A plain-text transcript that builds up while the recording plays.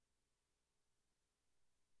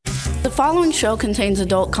following show contains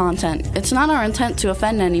adult content. It's not our intent to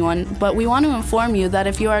offend anyone, but we want to inform you that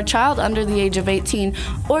if you are a child under the age of 18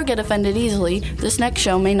 or get offended easily, this next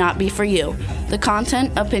show may not be for you. The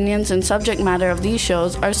content, opinions, and subject matter of these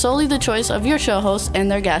shows are solely the choice of your show hosts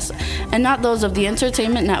and their guests, and not those of the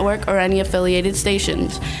Entertainment Network or any affiliated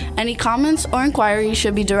stations. Any comments or inquiries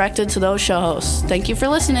should be directed to those show hosts. Thank you for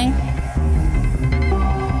listening.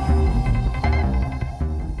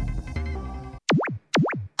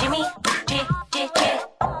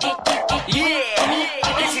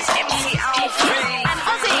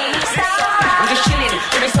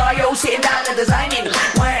 Sitting down and designing,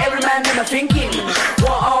 where every man never thinking,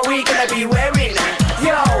 what are we gonna be wearing?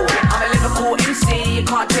 Yo, I'm a Liverpool MC, you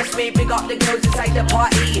can't test me. Big up the girls inside the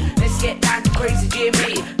party. Let's get down to crazy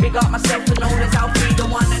Jimmy. Big up myself and known as Alfie, the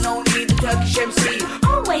one and only, the Turkish MC.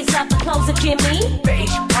 Always love the clothes of Jimmy. Bitch,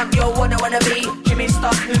 I'm your wanna be. Jimmy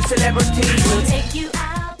Star, new celebrity. We'll take you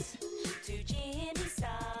out to Jimmy Star.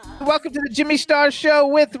 Welcome to the Jimmy Star Show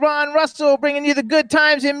with Ron Russell, bringing you the good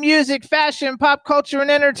times in music, fashion, pop culture,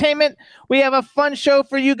 and entertainment. We have a fun show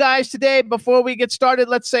for you guys today. Before we get started,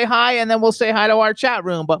 let's say hi, and then we'll say hi to our chat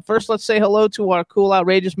room. But first, let's say hello to our cool,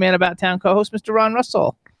 outrageous man about town co-host, Mr. Ron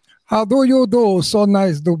Russell. How do you do? So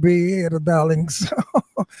nice to be here, darlings.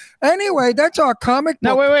 Anyway, that's our comic book.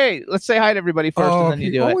 No, wait. Let's say hi to everybody first, and then you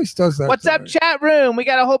do it. Always does that. What's up, chat room? We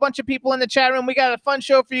got a whole bunch of people in the chat room. We got a fun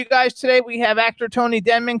show for you guys today. We have actor Tony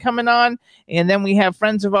Denman coming on, and then we have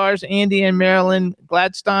friends of ours, Andy and Marylynn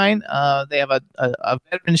Gladstein. They have a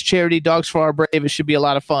veterans charity, Dogs for Our Brave. It should be a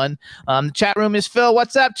lot of fun. The chat room is Phil.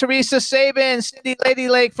 What's up, Teresa Sabin, Cindy Lady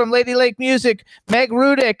Lake from Lady Lake Music, Meg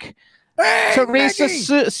Rudick. Hey,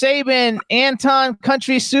 Teresa Sabin, Anton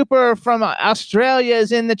Country Super from Australia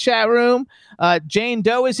is in the chat room. Jane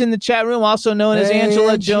Doe is in the chat room, also known as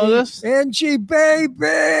Angela Jonas. Angie,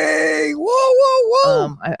 baby.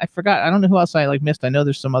 Whoa. I forgot. I don't know who else I missed. I know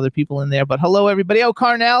there's some other people in there, but hello, everybody. Oh,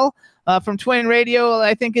 Carnell from Twin Radio,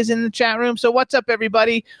 I think, is in the chat room. So what's up,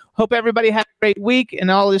 everybody? Hope everybody had a great week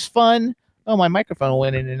and all is fun. Oh, my microphone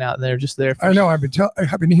went in and out, and they're just there. I know. I've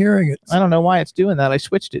been hearing it. I don't know why it's doing that. I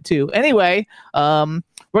switched it too. Anyway,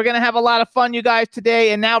 we're gonna have a lot of fun, you guys,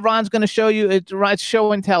 today. And now Ron's gonna show you. It's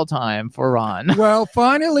show and tell time for Ron. Well,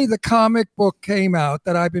 finally, the comic book came out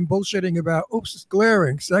that I've been bullshitting about. Oops, it's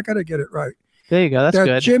glaring, so I got to get it right. There you go. That's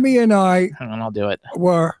good. Jimmy and I. Hang on, I'll do it.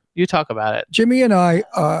 You talk about it. Jimmy and I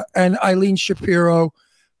and Eileen Shapiro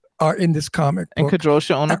are in this comic book. And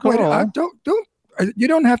Kadrosha Onakoro. You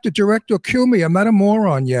don't have to direct or cue me. I'm not a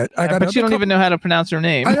moron yet. But you don't even know how to pronounce her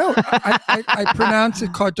name. I know. I pronounce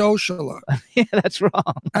it Kardoshala. Yeah, that's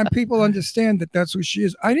wrong. And people understand that that's who she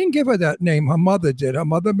is. I didn't give her that name. Her mother did. Her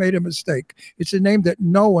mother made a mistake. It's a name that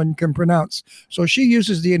no one can pronounce. So she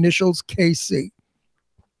uses the initials KC.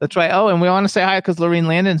 That's right. Oh, and we want to say hi because Lorene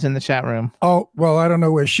Landon's in the chat room. Oh, well, I don't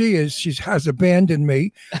know where she is. She has abandoned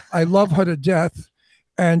me. I love her to death.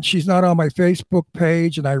 And she's not on my Facebook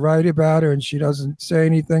page, and I write about her, and she doesn't say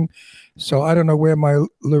anything. So I don't know where my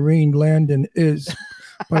Lorene Landon is,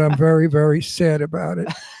 but I'm very, very sad about it.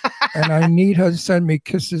 And I need her to send me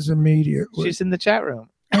kisses immediately. She's in the chat room.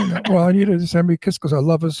 Well, I need her to send me kisses because I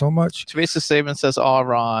love her so much. Teresa Sabin says, "Aw,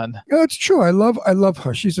 Ron." Yeah, it's true. I love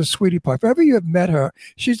her. She's a sweetie pie. If ever you have met her,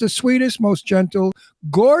 she's the sweetest, most gentle,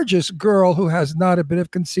 gorgeous girl who has not a bit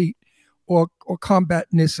of conceit or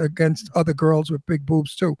combatness against other girls with big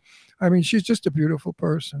boobs too. I mean, she's just a beautiful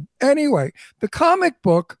person. Anyway, the comic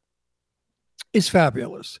book is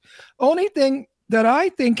fabulous. Only thing that I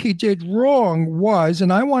think he did wrong was,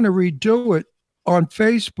 and I want to redo it on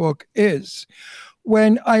Facebook, is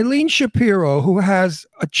when Eileen Shapiro, who has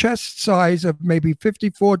a chest size of maybe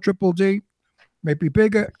 54 triple D, maybe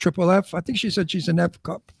bigger, triple F, I think she said she's an F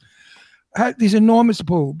cup, had these enormous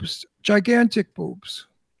boobs, gigantic boobs.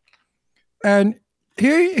 And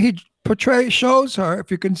here he shows her, if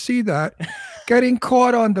you can see that, getting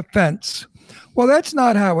caught on the fence. Well, that's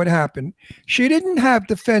not how it happened. She didn't have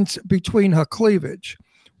the fence between her cleavage.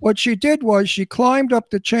 What she did was she climbed up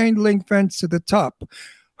the chain link fence to the top.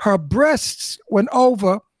 Her breasts went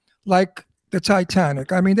over like the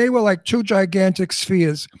Titanic. I mean, they were like two gigantic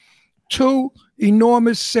spheres, two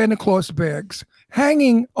enormous Santa Claus bags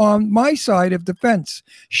hanging on my side of the fence.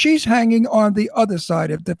 She's hanging on the other side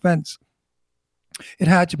of the fence. It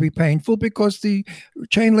had to be painful because the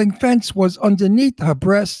chain link fence was underneath her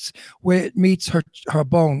breasts where it meets her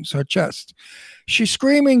bones, her chest. She's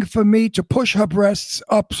screaming for me to push her breasts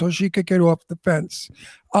up so she could get off the fence.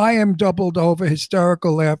 I am doubled over,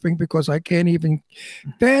 hysterical laughing because I can't even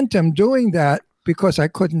phantom doing that because I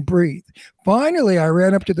couldn't breathe. Finally, I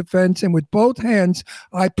ran up to the fence and with both hands,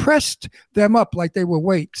 I pressed them up like they were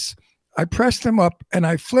weights. I pressed them up and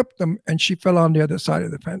I flipped them, and she fell on the other side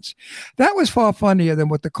of the fence. That was far funnier than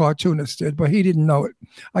what the cartoonist did, but he didn't know it.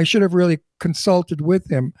 I should have really consulted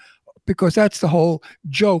with him, because that's the whole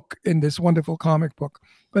joke in this wonderful comic book.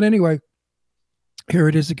 But anyway, here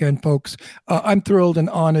it is again, folks. I'm thrilled and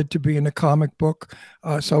honored to be in the comic book.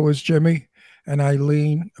 So is Jimmy and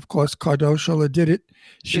Eileen. Of course, Cardoshola did it.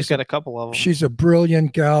 She's got a couple of them. She's a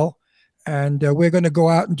brilliant gal. And we're going to go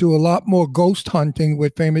out and do a lot more ghost hunting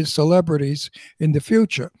with famous celebrities in the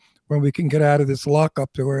future when we can get out of this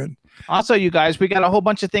lockup that we're in. Also, you guys, we got a whole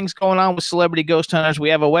bunch of things going on with Celebrity Ghost Hunters. We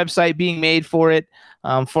have a website being made for it,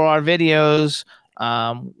 for our videos.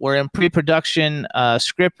 We're in pre-production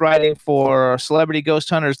script writing for Celebrity Ghost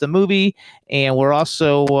Hunters, the movie. And we're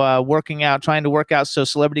also trying to work out so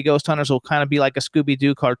Celebrity Ghost Hunters will kind of be like a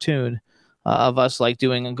Scooby-Doo cartoon. Of us like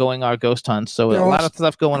doing and going our ghost hunts. So a lot of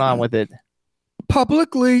stuff going on with it.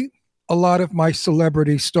 Publicly, a lot of my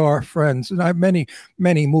celebrity star friends, and I have many,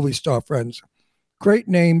 many movie star friends, great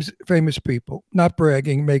names, famous people, not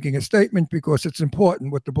bragging, making a statement because it's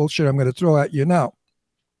important with the bullshit I'm going to throw at you now.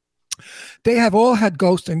 They have all had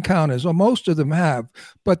ghost encounters, or most of them have,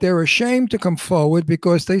 but they're ashamed to come forward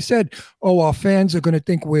because they said, oh, our fans are going to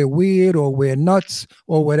think we're weird or we're nuts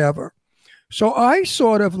or whatever. So I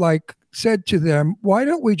sort of like said to them, why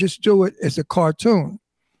don't we just do it as a cartoon?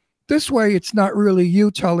 This way, it's not really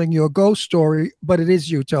you telling your ghost story, but it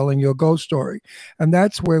is you telling your ghost story. And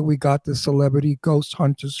that's where we got the Celebrity Ghost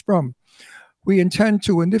Hunters from. We intend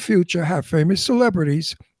to, in the future, have famous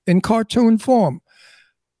celebrities in cartoon form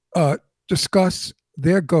discuss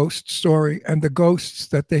their ghost story and the ghosts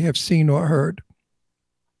that they have seen or heard.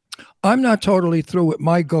 I'm not totally through with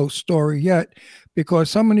my ghost story yet, because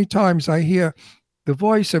so many times I hear the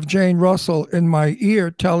voice of Jane Russell in my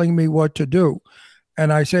ear telling me what to do.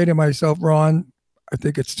 And I say to myself, Ron, I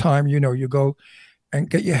think it's time, you go and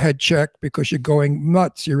get your head checked because you're going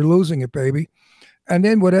nuts. You're losing it, baby. And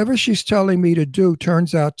then whatever she's telling me to do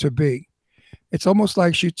turns out to be. It's almost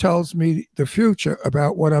like she tells me the future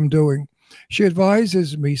about what I'm doing. She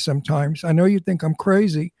advises me sometimes. I know you think I'm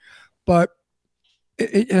crazy, but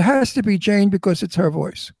it has to be Jane because it's her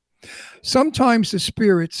voice. Sometimes the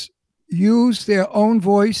spirits use their own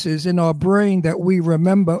voices in our brain that we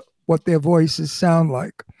remember what their voices sound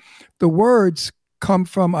like. The words come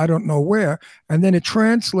from I don't know where, and then it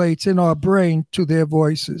translates in our brain to their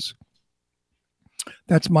voices.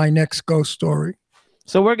 That's my next ghost story.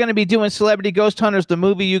 So we're going to be doing Celebrity Ghost Hunters, the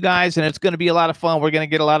movie, you guys, and it's going to be a lot of fun. We're going to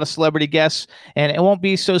get a lot of celebrity guests, and it won't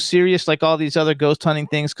be so serious like all these other ghost hunting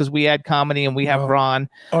things because we add comedy and we have Ron.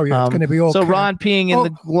 Oh, yeah, it's going to be all so Ron peeing in the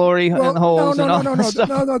glory and holes and all that stuff.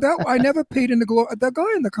 No, I never peed in the glory. The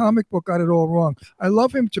guy in the comic book got it all wrong. I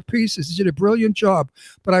love him to pieces. He did a brilliant job,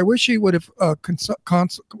 but I wish he would have what's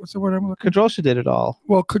the word I'm looking for? Kadrosha did it all.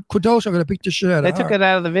 Well, Kadosha going to beat the shit out of They took it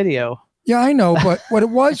out of the video. Yeah, I know, but what it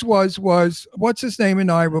was what's his name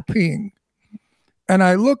and I were peeing. And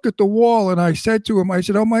I looked at the wall and I said to him, I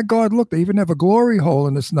said, oh my God, look, they even have a glory hole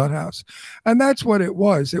in this nut house. And that's what it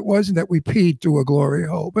was. It wasn't that we peed through a glory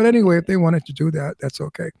hole. But anyway, if they wanted to do that, that's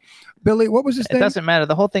okay. Billy, what was his name? It doesn't matter.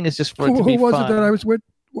 The whole thing is just for it to be fun. Who was it that I was with?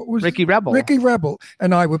 What was Ricky Rebel. Ricky Rebel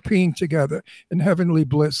and I were peeing together in heavenly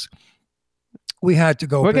bliss. We had to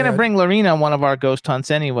go. We're going to bring Lorena on one of our ghost hunts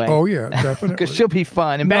anyway. Oh, yeah, definitely. Because she'll be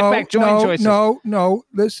fun. And backpack joint choices. No.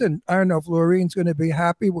 Listen, I don't know if Lorraine's going to be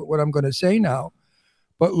happy with what I'm going to say now,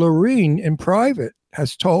 but Lorraine in private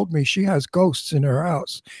has told me she has ghosts in her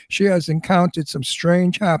house. She has encountered some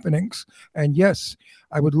strange happenings. And yes,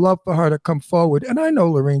 I would love for her to come forward. And I know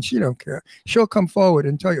Lorraine, she don't care. She'll come forward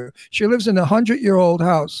and tell you. She lives in a 100-year-old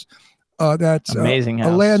house. That's amazing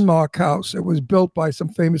house. A landmark house. It was built by some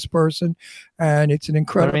famous person, and it's an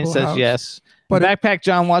incredible Lorraine says house. yes. But Backpack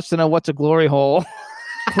John wants to know what's a glory hole.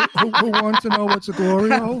 Who wants to know what's a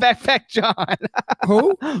glory hole? Backpack John.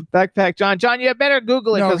 Who? Backpack John. John, you better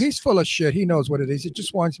Google it. No, he's full of shit. He knows what it is. He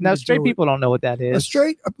just wants me now, to straight do people don't know what that is.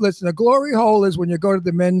 Listen, a glory hole is when you go to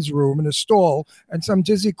the men's room in a stall and some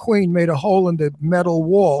dizzy queen made a hole in the metal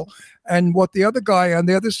wall. And what the other guy on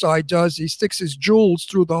the other side does, he sticks his jewels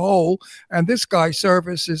through the hole, and this guy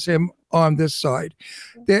services him on this side.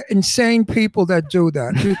 They're insane people that do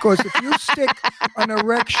that, because if you stick an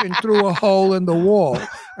erection through a hole in the wall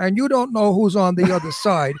and you don't know who's on the other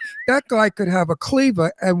side, that guy could have a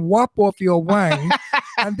cleaver and whop off your wang,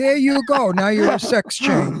 and there you go. Now you're a sex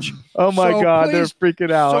change. Oh my God, they're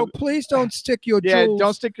freaking out. So please don't stick your jewels.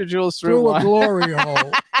 Don't stick your jewels through a glory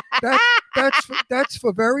hole. That's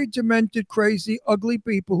for very demented, crazy, ugly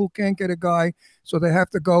people who can't get a guy, so they have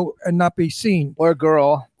to go and not be seen. Or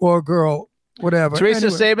girl, whatever.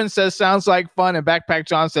 Teresa Sabin says sounds like fun, and Backpack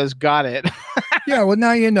John says got it. Yeah, well,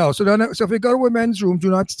 now you know. So so if you go to a men's room, do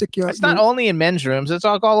not stick your. It's not only in men's rooms. It's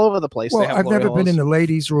all over the place. Well, They have I've never glory been in holes. the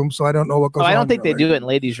ladies' room, so I don't know what goes on. I don't think they really. do it in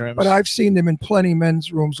ladies' rooms. But I've seen them in plenty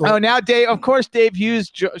men's rooms. Oh, now Dave. Of course, Dave Hughes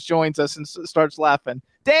joins us and starts laughing.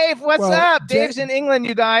 Dave, what's up? Dave's in England,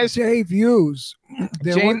 you guys. Dave Hughes.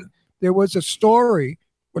 There was a story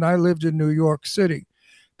when I lived in New York City.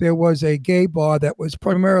 There was a gay bar that was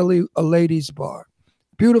primarily a ladies' bar.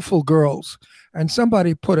 Beautiful girls. And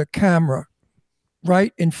somebody put a camera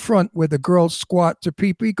right in front where the girls squat to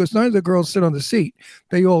pee-pee, because none of the girls sit on the seat.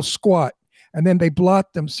 They all squat. And then they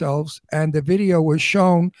blot themselves. And the video was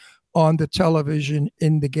shown on the television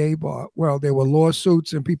in the gay bar. Well, there were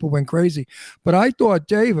lawsuits and people went crazy. But I thought,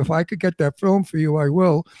 Dave, if I could get that film for you, I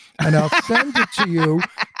will. And I'll send it to you,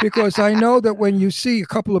 because I know that when you see a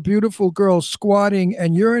couple of beautiful girls squatting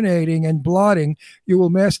and urinating and blotting, you will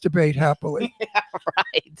masturbate happily. Yeah,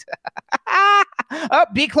 right. Oh,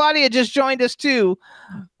 B. Claudia just joined us too.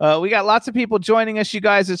 We got lots of people joining us, you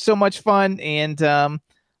guys. It's so much fun. And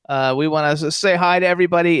we want to say hi to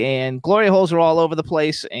everybody, and glory holes are all over the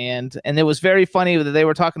place. And it was very funny that they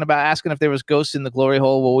were talking about asking if there was ghosts in the glory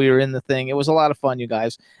hole while we were in the thing. It was a lot of fun, you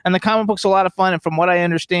guys. And the comic book's a lot of fun. And from what I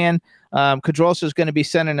understand, Cadrosa is going to be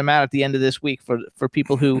sending them out at the end of this week for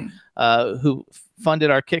people who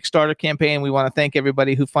funded our Kickstarter campaign. We want to thank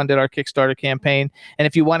everybody who funded our Kickstarter campaign. And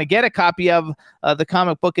if you want to get a copy of the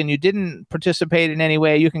comic book and you didn't participate in any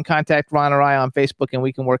way, you can contact Ron or I on Facebook, and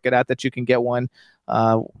we can work it out that you can get one.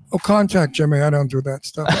 Contact Jimmy. I don't do that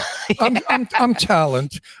stuff. Yeah. I'm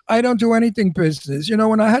talent. I don't do anything business. You know,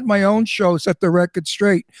 when I had my own show, Set the Record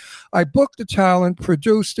Straight, I booked the talent,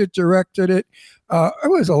 produced it, directed it.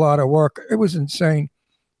 It was a lot of work. It was insane.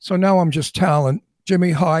 So now I'm just talent.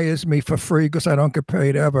 Jimmy hires me for free because I don't get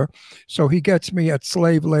paid ever. So he gets me at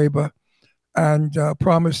slave labor and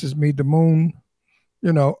promises me the moon.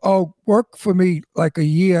 You know, work for me like a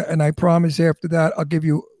year, and I promise after that I'll give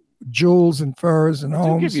you jewels and furs and homes.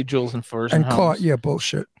 I'll give you jewels and furs and homes. Yeah,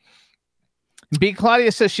 bullshit. B.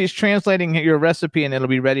 Claudia says she's translating your recipe and it'll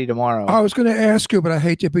be ready tomorrow. I was going to ask you, but I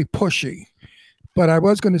hate to be pushy. But I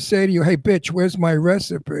was going to say to you, hey, bitch, where's my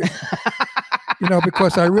recipe? You know,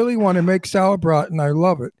 because I really want to make sauerbraten and I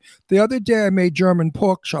love it. The other day I made German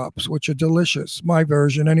pork chops, which are delicious. My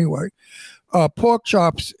version anyway. Pork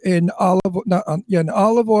chops in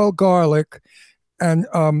olive oil, garlic, and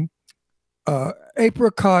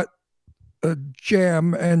apricot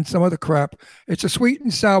jam and some other crap. It's a sweet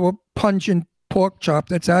and sour, pungent pork chop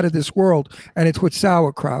that's out of this world, and it's with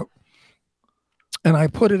sauerkraut. And I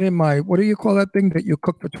put it in my, what do you call that thing that you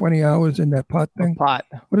cook for 20 hours in that pot thing? Pot.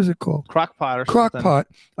 What is it called? Crock pot or crock something. pot.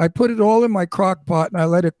 I put it all in my crock pot and I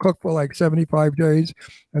let it cook for like 75 days.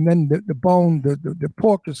 And then the bone, the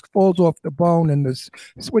pork just falls off the bone, and it's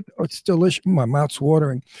delicious. My mouth's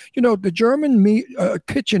watering. You know, the German meat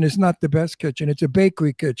kitchen is not the best kitchen. It's a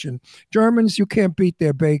bakery kitchen. Germans, you can't beat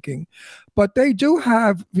their baking. But they do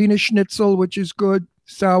have Wiener Schnitzel, which is good.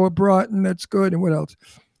 Sauerbraten, that's good. And what else?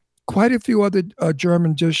 Quite a few other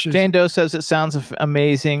German dishes. Jane Doe says it sounds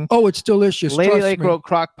amazing. Oh, it's delicious. Lady Trust Lake me. wrote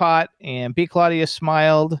crock pot, and B. Claudia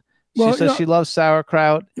smiled. She says she loves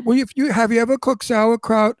sauerkraut. Well, have you ever cooked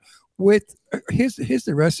sauerkraut with? Here's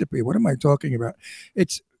the recipe. What am I talking about?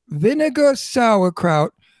 It's vinegar,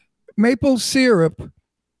 sauerkraut, maple syrup.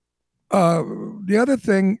 The other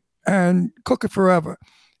thing, and cook it forever.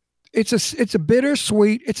 It's a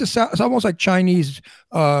bittersweet. It's almost like Chinese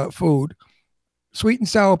food. Sweet and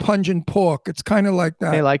sour pungent pork. It's kind of like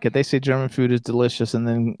that. They like it. They say German food is delicious, and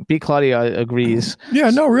then B. Claudia agrees. Yeah,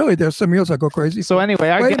 no, really. There's some meals I go crazy. So anyway,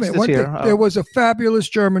 our Wait a guest minute. is here. There was a fabulous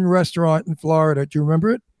German restaurant in Florida. Do you remember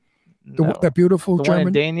it? That beautiful the German.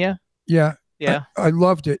 one in Dania? Yeah. Yeah. I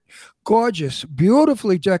loved it. Gorgeous,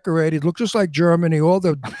 beautifully decorated. Looked just like Germany. All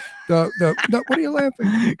the what are you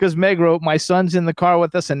laughing? Because Meg wrote, "My son's in the car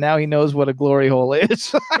with us, and now he knows what a glory hole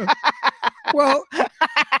is." Well,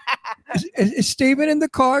 is Stephen in the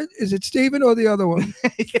car? Is it Stephen or the other one?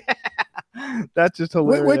 Yeah. That's just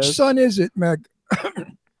hilarious. Which son is it, Meg?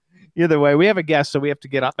 Either way, we have a guest, so we have to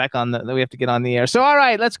get back on the. We have to get on the air. So, all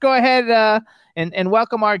right, let's go ahead and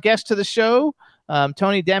welcome our guest to the show.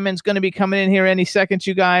 Tony Denman's going to be coming in here any second,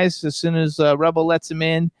 you guys, as soon as Rebel lets him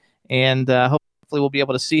in, and hopefully we'll be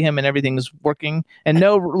able to see him and everything's working. And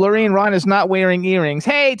no, Lorene Ron is not wearing earrings.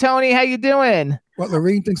 Hey, Tony, how you doing? What,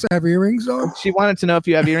 Lorene thinks I have earrings on? She wanted to know if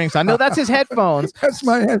you have earrings on. No, that's his headphones. That's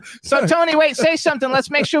my head. So, Tony, wait, say something.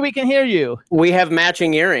 Let's make sure we can hear you. We have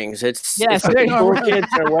matching earrings. It's Yes, what there the you cool go. kids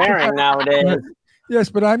are wearing nowadays. Yes,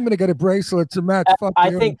 but I'm going to get a bracelet to match. Fuck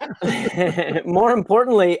I you. think more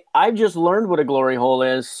importantly, I've just learned what a glory hole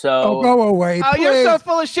is. So Oh, go away. Oh, you're so please.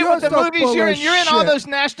 full of shit You're with the so movies. full You're of in all shit. those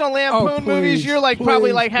National Lampoon movies. please, You're like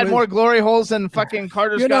probably like had please. more glory holes than fucking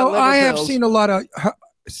Carter's You Got know, Liver I have Pills. seen a lot of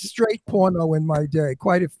straight porno in my day,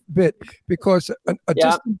 quite a bit, because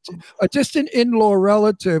a distant in-law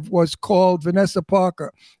relative was called Vanessa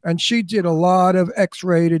Parker, and she did a lot of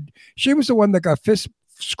X-rated. She was the one that got fist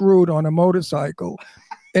screwed on a motorcycle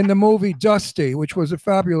in the movie Dusty, which was a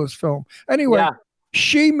fabulous film. Anyway,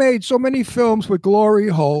 she made so many films with glory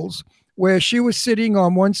holes where she was sitting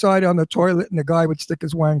on one side on the toilet and the guy would stick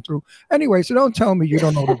his wang through. Anyway, so don't tell me you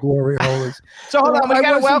don't know what a glory hole is. So hold on, we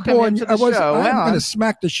got to welcome him to the show. I'm Hang going on. to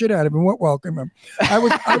smack the shit out of him. Welcome him. I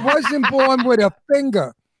wasn't born with a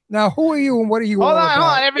finger. Now, who are you and what are you Hold all on,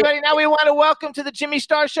 about? everybody. Now we want to welcome to the Jimmy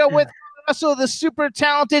Star Show with Russell, the super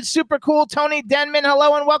talented, super cool Tony Denman.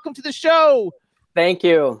 Hello and welcome to the show. thank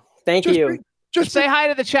you. Just say hi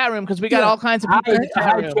to the chat room because we got all kinds of people in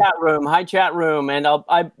the chat room. Hi chat room, and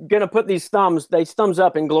I'm gonna put these thumbs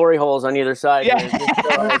up in glory holes on either side.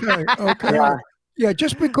 Yeah. Okay. Yeah,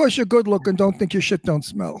 just because you're good looking, don't think your shit don't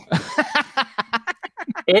smell.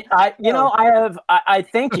 I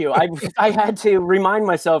thank you. I had to remind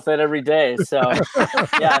myself that every day. So,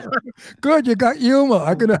 yeah. Good, you got humor.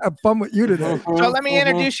 I'm gonna have fun with you today. So let me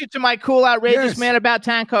introduce you to my cool, outrageous man about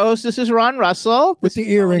town co-host. This is Ron Russell with the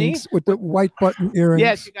earrings, with the white button earrings.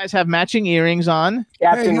 Yes, you guys have matching earrings on.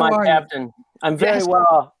 Captain, Captain. I'm very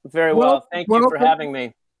well. Very well. Thank you for having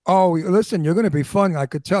me. Oh, listen, you're going to be fun. I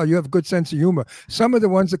could tell you have a good sense of humor. Some of the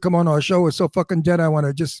ones that come on our show are so fucking dead, I want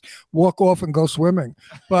to just walk off and go swimming.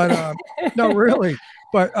 But no, really.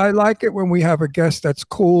 But I like it when we have a guest that's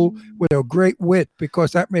cool with a great wit,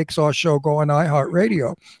 because that makes our show go on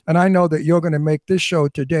iHeartRadio. And I know that you're going to make this show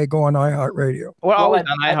today go on iHeartRadio. We're always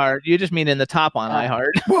on iHeart. You just mean in the top on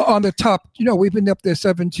iHeart. Well, on the top, we've been up there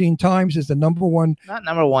 17 times as the number one. Not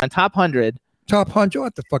number one, top 100. Top 100,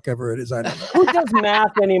 what the fuck ever it is, I don't know. Who does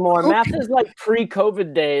math anymore? Math is like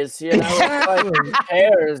pre-COVID days, Exactly. Who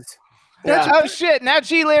cares? Oh shit! Now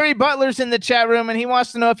G. Larry Butler's in the chat room, and he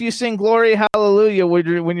wants to know if you sing "Glory Hallelujah"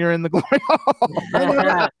 when you're in the glory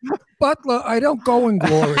hole. Butler, I don't go in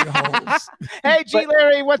glory holes. Hey, G.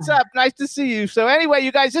 Larry, what's up? Nice to see you. So anyway,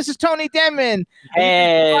 you guys, this is Tony Denman.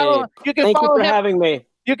 Hey, you can thank follow you for him. having me.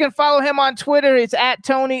 You can follow him on Twitter. It's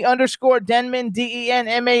 @Tony_Denman,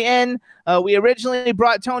 DENMAN. We originally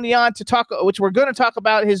brought Tony on to talk, which we're going to talk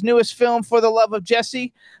about his newest film, For the Love of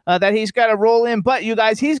Jesse, that he's got a role in. But you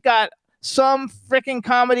guys, he's got some freaking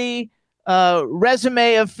comedy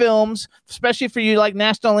resume of films, especially for you like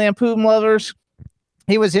National Lampoon lovers.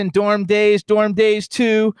 He was in Dorm Days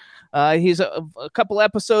 2. He's a couple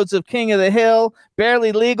episodes of King of the Hill,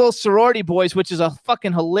 Barely Legal, Sorority Boys, which is a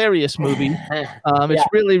fucking hilarious movie. It's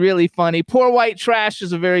really, really funny. Poor White Trash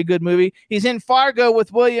is a very good movie. He's in Fargo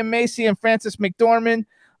with William Macy and Frances McDormand.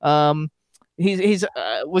 He's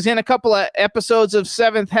was in a couple of episodes of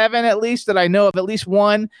Seventh Heaven, at least that I know of, at least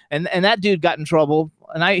one. And that dude got in trouble.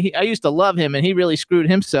 And I used to love him, and he really screwed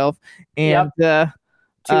himself. And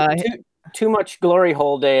too much glory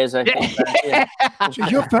hole days, I think. So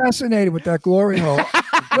you're fascinated with that glory hole.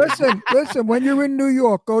 Listen, when you're in New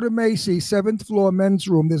York, go to Macy's, 7th floor men's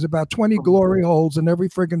room. There's about 20 glory holes in every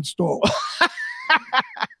friggin' stall.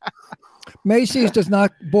 Macy's does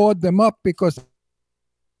not board them up because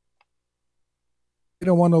they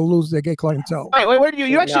don't want to lose their gay clientele. Wait, where do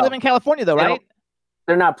you actually live in California, though, right?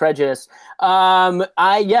 They're not prejudiced.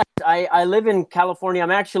 I live in California.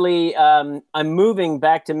 I'm actually I'm moving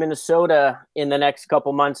back to Minnesota in the next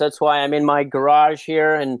couple months. That's why I'm in my garage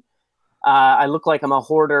here, and I look like I'm a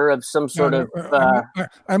hoarder of some sort of.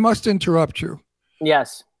 I must interrupt you.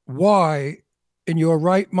 Yes. Why, in your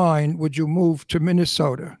right mind, would you move to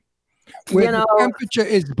Minnesota, where the temperature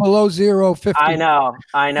is below 050? I know.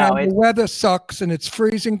 And the weather sucks, and it's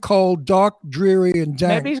freezing cold, dark, dreary, and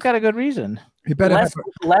dank. Maybe he's got a good reason. You better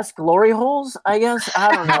less glory holes, I guess.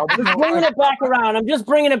 I don't know. Just bringing it back around. I'm just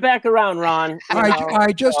bringing it back around, Ron.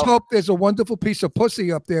 I just hope there's a wonderful piece of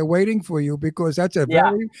pussy up there waiting for you, because that's a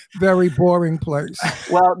very, very boring place.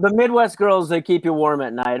 Well, the Midwest girls, they keep you warm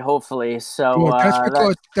at night, hopefully. So that's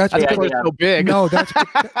because it's so big. No,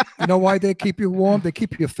 you know why they keep you warm? They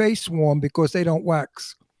keep your face warm because they don't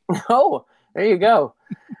wax. Oh, there you go.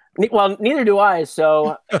 Well, neither do I,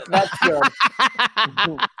 so that's good.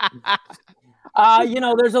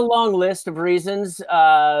 There's a long list of reasons.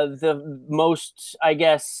 The most, I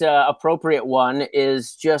guess, appropriate one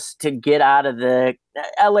is just to get out of the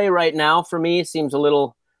LA right now. For me, seems a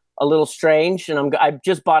little strange. And I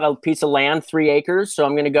just bought a piece of land, 3 acres. So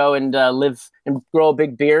I'm going to go and live and grow a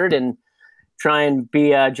big beard and try and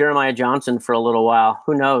be Jeremiah Johnson for a little while.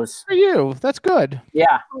 Who knows? For you, that's good.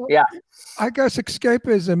 Yeah. I guess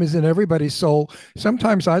escapism is in everybody's soul.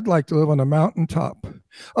 Sometimes I'd like to live on a mountaintop.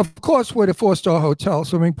 Of course, with a 4-star hotel,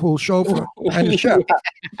 swimming pool, chauffeur, and a chef.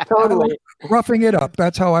 Yeah, totally. Roughing it up.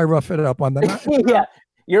 That's how I rough it up on the mountain. Yeah,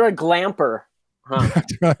 you're a glamper. Huh.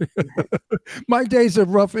 That's right. My days of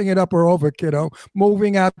roughing it up are over, kiddo.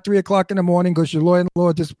 Moving out 3 o'clock in the morning because your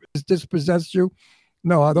landlord dispossessed you.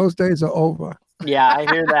 No, those days are over. Yeah,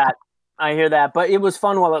 I hear that. I hear that. But it was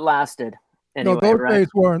fun while it lasted. Anyway, no, those right? days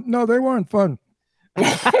weren't. No, they weren't fun.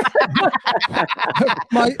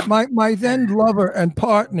 my then lover and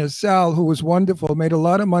partner, Sal, who was wonderful, made a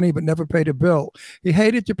lot of money but never paid a bill. He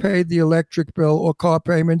hated to pay the electric bill or car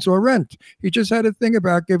payments or rent. He just had a thing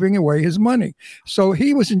about giving away his money. So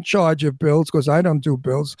he was in charge of bills because I don't do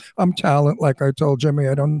bills. I'm talent, like I told Jimmy.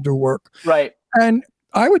 I don't do work. Right. And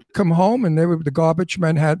I would come home and the garbage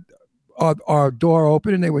men had our door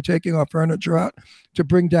open and they were taking our furniture out to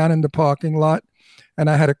bring down in the parking lot. And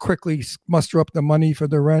I had to quickly muster up the money for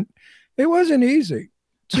the rent. It wasn't easy.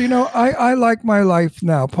 So, I like my life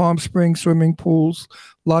now. Palm Springs, swimming pools,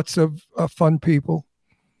 lots of fun people.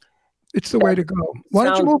 It's the way to go. Why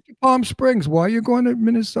don't you move to Palm Springs? Why are you going to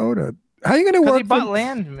Minnesota? How are you going to work? He bought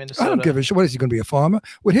land in Minnesota. I don't give a shit. What is he going to be, a farmer?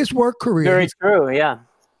 With his work career. Very true, yeah.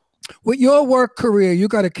 With your work career, you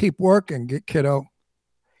got to keep working, kiddo.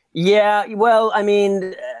 Yeah, well, I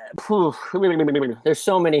mean, there's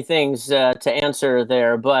so many things to answer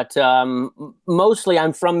there, but mostly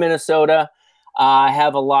I'm from Minnesota. I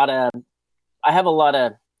have a lot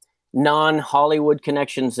of non-Hollywood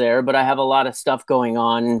connections there, but I have a lot of stuff going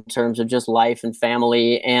on in terms of just life and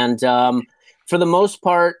family. And for the most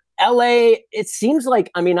part, LA, it seems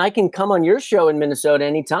like, I can come on your show in Minnesota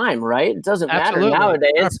anytime, right? It doesn't matter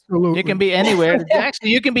nowadays. Absolutely. You can be anywhere.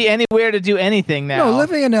 Actually, you can be anywhere to do anything now. No,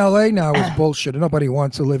 living in LA now is bullshit. Nobody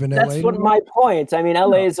wants to live in LA. That's what my point.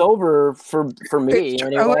 LA is over for me.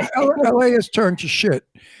 Anyway. LA has turned to shit.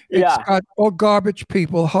 It's got all garbage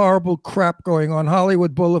people, horrible crap going on.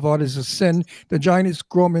 Hollywood Boulevard is a sin. The Giant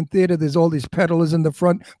Roman Theater, there's all these peddlers in the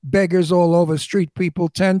front, beggars all over, street people,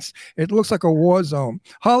 tents. It looks like a war zone.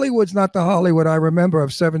 Hollywood's not the Hollywood I remember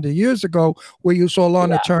of 70 years ago, where you saw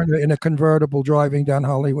Lana Turner in a convertible driving down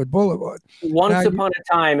Hollywood Boulevard. Once upon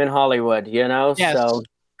a time in Hollywood, Yes. So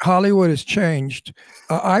Hollywood has changed.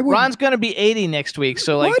 Ron's going to be 80 next week.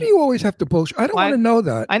 So why do you always have to bullshit? I don't want to know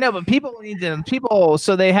that. I know, but people need to,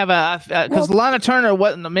 so they have because Lana Turner,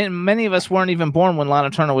 many of us weren't even born when Lana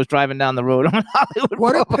Turner was driving down the road on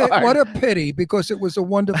Hollywood Boulevard. What a pity, because it was a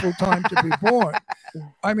wonderful time to be born.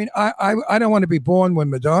 I don't want to be born when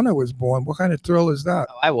Madonna was born. What kind of thrill is that?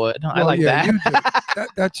 Oh, I would. I like that. You do.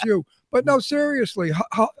 That's you. But no, seriously,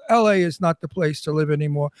 LA is not the place to live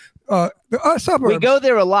anymore. The suburbs. We go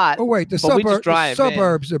there a lot. Oh wait, the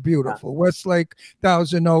suburbs are beautiful. Westlake,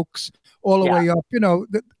 Thousand Oaks, all the way up.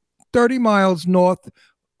 30 miles north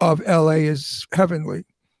of LA is heavenly.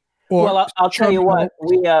 Well, I'll tell you what.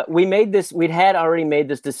 We made this. We'd already made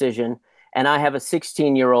this decision, and I have a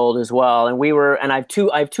 16-year-old as well. And I have two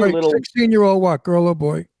little 16-year-old. What, girl or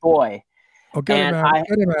boy? Boy. Oh, get him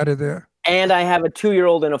out of there. And I have a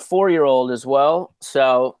 2-year-old and a 4-year-old as well.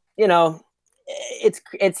 So, it's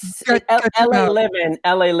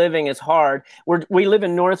LA living is hard. We live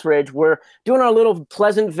in Northridge. We're doing our little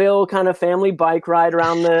Pleasantville kind of family bike ride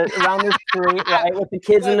around the street, right, with the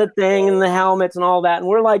kids and the thing and the helmets and all that. And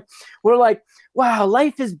we're like, wow,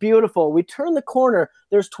 life is beautiful. We turn the corner.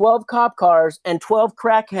 There's 12 cop cars and 12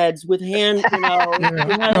 crackheads with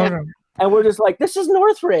and we're just like, this is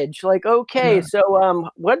Northridge. Like, okay,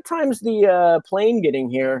 so what time's the plane getting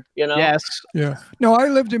here? Yes. Yeah. No, I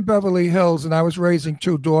lived in Beverly Hills and I was raising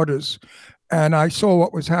 2 daughters and I saw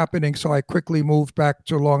what was happening. So I quickly moved back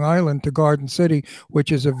to Long Island, to Garden City,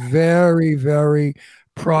 which is a very, very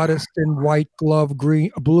Protestant, white glove,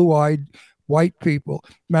 blue-eyed white people.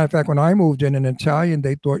 Matter of fact, when I moved in Italian,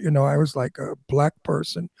 they thought, I was like a black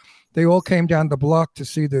person. They all came down the block to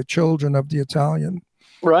see the children of the Italian.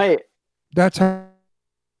 Right. That's how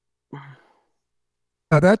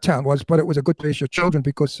that town was, but it was a good place for children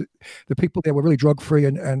because the people there were really drug-free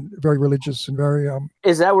and very religious and very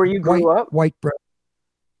Is that where you grew up? White bread.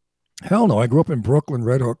 Hell no, I grew up in Brooklyn,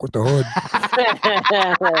 Red Hook with the hood.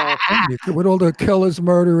 With all the killers,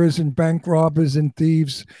 murderers, and bank robbers and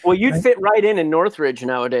thieves. Well, you'd fit right in Northridge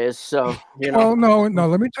nowadays, so Well, no.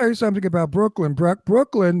 Let me tell you something about Brooklyn.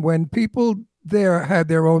 Brooklyn, when people there had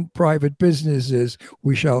their own private businesses,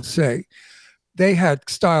 we shall say, they had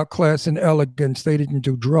style, class, and elegance. They didn't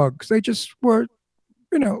do drugs. They just were,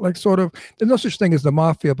 like sort of, there's no such thing as the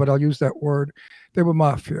mafia, but I'll use that word. They were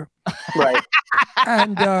mafia. Right.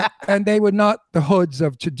 And they were not the hoods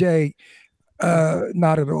of today.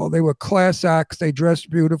 Not at all. They were class acts. They dressed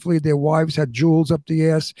beautifully. Their wives had jewels up the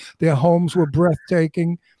ass. Their homes were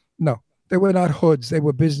breathtaking. No, they were not hoods. They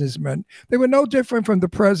were businessmen. They were no different from the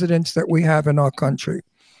presidents that we have in our country.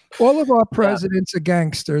 All of our presidents are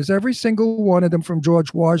gangsters. Every single one of them, from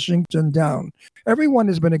George Washington down. Everyone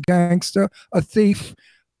has been a gangster, a thief,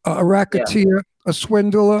 a racketeer, a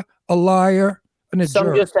swindler, a liar, and a Some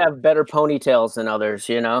jerk. just have better ponytails than others,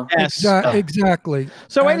 you know? Yes. Exactly.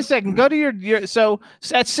 So wait a second. Go to your. So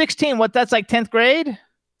at 16, that's like 10th grade.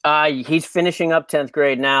 He's finishing up 10th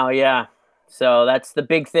grade now, yeah. So that's the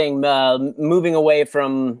big thing, moving away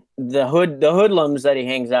from the hoodlums that he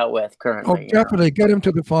hangs out with currently. Oh, definitely. Get him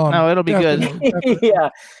to the farm. Oh, it'll be good. Definitely.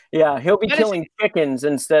 Yeah. He'll be What is killing chickens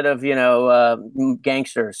instead of,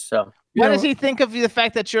 gangsters. So What does he think of the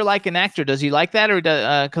fact that you're like an actor? Does he like that, or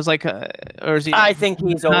or is he? I think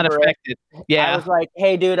he's not over it. affected. Yeah. I was like,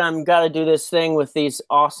 hey, dude, I'm got to do this thing with these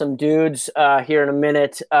awesome dudes here in a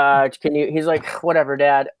minute. Can you? He's like, whatever,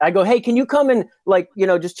 Dad. I go, hey, can you come and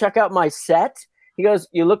just check out my set? He goes,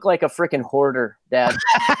 you look like a freaking hoarder, Dad.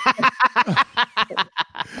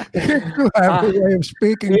 You have a way of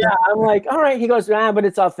speaking. Yeah, I'm like, all right. He goes, but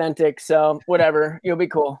it's authentic, so whatever. You'll be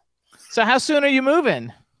cool. So how soon are you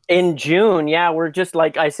moving? In June, yeah, we're just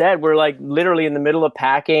like I said, we're like literally in the middle of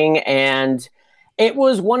packing, and it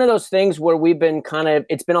was one of those things where we've been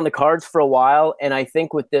it's been on the cards for a while, and I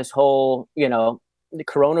think with this whole, the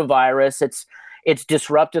coronavirus, it's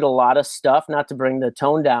disrupted a lot of stuff. Not to bring the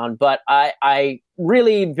tone down, but I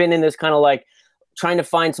really been in this kind of like trying to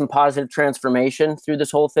find some positive transformation through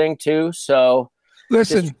this whole thing too. So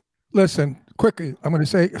listen. Quickly, I'm going to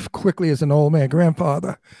say quickly as an old man,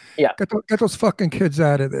 grandfather. Yeah. Get those fucking kids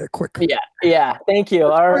out of there quickly. Yeah. Thank you.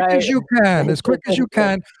 All right. As quick as you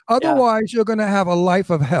can. Otherwise, you're going to have a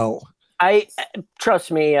life of hell.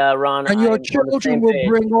 Trust me, Ron. And your children will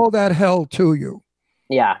bring all that hell to you.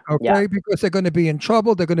 Yeah. Okay. Yeah. Because they're going to be in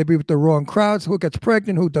trouble. They're going to be with the wrong crowds. Who gets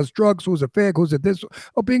pregnant? Who does drugs? Who's a fag? Who's a this?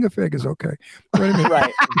 Oh, being a fag is okay. What do you mean?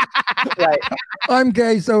 Right. Right. I'm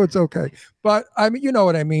gay, so it's okay. But I mean, you know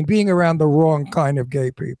what I mean. Being around the wrong kind of gay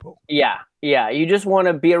people. Yeah. Yeah. You just want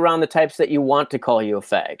to be around the types that you want to call you a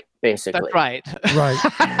fag, basically. That's right.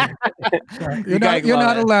 Right. You're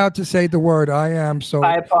not allowed to say the word I am. So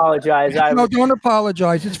I apologize. No, don't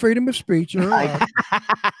apologize. It's freedom of speech. You're allowed.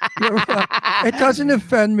 It doesn't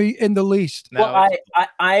offend me in the least. No. Well,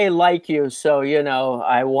 I like you, so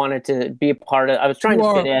I wanted to be a part of. I was trying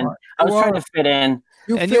to fit in. Trying to fit in.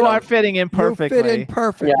 You are fitting in perfectly. You fit in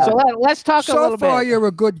perfect. Yeah. So let's talk a little bit. So far, you're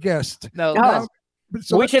a good guest. No.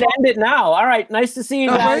 So we should end it now. All right. Nice to see you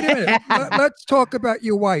guys. Wait a minute. Let's talk about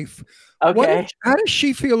your wife. Okay. How does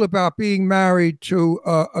she feel about being married to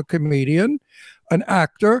a comedian, an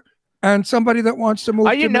actor, and somebody that wants to move?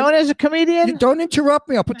 Are you known as a comedian? You don't interrupt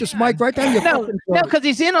me. I'll put this mic right down your fucking throat. No, because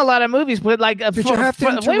he's in a lot of movies. But Did you have to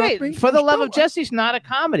interrupt me? For the Love of Jesse's not a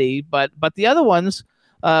comedy, but the other ones,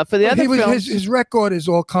 for the other films, his record is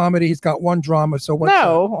all comedy. He's got one drama. So what's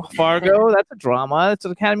that? Fargo, that's a drama. It's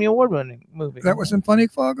an Academy Award winning movie. That wasn't funny,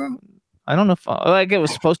 Fargo? I don't know if it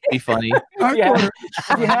was supposed to be funny. You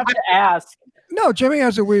have to ask. No, Jimmy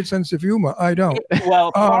has a weird sense of humor. I don't.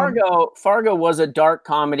 Well, Fargo was a dark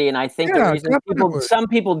comedy, and I think the reason some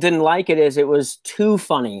people didn't like it is it was too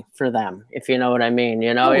funny for them, if you know what I mean.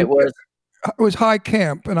 It was high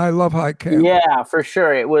camp, and I love high camp. Yeah, for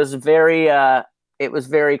sure. It was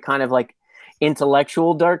very kind of like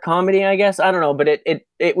intellectual dark comedy, I guess. I don't know, but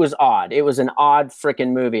it was odd. It was an odd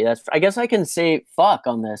freaking movie. I guess I can say fuck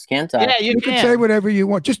on this, can't I? Yeah, you can say whatever you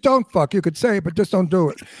want. Just don't fuck. You could say it, but just don't do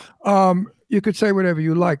it. You could say whatever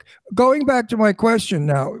you like. Going back to my question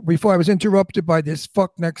now, before I was interrupted by this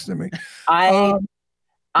fuck next to me.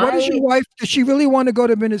 What is your wife? Does she really want to go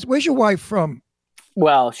to Venice? Where's your wife from?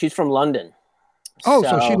 Well, she's from London. Oh,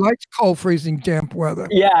 so she likes cold, freezing, damp weather.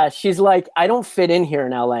 Yeah, she's like, I don't fit in here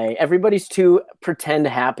in LA. Everybody's too pretend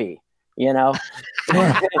happy,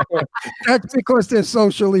 That's because they're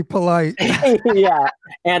socially polite. Yeah,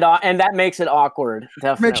 and that makes it awkward.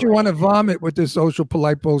 Definitely Makes you want to vomit with this social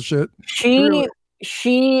polite bullshit.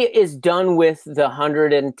 She is done with the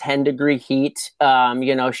 110-degree heat.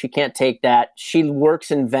 She can't take that. She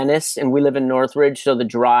works in Venice, and we live in Northridge, so the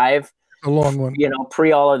drive. A long one.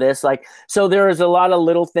 Pre all of this, so there is a lot of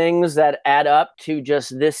little things that add up to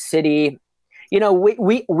just this city.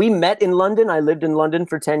 We met in London. I lived in London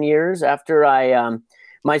for 10 years after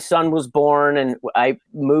my son was born, and I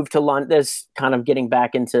moved to London. This kind of getting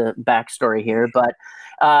back into backstory here, but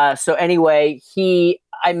so anyway,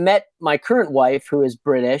 I met my current wife, who is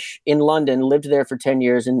British, in London, lived there for 10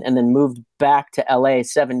 years, and then moved back to LA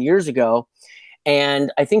 7 years ago.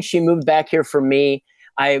 And I think she moved back here for me.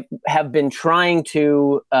 I have been trying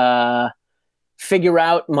to figure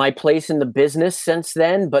out my place in the business since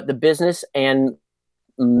then, but the business and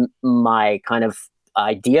my kind of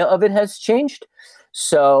idea of it has changed.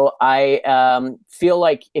 So I feel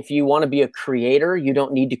like if you want to be a creator, you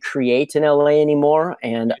don't need to create in LA anymore.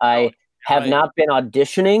 And I have not been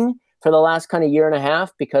auditioning for the last kind of year and a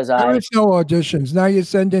half because there is no auditions. Now you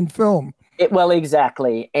send in film. Well,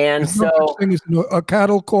 exactly. And There's no such thing as a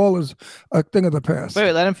cattle call is a thing of the past.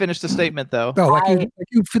 Wait, let him finish the statement, though. No,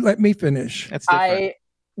 you let me finish. That's different. I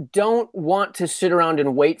don't want to sit around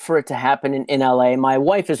and wait for it to happen in LA. My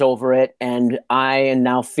wife is over it, and I am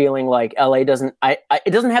now feeling like LA doesn't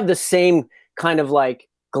have the same kind of like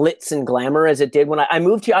glitz and glamour as it did when I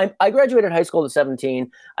moved here. I graduated high school at 17.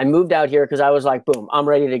 I moved out here because I was like, boom, I'm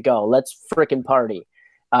ready to go. Let's frickin' party.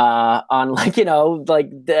 On like,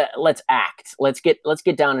 let's act. Let's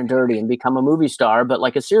get down and dirty and become a movie star, but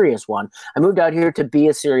like a serious one. I moved out here to be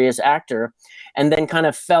a serious actor and then kind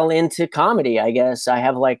of fell into comedy, I guess. I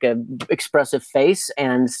have like a expressive face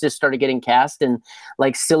and just started getting cast in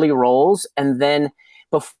like silly roles. And then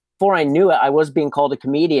before I knew it, I was being called a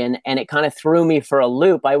comedian, and it kind of threw me for a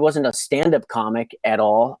loop. I wasn't a stand-up comic at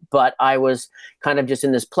all, but I was kind of just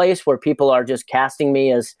in this place where people are just casting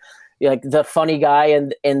me as like the funny guy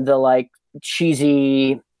in the like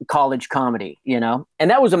cheesy college comedy, and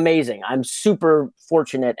that was amazing. I'm super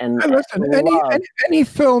fortunate. And listen, any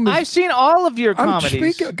film. I've seen all of your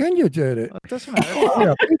comedies. Again, you did it. It doesn't matter.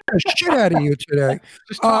 Yeah, beat the shit out of you today.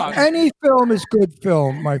 Any film is good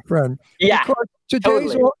film, my friend. Yeah. Because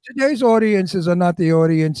today's audiences are not the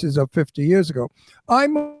audiences of 50 years ago. I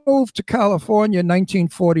moved to California in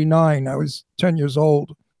 1949. I was 10 years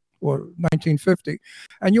old. Or 1950,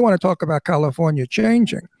 and you want to talk about California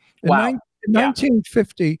changing. In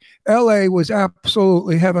 1950, LA was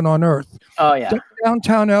absolutely heaven on earth. Oh yeah,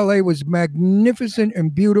 downtown LA was magnificent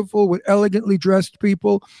and beautiful with elegantly dressed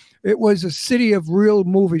people. It was a city of real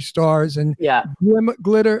movie stars and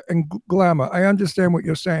glitter and glamour. I understand what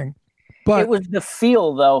you're saying, but it was the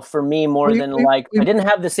feel though for me more than I didn't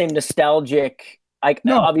have the same nostalgic,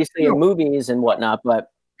 obviously in movies and whatnot,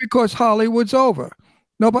 but because Hollywood's over.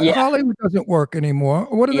 No, but Hollywood doesn't work anymore.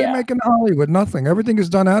 What do they make in Hollywood? Nothing. Everything is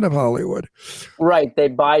done out of Hollywood. Right. They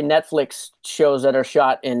buy Netflix shows that are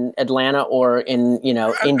shot in Atlanta or in,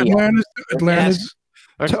 India. Atlanta's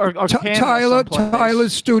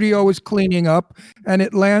Tyler's studio is cleaning up, and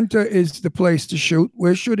Atlanta is the place to shoot.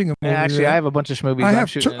 We're shooting a movie. Actually, I have a bunch of movies.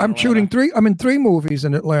 I'm shooting three. I'm in 3 movies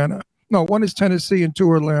in Atlanta. No, 1 is Tennessee and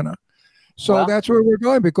 2 are Atlanta. So that's where we're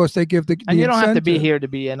going because they give the and you don't incentive. have to be here to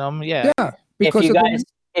be in them. Yeah. Because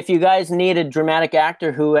if you guys need a dramatic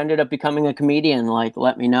actor who ended up becoming a comedian, like,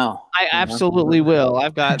 let me know. I absolutely will.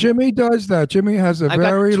 I've got Jimmy does that. Jimmy has a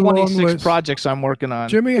very long list. 26 projects I'm working on.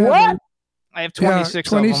 Jimmy has what? I have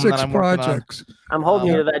 26 of them that I'm projects. I'm holding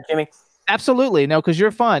you to that, Jimmy. Absolutely. No, because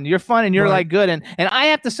you're fun. You're fun and you're like good. And I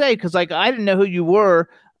have to say, because like I didn't know who you were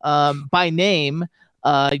by name.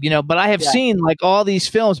 But I have seen like all these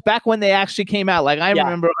films back when they actually came out. Like I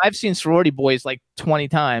remember I've seen Sorority Boys like 20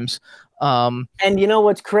 times. And you know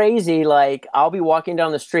what's crazy? Like I'll be walking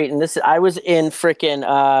down the street, and I was in freaking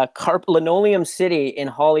Linoleum City in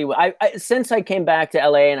Hollywood. I since I came back to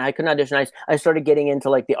LA and I couldn't audition, I started getting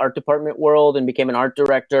into like the art department world and became an art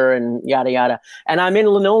director and yada yada. And I'm in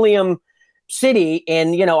Linoleum City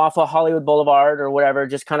in off of Hollywood Boulevard or whatever,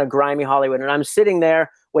 just kind of grimy Hollywood. And I'm sitting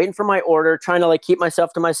there waiting for my order, trying to like keep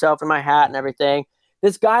myself to myself in my hat and everything.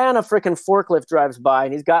 This guy on a freaking forklift drives by,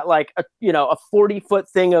 and he's got like a 40-foot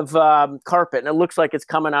thing of carpet, and it looks like it's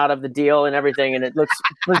coming out of the deal and everything, and it looks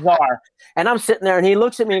bizarre. And I'm sitting there, and he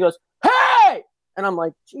looks at me and goes, "Hey!" And I'm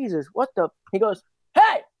like, "Jesus, what the?" He goes,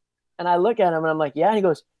 "Hey!" And I look at him, and I'm like, "Yeah." And he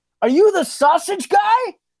goes, "Are you the sausage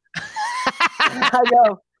guy?" I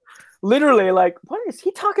go, literally, like, what is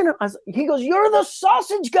he talking about? He goes, "You're the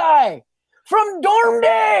sausage guy from Dorm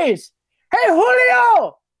Days. Hey,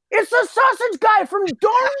 Julio! It's the sausage guy from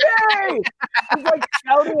Dorm Days." He's like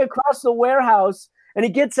shouting across the warehouse, and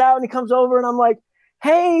he gets out and he comes over, and I'm like,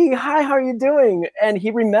 "Hey, hi, how are you doing?" And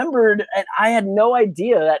he remembered, and I had no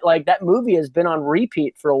idea that like that movie has been on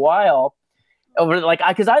repeat for a while.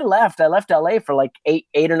 Because I left LA for like eight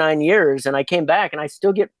or 9 years, and I came back, and I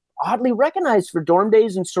still get oddly recognized for Dorm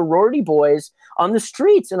Days and Sorority Boys on the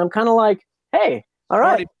streets, and I'm kind of like, hey, all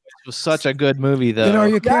right. It was such a good movie, though.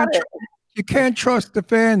 You can't trust the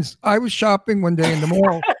fans. I was shopping one day in the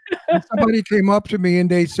mall, and somebody came up to me and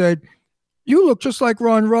they said, "You look just like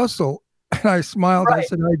Ron Russell." And I smiled. I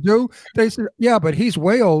said, I do. They said, yeah, but he's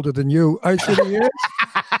way older than you. I said, he is?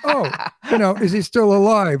 Oh, is he still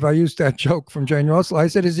alive? I used that joke from Jane Russell. I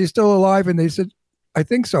said, is he still alive? And they said, I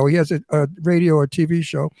think so. He has a radio or TV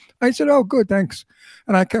show. I said, oh, good, thanks.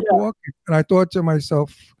 And I kept walking. And I thought to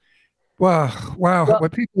myself, wow, Well,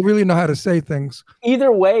 but people really know how to say things.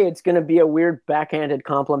 Either way, it's going to be a weird backhanded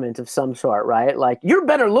compliment of some sort, right? Like, you're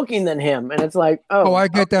better looking than him. And it's like, Oh, I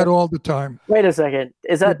get that all the time. Wait a second.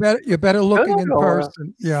 Is that You're better looking in good or-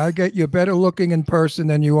 person. Yeah, I get you're better looking in person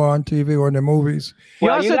than you are on TV or in the movies. You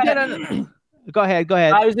Well, also you did gotta- Go ahead.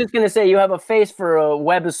 I was just going to say, you have a face for a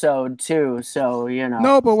webisode too. So,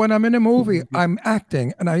 No, but when I'm in a movie, I'm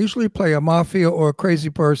acting, and I usually play a mafia or a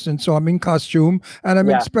crazy person, so I'm in costume and I'm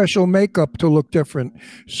in special makeup to look different.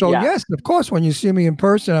 So yes, of course, when you see me in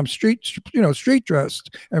person, I'm street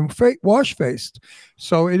dressed and wash faced.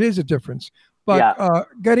 So it is a difference. But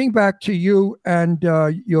getting back to you and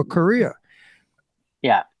your career.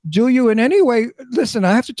 Yeah. Do you in any way, listen,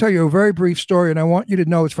 I have to tell you a very brief story, and I want you to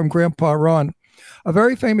know it's from Grandpa Ron. A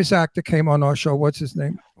very famous actor came on our show. What's his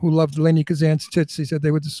name? Who loved Lenny Kazan's tits. He said they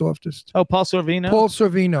were the softest. Oh, Paul Sorvino? Paul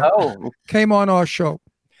Sorvino came on our show.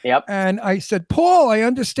 Yep. And I said, Paul, I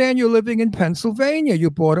understand you're living in Pennsylvania. You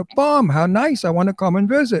bought a farm. How nice. I want to come and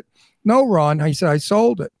visit. No, Ron. He said, I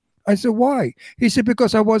sold it. I said, why? He said,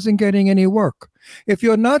 because I wasn't getting any work. If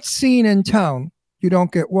you're not seen in town, you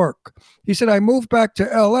don't get work. He said, I moved back to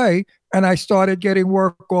LA and I started getting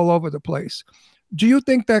work all over the place. Do you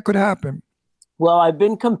think that could happen? Well, I've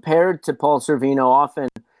been compared to Paul Sorvino often.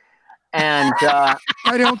 And I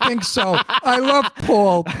don't think so. I love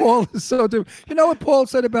Paul. Paul is so different. You know what Paul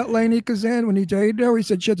said about Lainey Kazan when he dated her? He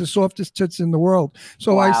said she had the softest tits in the world.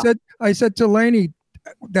 So I said to Lainey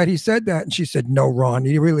that he said that, and she said, no, Ron,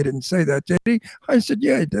 he really didn't say that, did he? I said,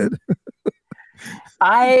 yeah, he did.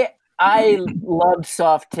 I love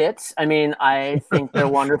soft tits. I mean, I think they're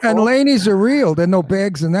wonderful. And Lainey's are real. There are no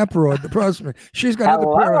bags in that broad. Trust me. She's got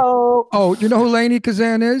another pair of... Oh, you know who Lainey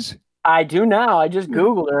Kazan is? I do now. I just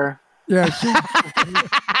Googled her. Yeah,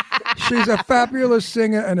 she's a fabulous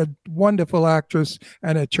singer and a wonderful actress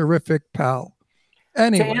and a terrific pal.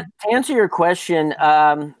 Anyway. To answer your question,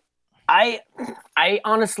 I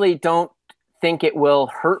honestly don't think it will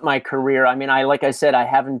hurt my career. I mean, like I said, I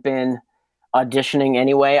haven't been auditioning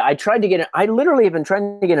anyway. I literally have been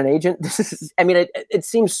trying to get an agent. It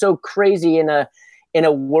seems so crazy in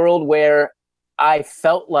a world where I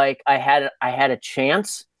felt like I had a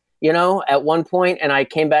chance, at one point, and I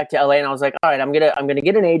came back to LA and I was like, all right, I'm gonna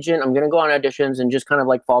get an agent. I'm gonna go on auditions and just kind of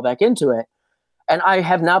like fall back into it. And I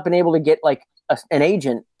have not been able to get like an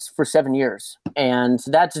agent for 7 years, and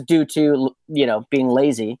that's due to being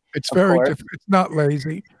lazy. It's very difficult. It's not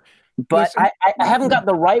lazy. But listen, I haven't got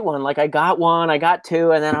the right one. Like I got one, I got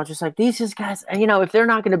two, and then I was just like, these guys, if they're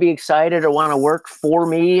not going to be excited or want to work for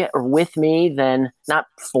me or with me, then not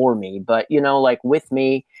for me, but like with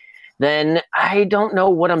me, then I don't know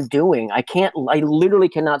what I'm doing. I literally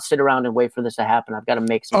cannot sit around and wait for this to happen. I've got to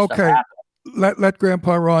make some stuff happen. Let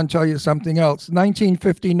Grandpa Ron tell you something else.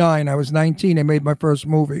 1959, I was 19. I made my first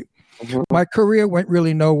movie. Mm-hmm. My career went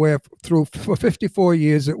really nowhere for 54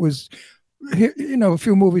 years. It was, a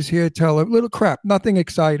few movies here, tell a little crap, nothing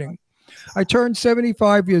exciting. I turned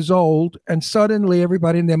 75 years old, and suddenly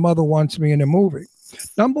everybody and their mother wants me in a movie.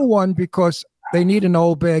 Number one, because they need an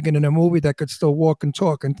old bag in a movie that could still walk and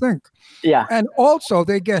talk and think. Yeah. And also,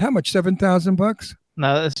 they get how much? $7,000?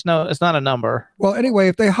 No, it's not a number. Well, anyway,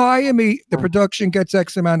 if they hire me, the production gets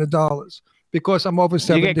X amount of dollars because I'm over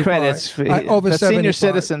 75. You get credits for over the 75. Senior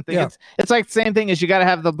citizen thing. Yeah. It's like the same thing as you got to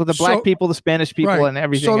have the black people, the Spanish people, and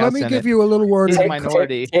everything. So let me give you a little word of of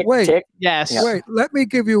minority. Yes. Wait, let me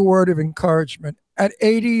give you a word of encouragement. At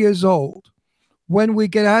 80 years old, when we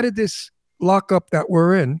get out of this lockup that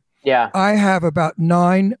we're in, I have about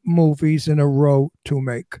 9 movies in a row to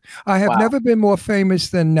make. I have never been more famous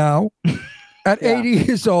than now. At 80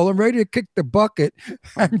 years old, I'm ready to kick the bucket,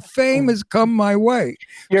 and fame has come my way.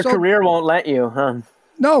 Your career won't let you, huh?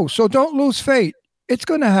 No, so don't lose faith. It's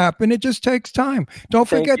going to happen. It just takes time. Don't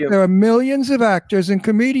forget, there are millions of actors and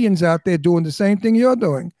comedians out there doing the same thing you're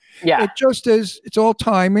doing. Yeah. It just is. It's all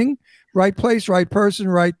timing. Right place, right person,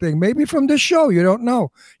 right thing. Maybe from this show, you don't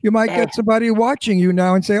know. You might get somebody watching you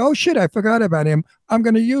now and say, oh, shit, I forgot about him. I'm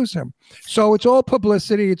going to use him. So it's all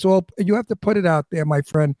publicity. You have to put it out there, my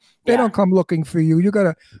friend. They don't come looking for you. You got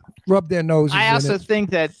to rub their noses. I also think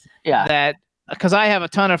that because I have a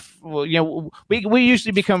ton of, we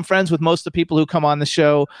usually become friends with most of the people who come on the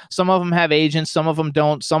show. Some of them have agents, some of them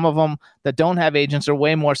don't. Some of them that don't have agents are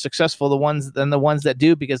way more successful than the ones that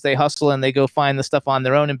do, because they hustle and they go find the stuff on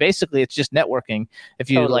their own. And basically, it's just networking. If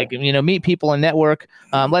you meet people and network.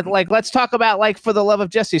 Let's talk about For the Love of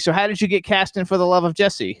Jesse. So how did you get cast in For the Love of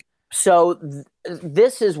Jesse? So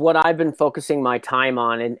this is what I've been focusing my time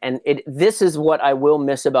on, and this is what I will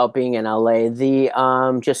miss about being in LA, the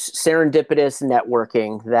just serendipitous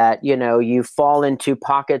networking that, you fall into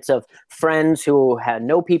pockets of friends who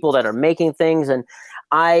know people that are making things. And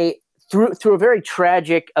I, through a very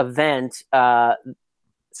tragic event,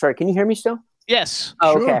 sorry, can you hear me still? Yes.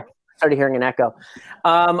 Oh, sure. okay. Started hearing an echo.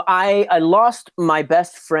 I lost my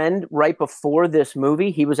best friend right before this movie.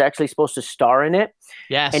 He was actually supposed to star in it.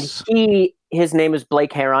 Yes. And his name is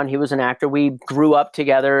Blake Heron. He was an actor. We grew up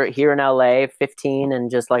together here in LA, 15, and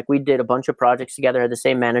just we did a bunch of projects together, had the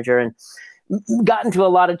same manager, and got into a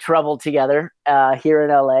lot of trouble together here in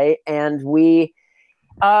LA. And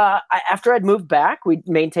after I'd moved back, we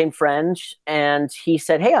maintained friends, and he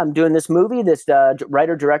said, "Hey, I'm doing this movie. This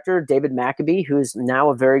writer-director, David Maccabee, who's now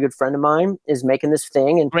a very good friend of mine, is making this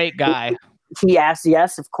thing." And great guy. He asked,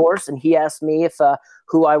 yes, of course, and he asked me if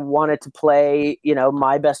who I wanted to play,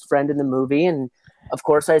 my best friend in the movie, and of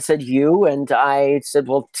course I said you, and I said,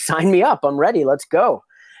 "Well, sign me up. I'm ready. Let's go."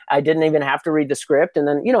 I didn't even have to read the script, and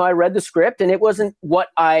then I read the script, and it wasn't what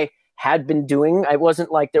I had been doing. I wasn't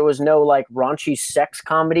there was no raunchy sex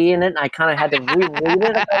comedy in it. I kind of had to reread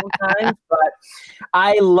it a couple times, but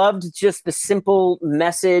I loved just the simple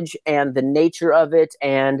message and the nature of it.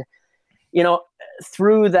 And,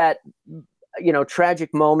 through that,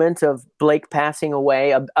 tragic moment of Blake passing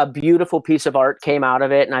away, a beautiful piece of art came out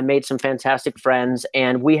of it. And I made some fantastic friends,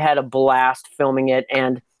 and we had a blast filming it.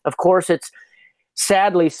 And of course it's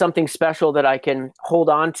sadly something special that I can hold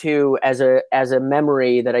on to as a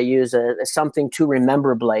memory that I use as something to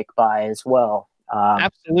remember Blake by as well.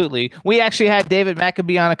 Absolutely. We actually had David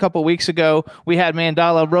Maccabee on a couple weeks ago. We had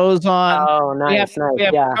Mandala Rose on. Oh, nice.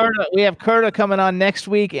 We have Curta coming on next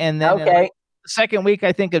week, and then okay. The second week,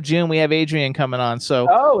 I think, of June, we have Adrian coming on. So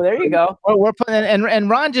there you go. We're putting, and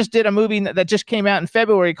Ron just did a movie that just came out in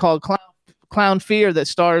February called Clown Fear, that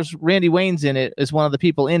stars Randy Wayne's in it, as one of the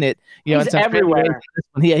people in it. He's everywhere.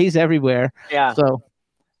 Yeah, he's everywhere. Yeah. So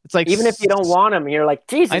it's even if you don't want him, you're like,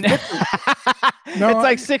 Jesus.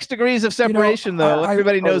 It's 6 degrees of separation, though.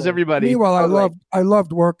 Everybody knows everybody. Meanwhile, I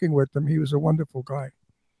loved working with him. He was a wonderful guy.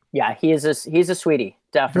 Yeah, he's a sweetie,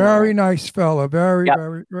 definitely. Very nice fella, very,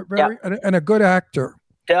 and a good actor.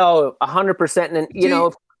 Oh, 100%.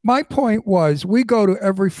 And my point was, we go to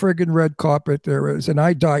every friggin' red carpet there is, and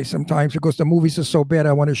I die sometimes because the movies are so bad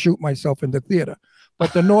I want to shoot myself in the theater.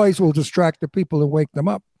 But the noise will distract the people and wake them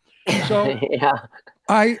up. So yeah.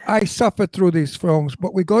 I suffer through these films,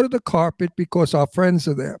 but we go to the carpet because our friends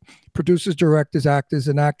are there, producers, directors, actors,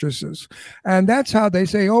 and actresses. And that's how they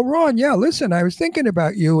say, "Oh, Ron, yeah, listen, I was thinking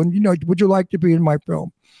about you, and, would you like to be in my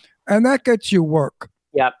film?" And that gets you work.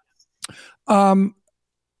 Yep.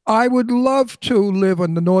 I would love to live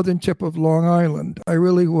on the northern tip of Long Island. I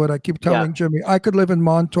really would. I keep telling Jimmy, I could live in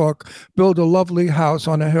Montauk, build a lovely house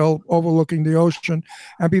on a hill overlooking the ocean,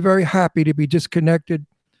 and be very happy to be disconnected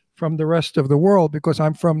from the rest of the world, because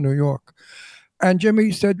I'm from New York. And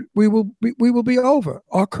Jimmy said, we will be over.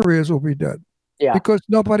 Our careers will be dead. Yeah. Because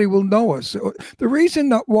nobody will know us. The reason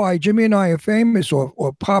that why Jimmy and I are famous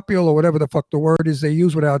or popular, or whatever the fuck the word is they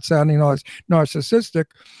use without sounding narcissistic,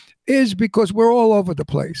 is because we're all over the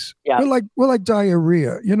place. Yeah. We're like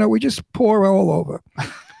diarrhea. We just pour all over.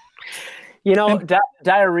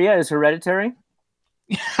 Diarrhea is hereditary.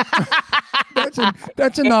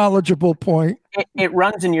 That's a knowledgeable point. It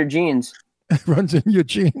runs in your genes. It runs in your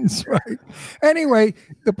genes, right? Anyway,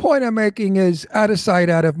 the point I'm making is, out of sight,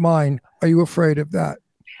 out of mind. Are you afraid of that?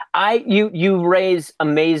 You raise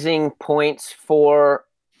amazing points for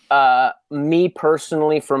me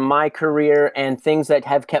personally, for my career, and things that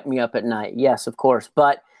have kept me up at night. Yes, of course.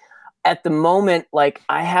 But at the moment,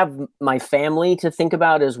 I have my family to think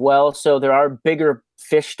about as well. So there are bigger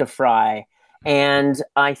fish to fry. And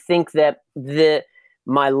I think that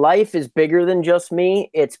my life is bigger than just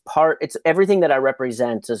me. It's everything that I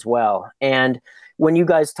represent as well. And when you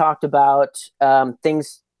guys talked about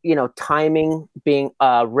things, timing, being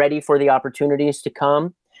ready for the opportunities to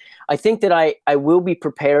come, I think that I will be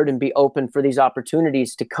prepared and be open for these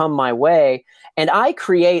opportunities to come my way. And I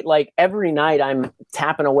create, every night I'm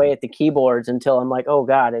tapping away at the keyboards until I'm like, oh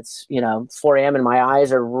God, it's, 4 a.m. and my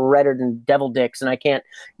eyes are redder than devil dicks and I can't,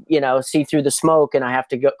 see through the smoke, and I have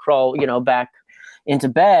to crawl, back into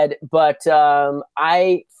bed. But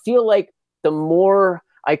I feel like the more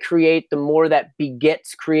I create, the more that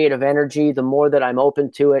begets creative energy, the more that I'm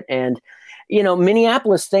open to it. And,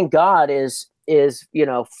 Minneapolis, thank God, is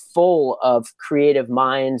full of creative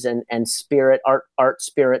minds and art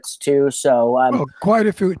spirits too. So Well, quite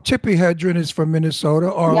a few. Tippi Hedren is from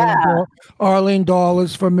Minnesota. Yeah. Arlene Dahl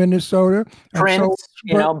is from Minnesota. And Prince,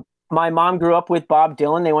 so, my mom grew up with Bob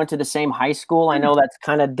Dylan. They went to the same high school. I know that's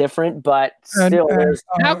kind of different, but still, there's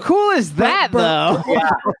How cool is that, though?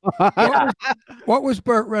 what was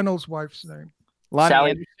Burt Reynolds' wife's name?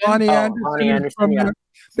 Lonnie Lonnie Anderson. Lonnie Anderson, yeah.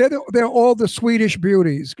 They're all the Swedish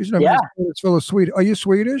beauties because Minnesota's full of Swedish. Are you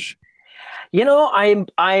Swedish?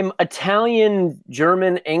 I'm Italian,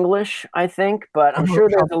 German, English, I think, but I'm sure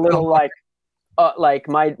there's a little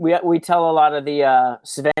we tell a lot of the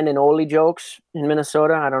Sven and Oli jokes in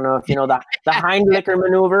Minnesota. I don't know if you know the Heimlicher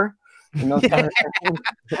maneuver. Kind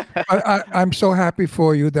of I'm so happy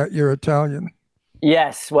for you that you're Italian.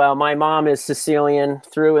 Yes, well, my mom is Sicilian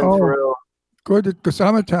through and through. Good, because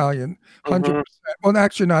I'm Italian, 100%. Well,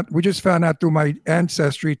 actually not. We just found out through my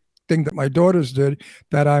ancestry thing that my daughters did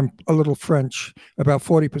that I'm a little French, about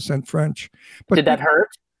 40% French. But did that hurt?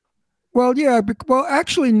 Well, yeah. Well,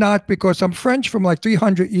 actually not, because I'm French from like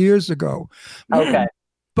 300 years ago. Okay.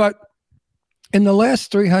 But in the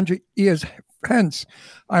last 300 years hence,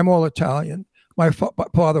 I'm all Italian. My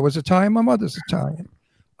father was Italian. My mother's Italian.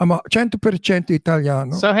 I'm 100%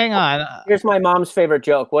 Italiano. So hang on. Here's my mom's favorite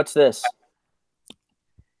joke. What's this?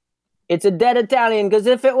 It's a dead Italian, because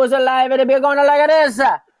if it was alive, it'd be going like this.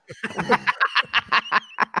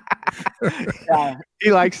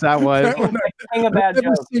 He likes that one.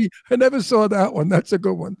 I never saw that one. That's a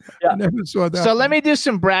good one. Yeah. I never saw that. So let me do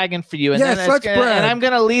some bragging for you, and yes, let's brag. And I'm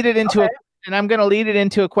going to lead it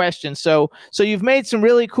into a question. So you've made some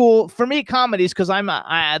really cool, for me, comedies, because that's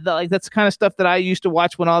the kind of stuff that I used to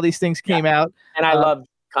watch when all these things came out. And I love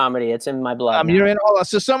comedy. It's in my blood. You're in all.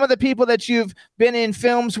 So some of the people that you've been in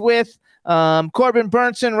films with, Corbin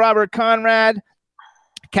Burnson, Robert Conrad,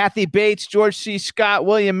 Kathy Bates, George C. Scott,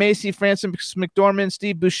 William Macy, Francis McDormand,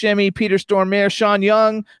 Steve Buscemi, Peter Stormare, Sean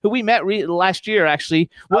Young, who we met last year, actually.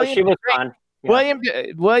 She was fun. Yeah.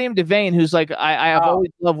 William Devane, who's like, I have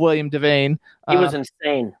always loved William Devane. He was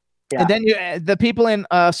insane. Yeah. And then the people in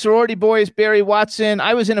Sorority Boys, Barry Watson.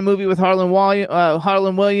 I was in a movie with Harlan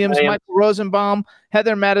Williams, Michael Rosenbaum,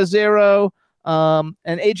 Heather Matazzero, and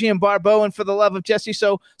Adrienne Barbeau, and For the Love of Jesse.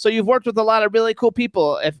 So you've worked with a lot of really cool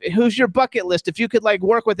people. Who's your bucket list? If you could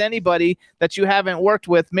work with anybody that you haven't worked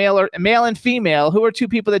with, male and female, who are two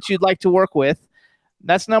people that you'd like to work with?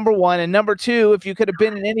 That's number one. And number two, if you could have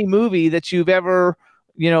been in any movie that you've ever,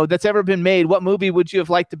 that's ever been made, what movie would you have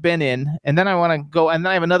liked to been in? And then I want to go, and then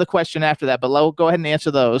I have another question after that, but go ahead and answer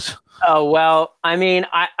those. Oh, well, I mean,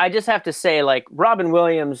 I just have to say, Robin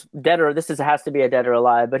Williams, this has to be a Dead or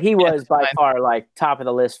Alive, but he was by far top of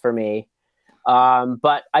the list for me.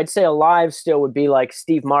 But I'd say alive still would be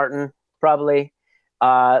Steve Martin, probably.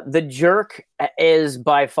 The Jerk is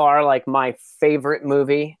by far my favorite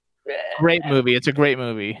movie. Great movie. It's a great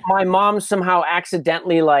movie. My mom somehow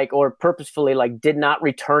accidentally or purposefully did not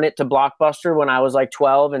return it to Blockbuster when I was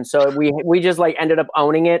 12, and so we just ended up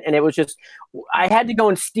owning it, and it was just I had to go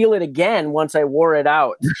and steal it again once I wore it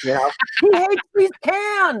out. He hates these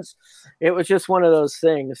cans. It was just one of those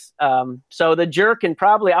things. So The Jerk, and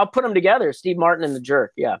probably I'll put them together, Steve Martin and The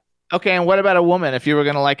Jerk. Yeah. Okay, and what about a woman? If you were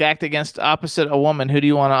going to act against opposite a woman, who do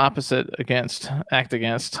you want to act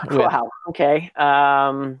against? Wow. Okay.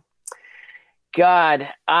 God,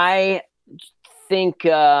 I think.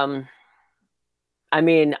 I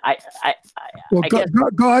guess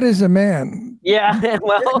God is a man. Yeah.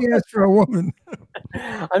 Well, yes, for a woman.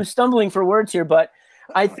 I'm stumbling for words here, but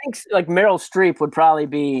I think Meryl Streep would probably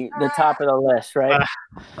be the top of the list, right?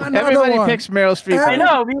 Everybody picks Meryl Streep. I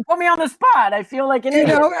know. You put me on the spot. I feel like an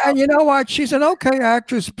idiot. And you know what? She's an okay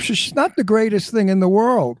actress. She's not the greatest thing in the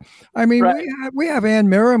world. I mean, right. we have Anne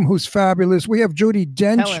Mirren, who's fabulous. We have Judi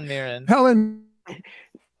Dench. Helen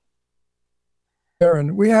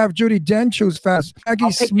Mirren. We have Judi Dench, who's fast.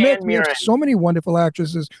 Maggie Smith. We have so many wonderful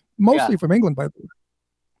actresses, mostly from England, by the way.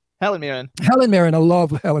 Helen Mirren. I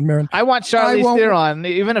love Helen Mirren. I want Charlize Theron,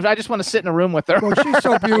 even if I just want to sit in a room with her. Well, she's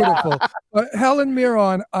so beautiful. But Helen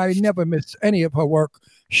Mirren, I never miss any of her work.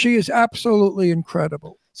 She is absolutely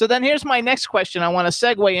incredible. So then here's my next question. I want to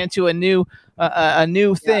segue into a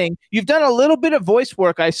new thing. You've done a little bit of voice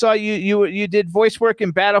work. I saw you did voice work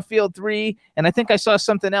in Battlefield 3, and I think I saw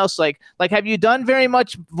something else. Have you done very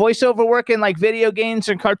much voiceover work in video games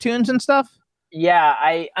and cartoons and stuff? Yeah,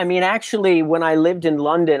 I mean, actually, when I lived in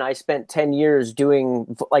London, I spent 10 years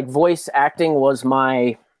doing voice acting was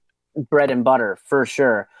my bread and butter for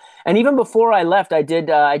sure. And even before I left, I did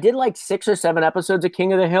like 6 or 7 episodes of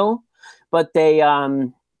King of the Hill, but they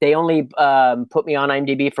only put me on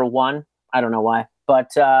IMDb for 1. I don't know why,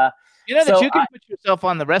 but you know that you can put yourself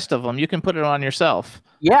on the rest of them. You can put it on yourself.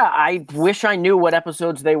 Yeah, I wish I knew what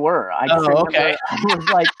episodes they were. I just remember okay. I was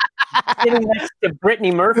like sitting next to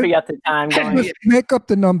Brittany Murphy at the time going, Just make up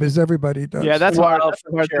the numbers. Everybody does. Yeah, that's hard. That's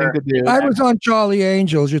a hard thing to do. I was on Charlie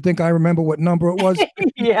Angels. You think I remember what number it was?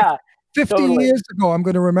 Yeah. 50 totally. years ago, I'm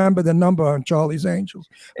going to remember the number on Charlie's Angels.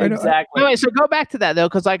 Exactly. Anyway, so go back to that though,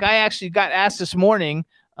 because like I actually got asked this morning.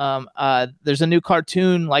 There's a new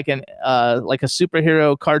cartoon, like a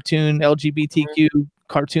superhero cartoon, LGBTQ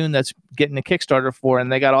cartoon that's getting a Kickstarter for,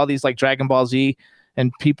 and they got all these like Dragon Ball Z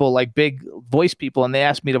and people like big voice people, and they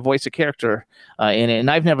asked me to voice a character in it, and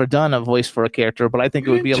I've never done a voice for a character, but I think it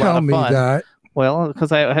would be a lot of fun. Tell me that. Well,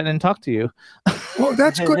 because I hadn't talked to you. Well,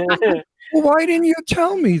 that's good. Well, why didn't you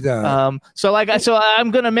tell me that? So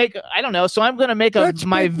I'm gonna make, I don't know. So I'm gonna make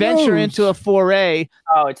my venture into a foray.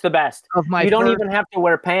 Oh, it's the best. Of my you don't even have to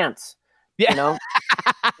wear pants. Yeah. You know?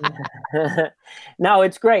 No,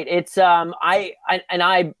 it's great. It's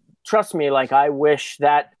I trust me, like I wish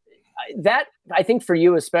that I think for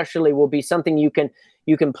you especially will be something you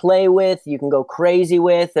can play with, you can go crazy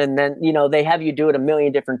with, and then they have you do it a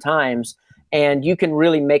million different times. And you can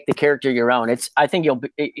really make the character your own. I think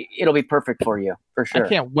it'll be perfect for you for sure. I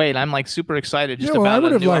can't wait. I'm like super excited. I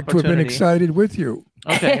would have liked to have been excited with you.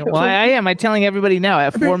 Okay, well I am. I'm telling everybody now.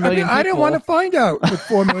 At 4 million people. I didn't want to find out with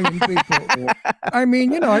 4 million people. I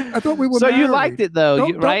mean, I thought we were. So married. You liked it though,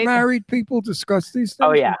 right? Don't married people discuss these things?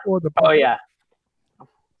 Oh yeah. Before the oh yeah.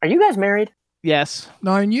 Are you guys married? Yes.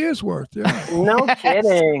 9 years worth. Yeah. No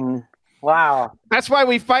kidding. Wow. That's why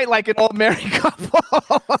we fight like an old married couple.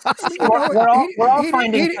 we're all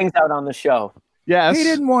finding things out on the show. Yes. He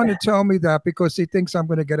didn't want to tell me that because he thinks I'm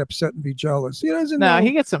going to get upset and be jealous. He doesn't know. No,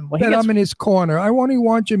 he gets some. I'm in his corner. I only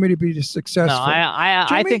want Jimmy to be successful. No,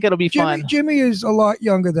 I think it'll be fun. Jimmy is a lot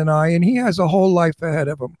younger than I, and he has a whole life ahead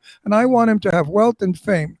of him. And I want him to have wealth and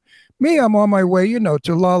fame. Me, I'm on my way,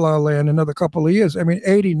 to La La Land another couple of years. I mean,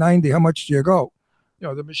 80, 90, how much do you go?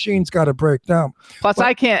 The machine's got to break down. Plus,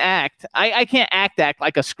 I can't act. I can't act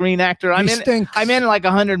like a screen actor. I'm in like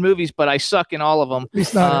 100 movies, but I suck in all of them.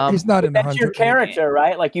 He's not in 100. That's your character,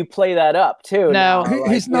 right? Like you play that up too. No,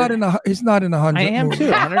 he's not in 100. I am movies. too.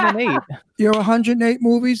 108. You're 108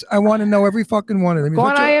 movies. I want to know every fucking one of them. Go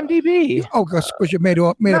on IMDb. Oh, because you made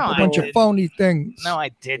up a bunch of phony things. No, I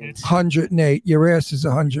didn't. 108. Your ass is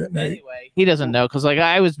 108. Anyway, he doesn't know because like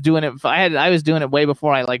I was doing it. I was doing it way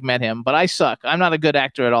before I like met him. But I suck. I'm not a good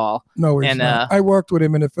actor at all. No, he's not. I worked with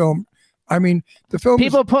him in a film. I mean, the film.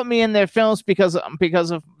 People put me in their films because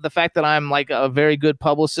of the fact that I'm like a very good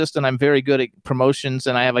publicist and I'm very good at promotions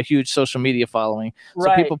and I have a huge social media following.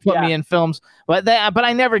 So people put me in films, but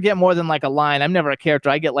I never get more than like a line. I'm never a character.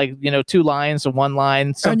 I get like 2 lines or 1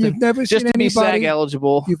 line. Something, and you've never just seen to be SAG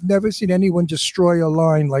eligible. You've never seen anyone destroy a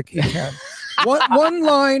line like he can. one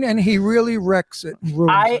line and he really wrecks it.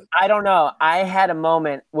 I don't know. I had a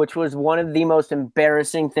moment which was one of the most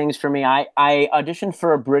embarrassing things for me. I auditioned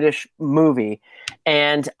for a British movie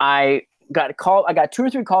and I got 2 or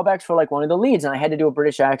 3 callbacks for like one of the leads and I had to do a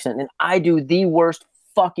British accent and I do the worst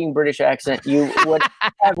fucking British accent you would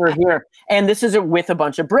ever hear. And this is with a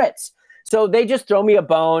bunch of Brits. So they just throw me a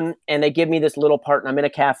bone and they give me this little part and I'm in a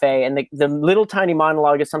cafe and the little tiny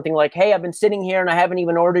monologue is something like, hey, I've been sitting here and I haven't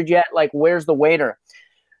even ordered yet. Like, where's the waiter?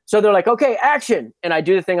 So they're like, okay, action. And I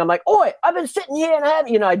do the thing. I'm like, oi, I've been sitting here and I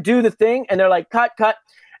haven't, I do the thing. And they're like, cut.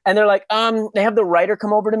 And they're like, they have the writer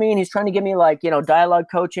come over to me and he's trying to give me like, dialogue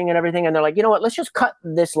coaching and everything. And they're like, you know what, let's just cut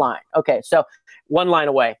this line. Okay. So 1 line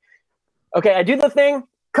away. Okay. I do the thing,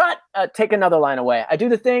 cut, take another line away. I do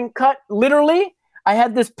the thing, cut. Literally, I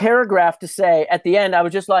had this paragraph to say at the end. I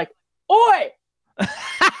was just like, oi!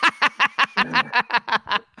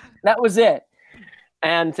 That was it.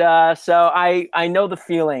 And so I know the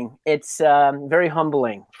feeling. It's very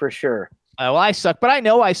humbling for sure. Well, I suck, but I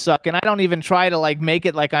know I suck, and I don't even try to like make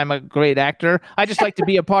it like I'm a great actor. I just like to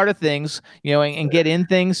be a part of things, and get in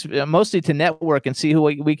things, mostly to network and see who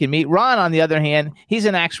we can meet. Ron, on the other hand, he's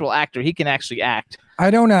an actual actor. He can actually act.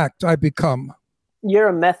 I don't act. I become. You're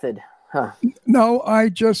a method. Huh. No, I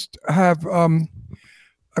just have.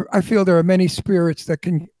 I feel there are many spirits that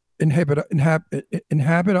can inhabit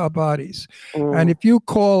our bodies, and if you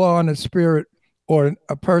call on a spirit or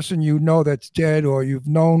a person that's dead or you've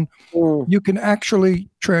known, you can actually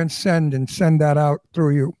transcend and send that out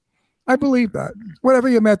through you. I believe that. Whatever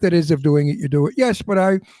your method is of doing it, you do it. Yes,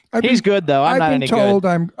 but he's good though. I'm not any good.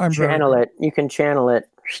 I'm channel it. You can channel it.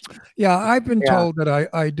 Yeah, I've been Yeah. told that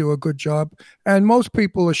I do a good job. And most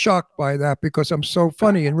people are shocked by that because I'm so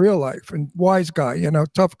funny in real life and wise guy,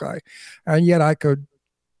 tough guy. And yet I could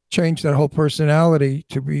change that whole personality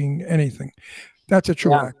to being anything. That's a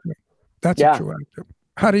true Yeah. actor. That's a Yeah. true actor.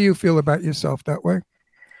 How do you feel about yourself that way?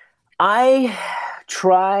 I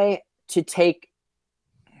try to take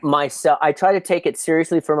I try to take it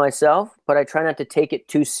seriously for myself, but I try not to take it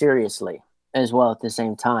too seriously as well at the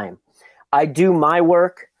same time. I do my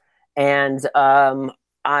work, and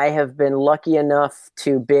I have been lucky enough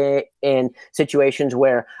to be in situations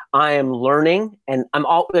where I am learning, and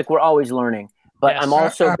we're always learning, but Yes. I'm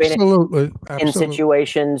also been Absolutely. in Absolutely.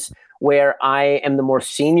 situations where I am the more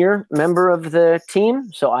senior member of the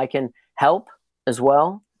team, so I can help as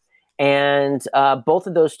well. And both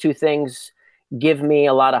of those two things give me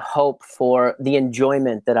a lot of hope for the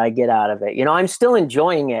enjoyment that I get out of it. I'm still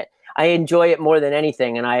enjoying it. I enjoy it more than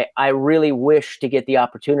anything. And I really wish to get the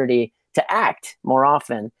opportunity to act more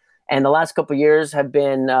often. And the last couple of years have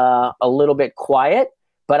been a little bit quiet,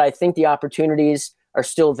 but I think the opportunities are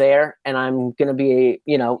still there, and I'm going to be,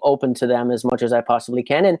 open to them as much as I possibly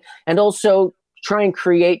can. And also try and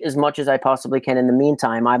create as much as I possibly can in the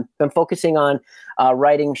meantime. I've been focusing on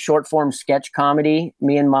writing short form sketch comedy.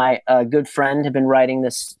 Me and my good friend have been writing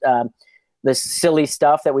this silly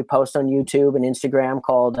stuff that we post on YouTube and Instagram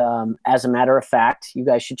called As a Matter of Fact. You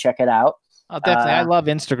guys should check it out. Oh, definitely. I love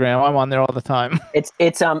Instagram. I'm on there all the time. It's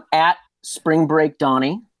at Spring Break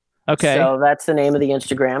Donnie. Okay. So that's the name of the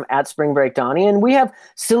Instagram, at Spring Break Donnie. And we have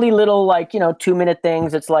silly little 2-minute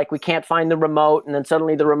things. It's like we can't find the remote, and then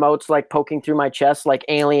suddenly the remote's like poking through my chest like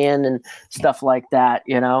Alien and stuff like that,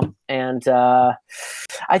 And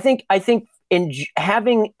I think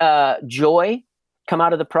having joy come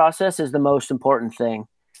out of the process is the most important thing.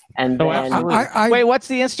 And Oh, then absolutely. Wait, what's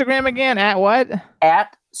the Instagram again? At what?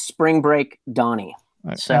 At Spring Break Donnie.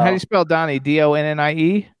 So And how do you spell Donnie?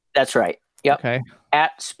 Donnie? That's right. Yep. Okay.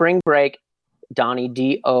 At Spring Break Donnie,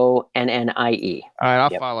 Donnie. All right, I'll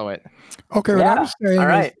follow it. Okay, what I'm saying All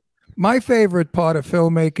right. is my favorite part of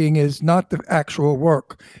filmmaking is not the actual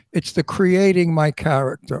work. It's the creating my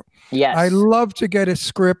character. Yes. I love to get a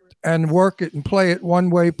script and work it and play it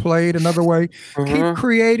one way, play it another way. Keep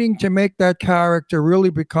creating to make that character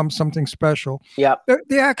really become something special. Yep.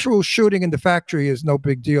 The actual shooting in the factory is no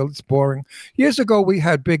big deal. It's boring. Years ago, we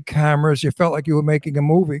had big cameras. You felt like you were making a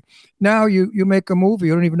movie. Now you make a movie.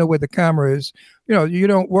 You don't even know where the camera is. You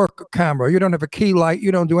don't work a camera. You don't have a key light.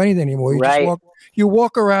 You don't do anything anymore. You just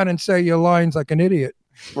walk around and say your lines like an idiot.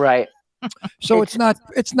 Right. So it's not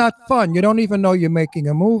fun. You don't even know you're making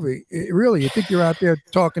a movie. You think you're out there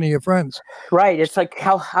talking to your friends. Right. It's like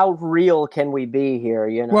how real can we be here?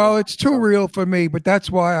 Well, it's too real for me, but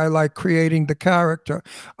that's why I like creating the character.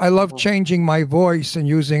 I love changing my voice and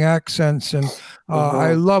using accents, and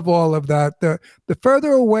I love all of that. The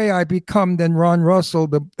further away I become than Ron Russell,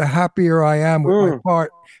 the happier I am with my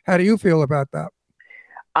part. How do you feel about that?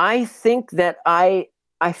 I think that I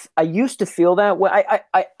used to feel that way.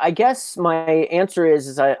 I guess my answer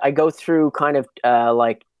is I go through kind of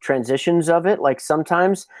like transitions of it. Like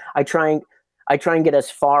sometimes I try and get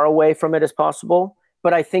as far away from it as possible.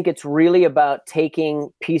 But I think it's really about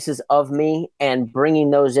taking pieces of me and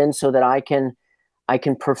bringing those in so that I can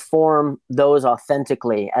perform those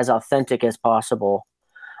authentically, as authentic as possible.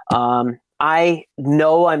 I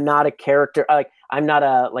know I'm not a character. I'm not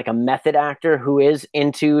a method actor who is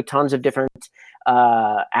into tons of different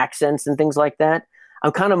accents and things like that.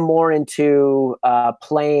 I'm kind of more into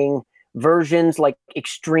playing versions, like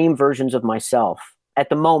extreme versions of myself at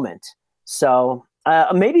the moment. So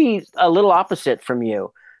maybe a little opposite from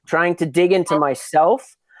you, trying to dig into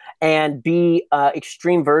myself and be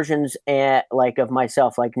extreme versions of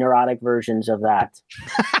myself, like neurotic versions of that.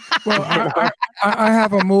 Well, I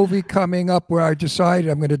have a movie coming up where I decided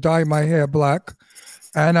I'm going to dye my hair black,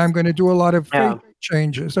 and I'm going to do a lot of fake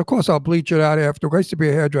changes. Of course, I'll bleach it out after. I used to be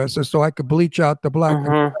a hairdresser, so I could bleach out the black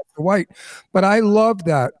and the white. But I love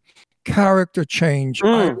that character change.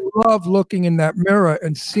 I love looking in that mirror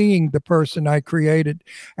and seeing the person I created,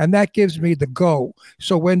 and that gives me the go.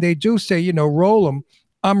 So when they do say, roll them,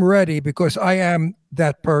 I'm ready because I am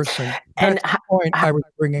that person. That's the point I was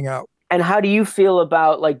bringing out. And how do you feel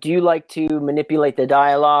about, do you like to manipulate the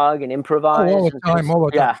dialogue and improvise? All the time.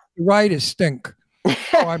 Yeah. The writers stink. Oh,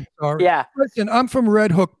 I'm sorry. Yeah. Listen, I'm from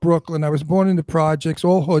Red Hook, Brooklyn. I was born in the projects,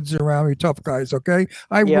 all hoods around me, tough guys, okay?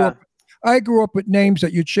 I grew up with names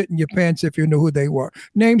that you'd shit in your pants if you knew who they were.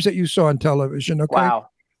 Names that you saw on television, okay? Wow.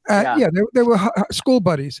 They were school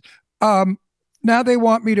buddies. Now they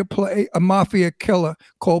want me to play a mafia killer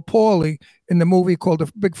called Paulie in the movie called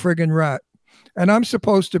The Big Friggin' Rat. And I'm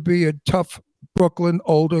supposed to be a tough Brooklyn,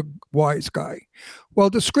 older, wise guy. Well,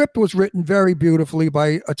 the script was written very beautifully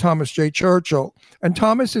by Thomas J. Churchill. And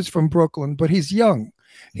Thomas is from Brooklyn, but he's young.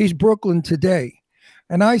 He's Brooklyn today.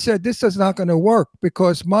 And I said, this is not going to work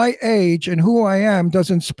because my age and who I am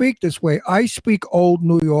doesn't speak this way. I speak old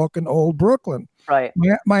New York and old Brooklyn. Right.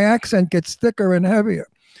 My accent gets thicker and heavier.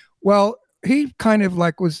 Well, he kind of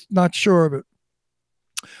like was not sure of it.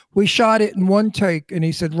 We shot it in one take and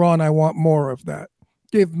he said, Ron, I want more of that.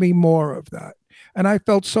 Give me more of that. And I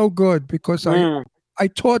felt so good because I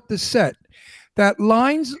taught the set that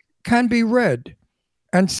lines can be read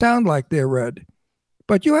and sound like they're read.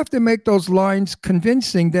 But you have to make those lines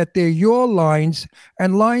convincing that they're your lines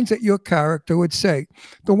and lines that your character would say.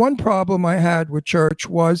 The one problem I had with Church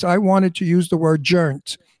was I wanted to use the word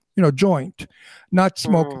joint, not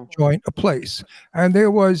smoking joint, a place. And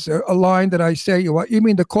there was a line that I say, you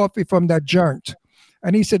mean the coffee from that joint?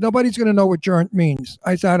 And he said, nobody's going to know what joint means.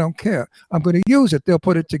 I said, I don't care. I'm going to use it. They'll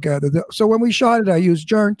put it together. So when we shot it, I used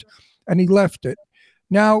joint, and he left it.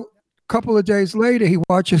 Now, a couple of days later, he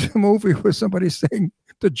watches a movie where somebody's saying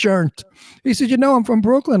the joint. He said, I'm from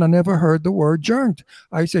Brooklyn. I never heard the word joint.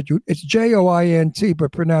 I said, it's Joint,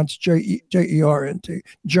 but pronounced Jernt,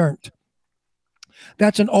 joint.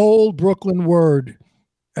 That's an old Brooklyn word,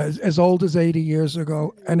 as old as 80 years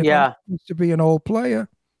ago. And if I'm supposed to be an old player,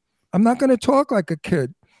 I'm not going to talk like a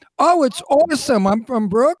kid. Oh, it's awesome. I'm from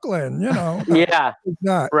Brooklyn, Yeah,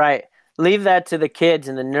 right. Leave that to the kids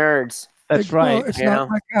and the nerds. That's right. It's not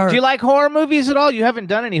my character. Do you like horror movies at all? You haven't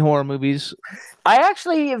done any horror movies. I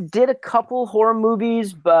actually did a couple horror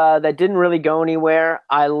movies, but that didn't really go anywhere.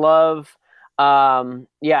 I love, I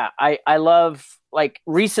love, like,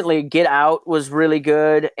 recently Get Out was really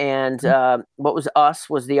good, and what was Us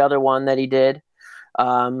was the other one that he did.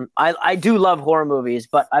 I do love horror movies,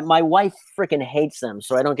 but my wife freaking hates them,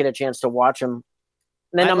 so I don't get a chance to watch them.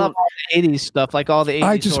 And then I love all the 80s stuff, like all the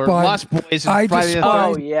 80s or Lost Boys and Friday the 13th.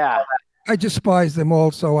 Oh, yeah. I despise them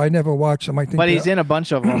also. I never watch them. But he's in a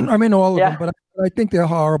bunch of them. I'm in all of them, but I think they're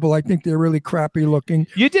horrible. I think they're really crappy looking.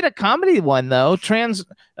 You did a comedy one, though,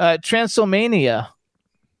 Transylvania.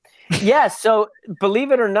 Yeah, so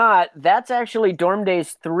believe it or not, that's actually Dorm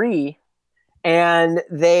Days 3. And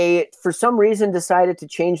they, for some reason, decided to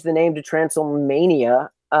change the name to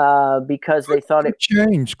Transylvania because they thought it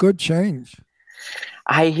changed. Good change.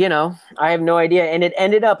 I have no idea. And it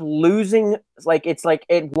ended up losing,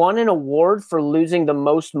 it won an award for losing the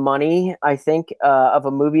most money, I think, of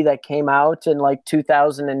a movie that came out in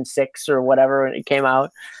 2006 or whatever when it came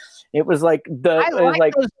out. It was like I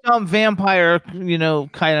like those dumb vampire,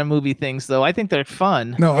 kind of movie things, though. I think they're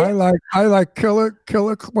fun. No, I like Killer.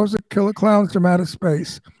 What was it? Killer Clowns from Outer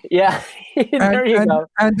Space. Yeah, there you go.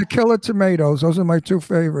 And the Killer Tomatoes. Those are my two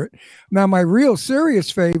favorite. Now, my real serious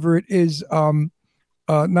favorite is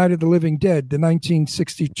Night of the Living Dead, the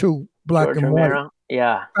 1962 black George and Romero. white.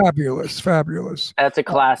 Yeah, fabulous. That's a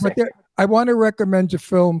classic. But I want to recommend a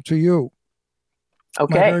film to you.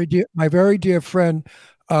 Okay, my very dear friend.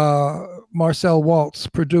 Marcel Waltz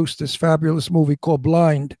produced this fabulous movie called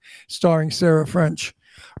Blind, starring Sarah French.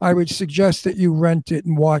 I would suggest that you rent it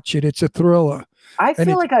and watch it. It's a thriller. I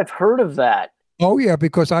feel like I've heard of that. Oh yeah,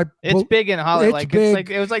 because it's big in Hollywood.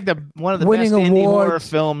 It was like one of the best indie horror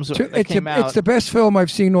films that came out. It's the best film I've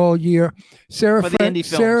seen all year. Sarah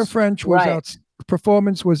French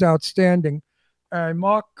performance was outstanding. And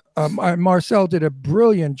Marcel did a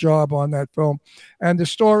brilliant job on that film. And the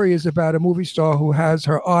story is about a movie star who has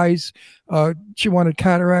her eyes. She wanted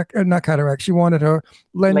not cataract. She wanted her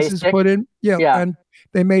lenses put in. Yeah. And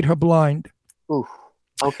they made her blind. Ooh.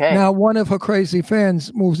 Okay. Now, one of her crazy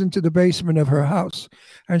fans moves into the basement of her house,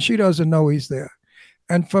 and she doesn't know he's there.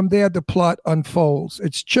 And from there, the plot unfolds.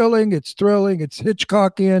 It's chilling. It's thrilling. It's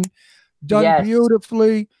Hitchcockian, done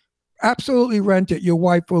beautifully. Absolutely rent it. Your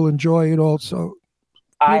wife will enjoy it also.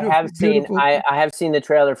 I have seen the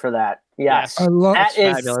trailer for that. Yes. I love that.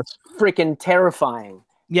 Is freaking terrifying.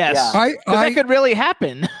 Yes. Yeah. That could really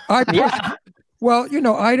happen. Well,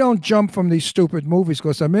 I don't jump from these stupid movies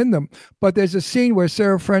because I'm in them. But there's a scene where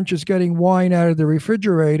Sarah French is getting wine out of the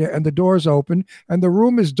refrigerator and the door's open and the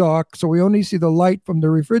room is dark. So we only see the light from the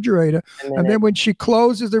refrigerator. And then when she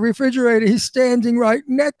closes the refrigerator, he's standing right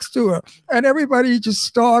next to her. And everybody just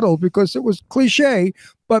startled because it was cliche,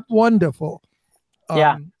 but wonderful.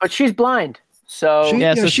 But she's blind. So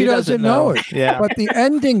she doesn't know it. Yeah. But the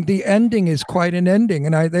ending is quite an ending.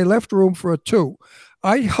 And they left room for a 2.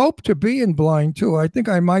 I hope to be in Blind too. I think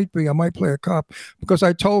I might be. I might play a cop because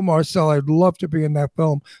I told Marcel I'd love to be in that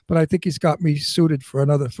film, but I think he's got me suited for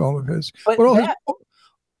another film of his. But all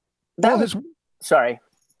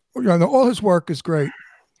his work is great.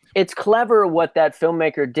 it's clever what that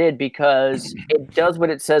filmmaker did because it does what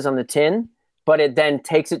it says on the tin, but it then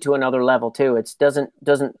takes it to another level too. It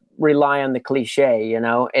doesn't rely on the cliche, you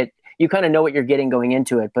know. You kind of know what you're getting going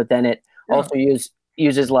into it, but then it also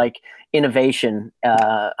uses like innovation,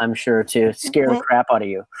 I'm sure, to scare the crap out of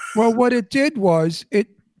you. Well, what it did was it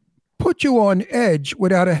put you on edge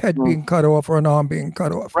without a head being cut off or an arm being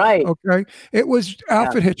cut off. Right. Okay. It was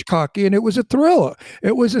Alfred Hitchcocky, and it was a thriller.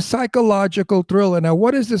 It was a psychological thriller. Now,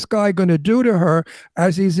 what is this guy going to do to her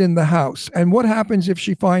as he's in the house? And what happens if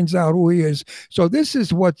she finds out who he is? So this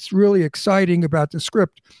is what's really exciting about the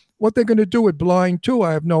script. What they're going to do with Blind 2,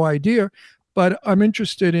 I have no idea. But I'm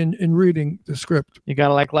interested in reading the script. You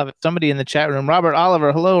gotta love it. Somebody in the chat room, Robert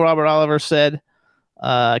Oliver. Hello, Robert Oliver said,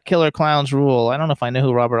 "Killer Clowns rule." I don't know if I know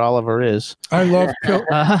who Robert Oliver is. I love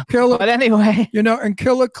Killer. But anyway, and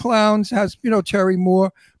Killer Clowns has Terry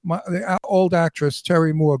Moore, the old actress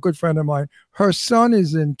Terry Moore, a good friend of mine. Her son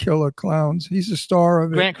is in Killer Clowns. He's a star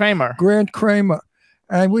of it. Grant Kramer.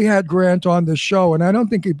 And we had Grant on the show, and I don't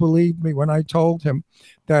think he believed me when I told him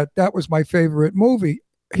that was my favorite movie.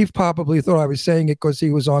 He probably thought I was saying it because he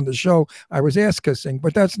was on the show. I was ass kissing,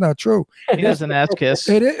 but that's not true. He doesn't ass kiss.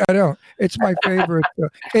 It is, I don't. It's my favorite.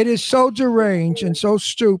 It is so deranged and so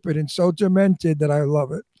stupid and so demented that I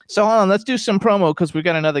love it. So hold on, let's do some promo because we've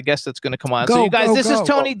got another guest that's going to come on. So you guys, this is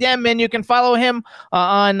Tony Denman. You can follow him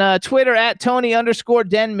on Twitter at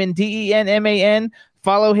Tony_Denman, DENMAN.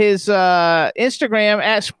 Follow his Instagram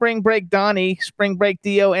at Spring Break Donnie, Spring Break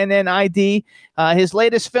DONNID. His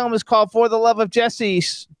latest film is called For the Love of Jesse,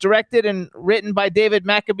 directed and written by David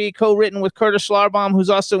Maccabee, co-written with Curtis Schlarbaum, who's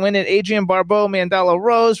also in it, Adrienne Barbeau, Mandela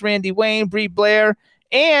Rose, Randy Wayne, Brie Blair,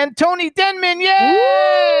 and Tony Denman.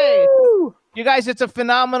 Yay! Woo! You guys, it's a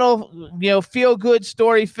phenomenal, feel-good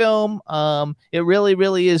story film. It really,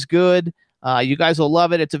 really is good. You guys will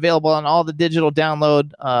love it. It's available on all the digital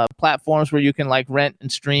download platforms where you can rent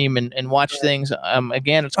and stream and watch things.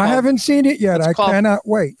 Again, I haven't seen it yet. I cannot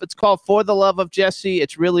wait. It's called For the Love of Jesse.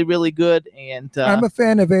 It's really, really good. And I'm a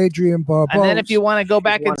fan of Adrienne Barbeau. And then if you want to go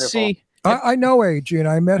back and see. I know Adrienne.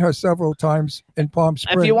 I met her several times in Palm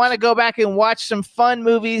Springs. If you want to go back and watch some fun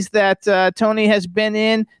movies that Tony has been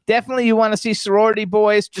in, definitely you want to see Sorority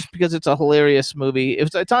Boys just because it's a hilarious movie.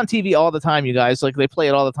 It's on TV all the time, you guys. They play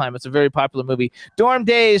it all the time. It's a very popular movie. Dorm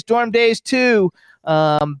Days 2,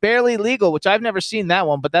 Barely Legal, which I've never seen that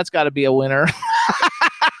one, but that's got to be a winner.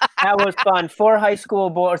 That was fun. 3 high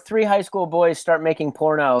school boys start making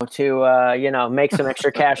porno to make some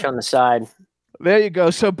extra cash on the side. There you go.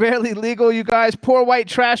 So Barely Legal, you guys. Poor White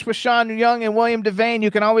Trash with Sean Young and William Devane. You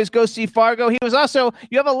can always go see Fargo. He was also,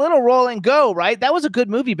 you have a little Roll and Go, right? That was a good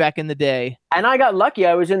movie back in the day. And I got lucky.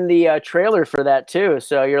 I was in the trailer for that too.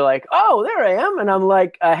 So you're like, oh, there I am. And I'm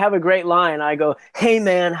like, I have a great line. I go, hey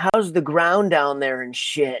man, how's the ground down there and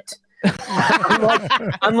shit?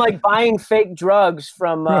 I'm like buying fake drugs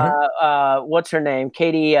from what's her name?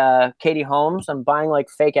 Katie Holmes. I'm buying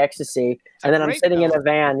fake ecstasy. And then I'm sitting in a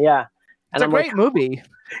van. Yeah. It's a great movie.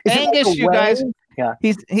 Angus, you guys. Yeah.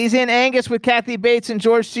 He's in Angus with Kathy Bates and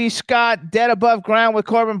George C. Scott, Dead Above Ground with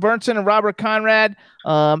Corbin Burnson and Robert Conrad.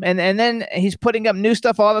 And then he's putting up new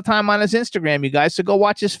stuff all the time on his Instagram, you guys. So go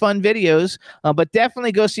watch his fun videos. But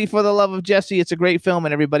definitely go see For the Love of Jesse. It's a great film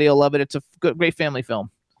and everybody will love it. It's a great family film.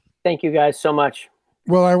 Thank you guys so much.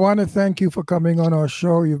 Well, I want to thank you for coming on our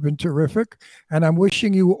show. You've been terrific. And I'm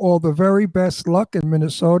wishing you all the very best luck in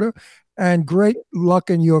Minnesota. And great luck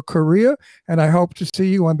in your career. And I hope to see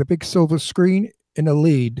you on the big silver screen in a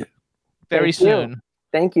lead. Very soon.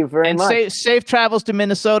 Thank you very much. And safe travels to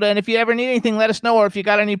Minnesota. And if you ever need anything, let us know. Or if you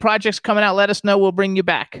got any projects coming out, let us know. We'll bring you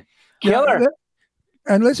back. Killer.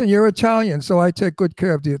 And listen, you're Italian, so I take good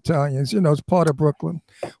care of the Italians. It's part of Brooklyn.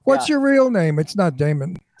 What's your real name? It's not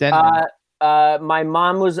Damon. My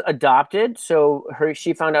mom was adopted. So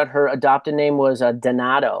she found out her adopted name was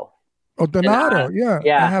Donato. Oh, Donato, yeah.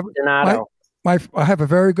 Yeah, Donato. I have a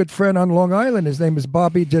very good friend on Long Island. His name is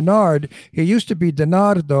Bobby Denard. He used to be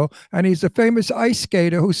Donardo, and he's a famous ice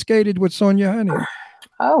skater who skated with Sonia Henny.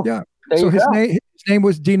 Oh, yeah. So his name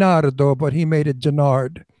was Dinardo, but he made it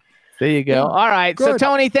Denard. There you go. All right. Good. So,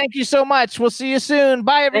 Tony, thank you so much. We'll see you soon.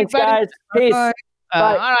 Bye, everybody. Thanks, guys. Peace. Bye.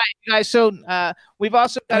 All right, guys. So we've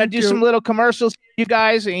also got to do some little commercials, you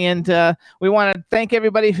guys, and we want to thank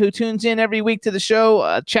everybody who tunes in every week to the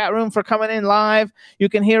show. Chat room for coming in live. You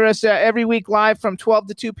can hear us every week live from 12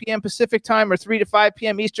 to 2 p.m. Pacific time or 3 to 5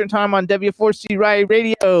 p.m. Eastern time on W4C Rye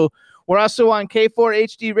Radio. We're also on K4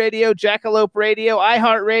 HD Radio, Jackalope Radio,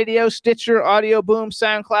 iHeartRadio, Stitcher, Audio Boom,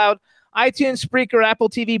 SoundCloud, iTunes, Spreaker, Apple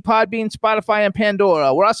TV, Podbean, Spotify, and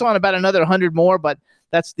Pandora. We're also on about another 100 more, but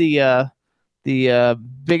that's the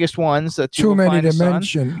biggest ones that you Too will many find to us on.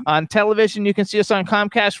 mention. On television, you can see us on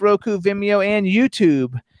Comcast, Roku, Vimeo, and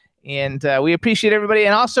YouTube. And we appreciate everybody.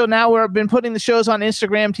 And also now we've been putting the shows on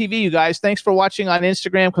Instagram TV, you guys. Thanks for watching on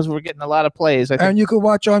Instagram because we're getting a lot of plays. I think. And you can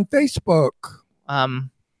watch on Facebook.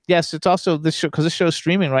 Yes, it's also this show because this show's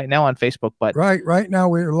streaming right now on Facebook. But Right now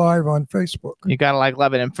we're live on Facebook. you gotta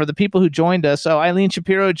love it. And for the people who joined us, Eileen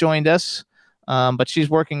Shapiro joined us, but she's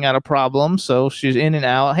working out a problem, so she's in and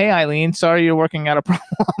out. Hey, Eileen, sorry you're working out a problem.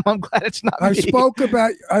 I'm glad it's not I me.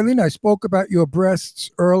 spoke about your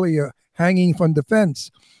breasts earlier hanging from the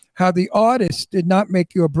fence. How the artist did not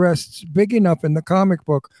make your breasts big enough in the comic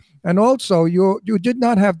book. And also, you did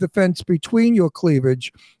not have the fence between your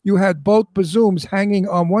cleavage. You had both bazooms hanging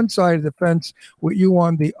on one side of the fence with you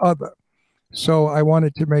on the other. So I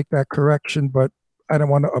wanted to make that correction, but I don't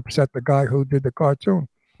want to upset the guy who did the cartoon.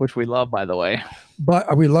 Which we love, by the way.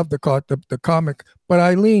 But we love the comic. But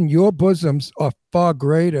Eileen, your bosoms are far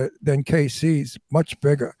greater than KC's, much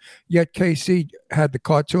bigger. Yet KC had the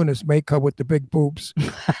cartoonist make her with the big boobs.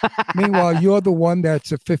 Meanwhile, you're the one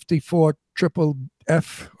that's a 54 triple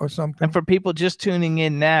F or something. And for people just tuning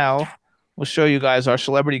in now, we'll show you guys our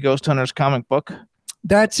Celebrity Ghost Hunters comic book.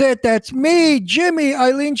 That's it. That's me, Jimmy,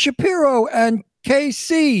 Eileen Shapiro, and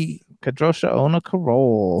KC. Kadrosha Ona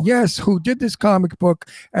Karol. Yes, who did this comic book.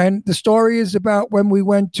 And the story is about when we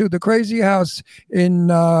went to the crazy house in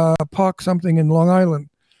Park something in Long Island.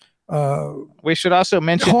 We should also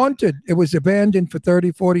mention Haunted. It was abandoned for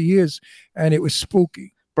 30, 40 years, and it was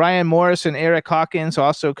spooky. Brian Morris and Eric Hawkins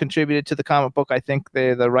also contributed to the comic book. I think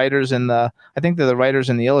they're the writers and the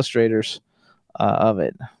illustrators of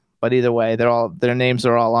it. But either way, their names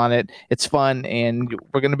are all on it. It's fun, and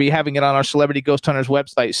we're going to be having it on our Celebrity Ghost Hunters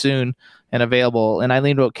website soon and available. And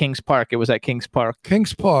Eileen wrote Kings Park. It was at Kings Park.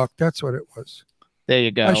 Kings Park, that's what it was. There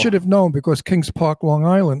you go. I should have known because Kings Park, Long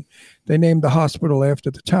Island, they named the hospital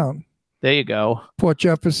after the town. There you go. Port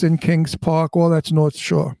Jefferson, Kings Park, all that's North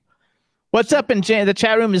Shore. What's up? And the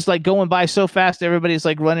chat room is like going by so fast. Everybody's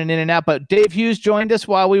like running in and out. But Dave Hughes joined us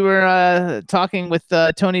while we were talking with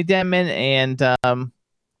Tony Denman, and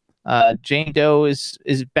Jane Doe is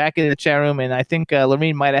back in the chat room, and I think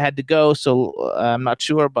Lorene might have had to go, so I'm not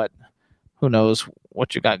sure, but who knows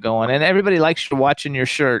what you got going. And everybody likes your watch and your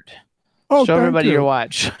shirt. Oh, show everybody you. your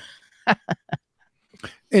watch.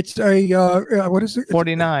 It's a what is it?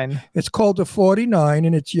 49. It's called the 49,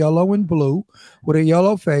 and it's yellow and blue with a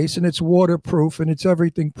yellow face, and it's waterproof, and it's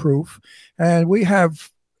everything proof. And we have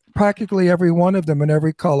practically every one of them in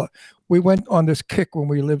every color. We went on this kick when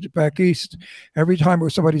we lived back east. Every time it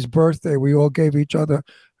was somebody's birthday, we all gave each other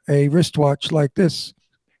a wristwatch like this.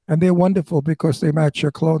 And they're wonderful because they match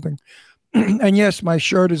your clothing. And yes, my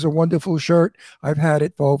shirt is a wonderful shirt. I've had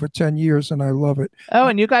it for over 10 years, and I love it. Oh,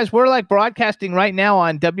 and you guys, we're like broadcasting right now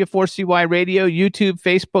on W4CY Radio, YouTube,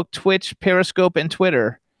 Facebook, Twitch, Periscope, and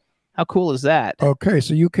Twitter. How cool is that? Okay,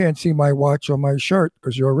 so you can't see my watch or my shirt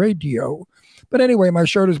because you're radio. But anyway, my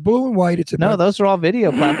shirt is blue and white. It's No, those are all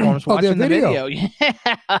video platforms. Oh, they're watching the video.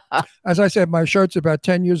 Yeah. As I said, my shirt's about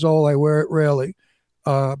 10 years old. I wear it rarely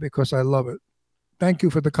because I love it. Thank you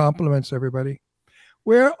for the compliments, everybody.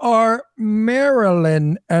 Where are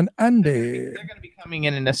Marylynn and Andy? They're going to be coming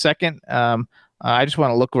in a second. I just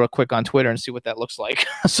want to look real quick on Twitter and see what that looks like.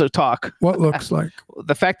 So talk. What looks like?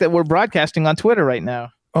 The fact that we're broadcasting on Twitter right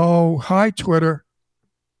now. Oh, hi, Twitter.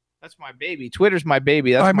 That's my baby. Twitter's my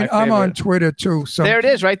baby. That's my favorite. I'm on Twitter, too. So. There it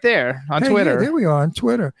is right there on Twitter. Yeah, there we are on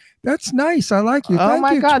Twitter. That's nice. I like you. Oh, Thank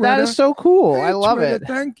my you, God. Twitter. That is so cool. Hey, I love Twitter, it.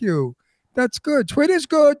 Thank you. That's good. Twitter's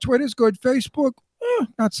good. Twitter's good. Facebook,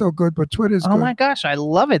 not so good, but Twitter's good. Oh, my gosh. I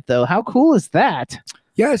love it, though. How cool is that?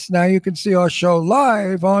 Yes, now you can see our show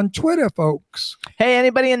live on Twitter, folks. Hey,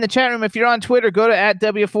 anybody in the chat room, if you're on Twitter, go to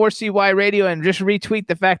 @W4CY Radio and just retweet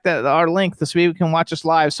the fact that our link so we can watch us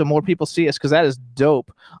live so more people see us, because that is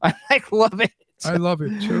dope. I love it. I love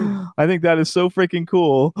it, too. I think that is so freaking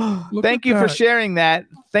cool. Thank you for that. sharing that.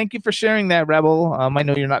 Thank you for sharing that, Rebel. I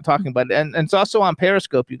know you're not talking, but and it's also on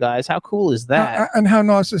Periscope, you guys. How cool is that? And how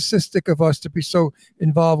narcissistic of us to be so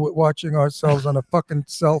involved with watching ourselves on a fucking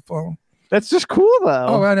cell phone. That's just cool, though.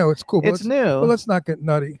 Oh, I know. It's cool. It's new. But let's not get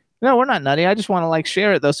nutty. No, we're not nutty. I just want to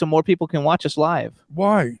share it, though, so more people can watch us live.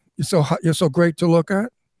 Why? You're so great to look at?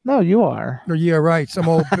 No, you are. Oh, yeah, right. Some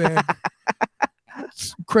old bag.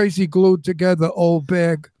 Crazy glued together old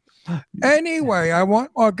bag. Anyway, I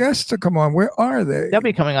want our guests to come on. Where are they? They'll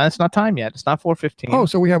be coming on. It's not time yet. It's not 4:15. Oh,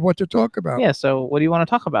 so we have what to talk about. Yeah, so what do you want to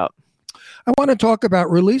talk about? I want to talk about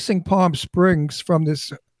releasing Palm Springs from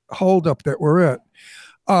this holdup that we're at.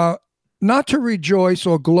 not to rejoice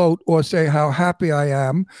or gloat or say how happy I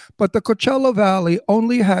am, but the Coachella Valley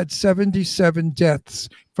only had 77 deaths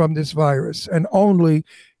from this virus. And only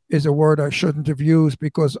is a word I shouldn't have used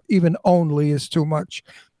because even only is too much.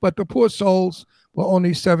 But the poor souls were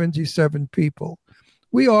only 77 people.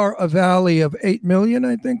 We are a valley of 8 million,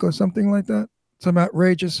 I think, or something like that. Some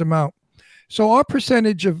outrageous amount. So our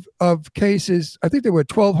percentage of cases, I think there were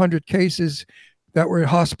 1,200 cases that were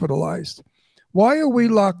hospitalized. Why are we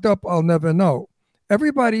locked up? I'll never know.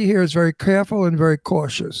 Everybody here is very careful and very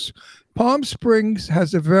cautious. Palm Springs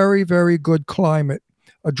has a very, very good climate,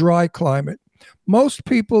 a dry climate. Most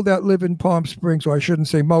people that live in Palm Springs, or I shouldn't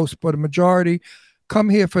say most, but a majority, come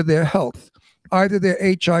here for their health. Either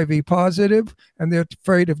they're HIV positive and they're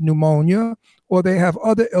afraid of pneumonia, or they have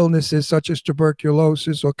other illnesses such as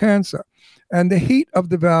tuberculosis or cancer. And the heat of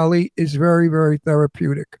the valley is very, very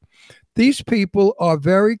therapeutic. These people are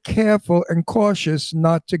very careful and cautious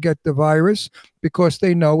not to get the virus because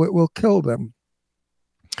they know it will kill them.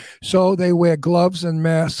 So they wear gloves and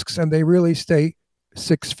masks and they really stay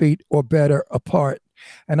 6 feet or better apart.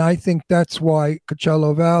 And I think that's why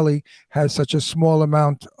Coachella Valley has such a small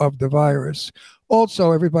amount of the virus.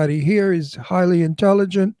 Also, everybody here is highly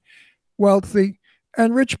intelligent, wealthy,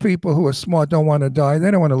 and rich people who are smart don't want to die.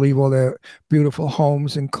 They don't want to leave all their beautiful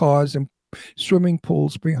homes and cars and swimming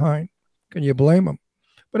pools behind. Can you blame them?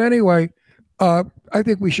 But anyway, I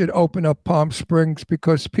think we should open up Palm Springs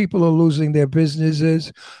because people are losing their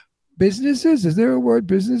businesses. Businesses? Is there a word,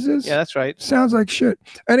 businesses? Yeah, that's right. Sounds like shit.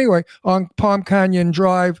 Anyway, on Palm Canyon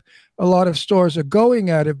Drive, a lot of stores are going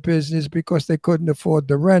out of business because they couldn't afford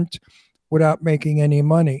the rent without making any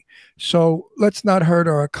money. So let's not hurt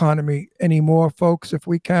our economy anymore, folks, if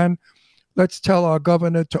we can. Let's tell our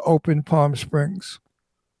governor to open Palm Springs.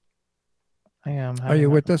 Are you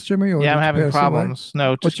with us, Jimmy? Or Yeah, I'm did you having pass problems. away?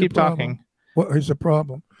 No, What's just your keep problem? talking. What is the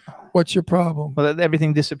problem? What's your problem? Well,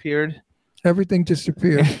 everything disappeared. Everything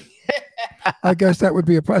disappeared. I guess that would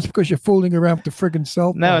be a price because you're fooling around with the friggin'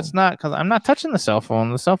 cell phone. No, it's not, because I'm not touching the cell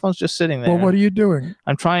phone. The cell phone's just sitting there. Well, what are you doing?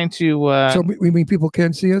 I'm trying to... So we mean people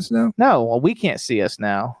can't see us now? No, well, we can't see us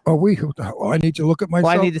now. I need to look at myself.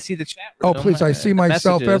 Well, I need to see the chat room. Oh, please! I see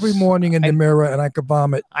myself messages. every morning in the mirror, and I could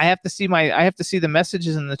vomit. I have to see the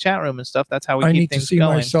messages in the chat room and stuff. That's how we I keep need to things see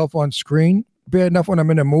going. myself on screen. Bad enough when I'm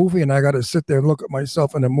in a movie, and I got to sit there and look at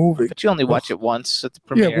myself in a movie. But you only watch it once at the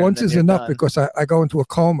premiere. Yeah, once and then is you're enough done. because I go into a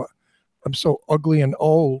coma. I'm so ugly and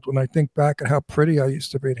old when I think back at how pretty I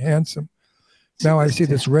used to be and handsome. Now I see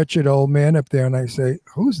this wretched old man up there and I say,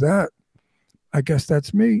 who's that? I guess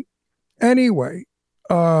that's me. Anyway,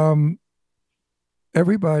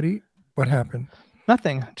 everybody, what happened?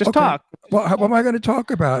 Nothing. Just Okay. talk. Well, what am I going to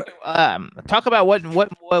talk about? Talk about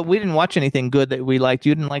what we didn't watch anything good that we liked.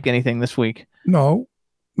 You didn't like anything this week. No,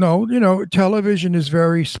 television is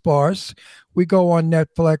very sparse. We go on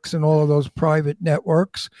Netflix and all of those private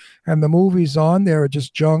networks, and the movies on there are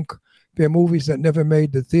just junk. They're movies that never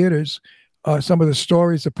made the theaters. Some of the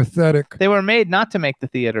stories are pathetic. They were made not to make the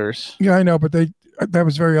theaters. Yeah, I know, but that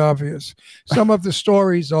was very obvious. Some of the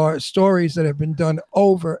stories are stories that have been done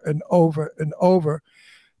over and over and over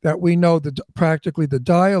that we know practically the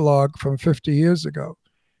dialogue from 50 years ago.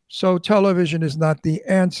 So television is not the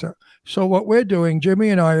answer. So what we're doing, Jimmy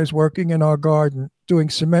and I, is working in our garden, doing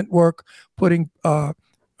cement work, putting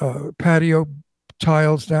patio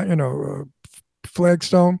tiles down,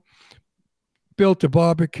 flagstone, built a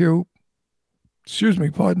barbecue.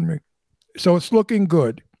 Pardon me. So it's looking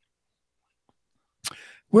good.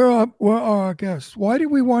 Where are our guests? Why did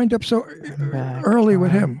we wind up so early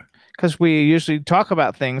with him? Because we usually talk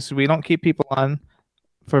about things. We don't keep people on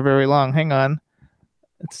for very long. Hang on.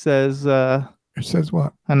 It says... It says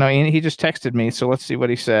what? I know he just texted me, so let's see what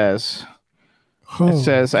he says. It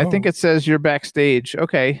says, I think it says you're backstage.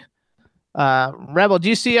 Okay. Rebel,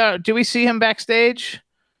 do we see him backstage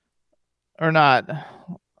or not?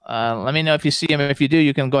 Let me know if you see him. If you do,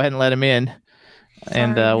 you can go ahead and let him in.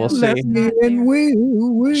 And we'll see. Let me in,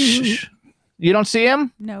 will. Shh. You don't see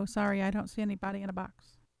him? No, sorry, I don't see anybody in a box.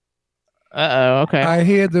 Okay. I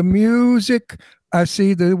hear the music. I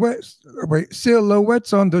see the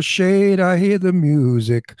silhouettes on the shade. I hear the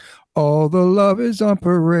music. All the love is on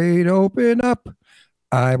parade. Open up.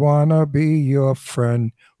 I wanna be your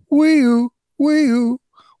friend. Wee-oo, wee-oo,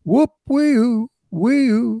 whoop, wee-oo,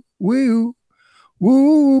 wee-oo, wee-oo,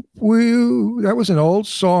 whoop, wee-oo. That was an old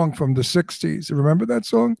song from the 60s. Remember that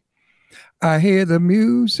song? I hear the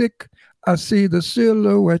music. I see the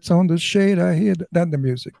silhouettes on the shade. I hear the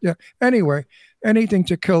music. Yeah. Anyway, anything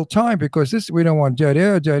to kill time because we don't want dead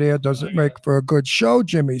air. Dead air doesn't make for a good show,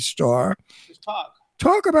 Jimmy Star. Just talk.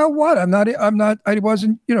 Talk about what? I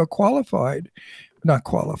wasn't, qualified. not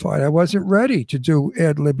qualified. I wasn't ready to do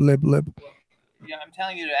ad lib, lib, lib. Yeah, I'm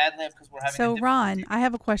telling you to ad lib because we're having. So, Ron, I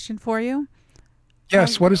have a question for you.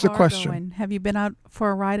 Yes, How's what your is the car question? going? Have you been out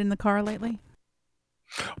for a ride in the car lately?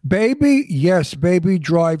 Baby, yes, baby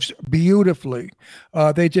drives beautifully.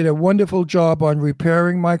 They did a wonderful job on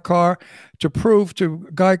repairing my car to prove to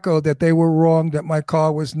Geico that they were wrong, that my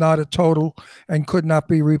car was not a total and could not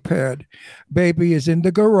be repaired. Baby is in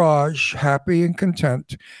the garage, happy and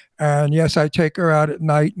content. And yes, I take her out at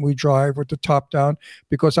night and we drive with the top down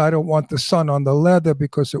because I don't want the sun on the leather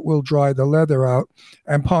because it will dry the leather out.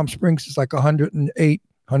 And Palm Springs is like 108,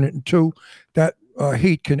 102. That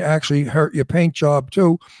heat can actually hurt your paint job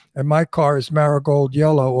too. And my car is marigold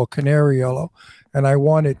yellow or canary yellow. And I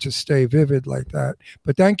want it to stay vivid like that.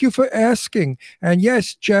 But thank you for asking. And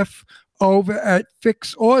yes, Jeff over at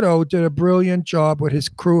Fix Auto did a brilliant job with his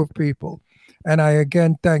crew of people. And I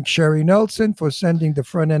again thank Sherry Nelson for sending the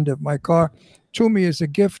front end of my car to me as a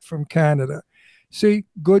gift from Canada. See,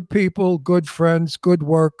 good people, good friends, good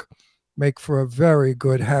work make for a very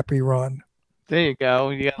good, happy run. There you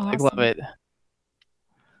go. You gotta like love Awesome. it.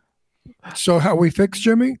 So how we fix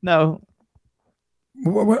Jimmy? No.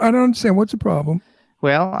 I don't understand. What's the problem?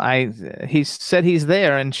 Well, he said he's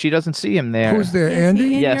there and she doesn't see him there. Who's there, Is Andy?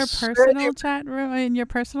 he in Yes. your personal chat room, in your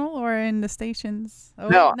personal or in the stations? Oh,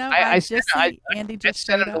 No, no, I I sent- just I- see Andy just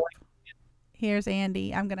sent showed him the up. Here's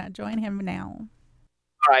Andy. I'm going to join him now. All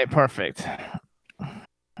right, perfect.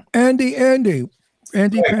 Andy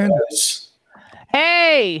Panda.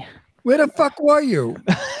 Hey! Where the fuck were you?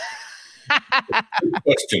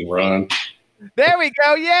 Question, Ron. There we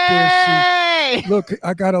go. Yay! Look,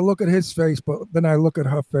 I got to look at his face, but then I look at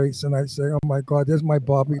her face and I say, oh my God, there's my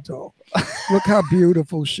Barbie doll. Look how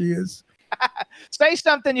beautiful she is. Say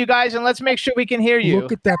something, you guys, and let's make sure we can hear you.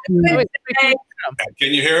 Look at that beauty.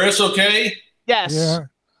 Can you hear us okay? Yes. Yeah.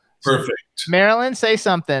 Perfect. Marilyn, say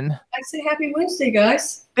something. I say happy Wednesday,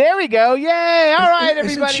 guys. There we go. Yay. All right, Isn't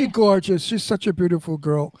everybody. she gorgeous? She's such a beautiful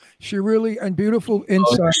girl. She really, and beautiful Oh,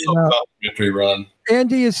 inside you're so and out. complimentary, Ron.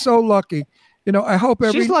 Andy is so lucky. You know, I hope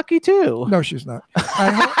every She's lucky too. No, she's not.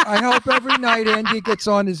 I hope every night Andy gets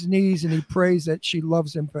on his knees and he prays that she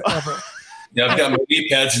loves him forever. Yeah, I've got my knee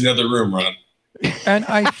pads in the other room, Ron. And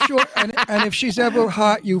I'm sure, and if she's ever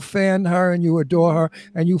hot, you fan her and you adore her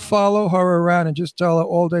and you follow her around and just tell her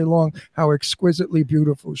all day long how exquisitely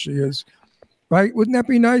beautiful she is. Right? Wouldn't that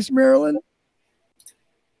be nice, Marilyn?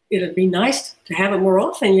 It'd be nice to have it more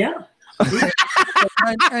often, yeah.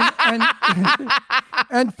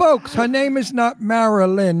 And folks, her name is not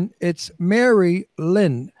Marylynn, it's Mary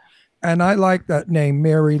Lynn. And I like that name,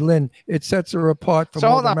 Mary Lynn. It sets her apart from So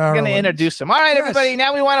all hold the on, we're going to Marilyns. introduce him. All right, Yes. everybody.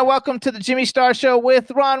 Now we want to welcome to the Jimmy Star Show with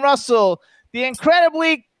Ron Russell, the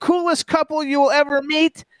incredibly coolest couple you will ever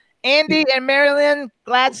meet, Andy and Marylynn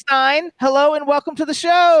Gladstein. Hello and welcome to the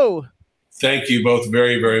show. Thank you both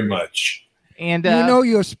very, very much. And You know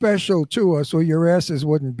you're special to us, or your asses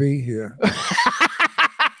wouldn't be here.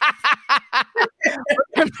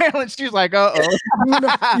 Marilyn, she's like,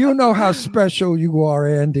 uh-oh. You know how special you are,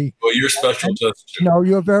 Andy. Well, you're special to us, too. No,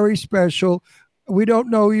 you're very special. We don't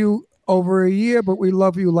know you over a year, but we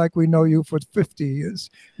love you like we know you for 50 years.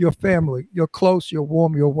 You're family. You're close. You're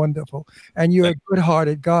warm. You're wonderful. And you're a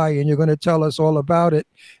good-hearted guy, and you're going to tell us all about it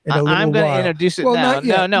in a little while. I'm going to introduce it Well, now. not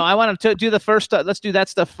yet. No, I want to do the first stuff. Let's do that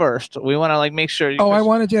stuff first. We want to like make sure. Oh, I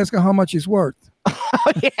wanted to ask her how much he's worth.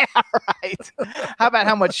 Oh, yeah, right. How about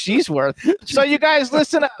how much she's worth? So you guys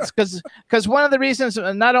listen to us because one of the reasons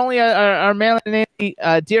not only are Marilyn and Andy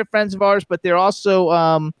dear friends of ours, but they're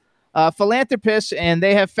also philanthropists, and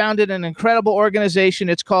they have founded an incredible organization.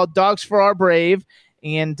 It's called Dogs for Our Brave,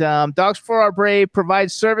 and Dogs for Our Brave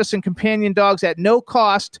provides service and companion dogs at no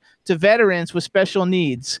cost to veterans with special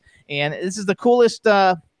needs. And this is the coolest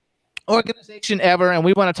organization ever, and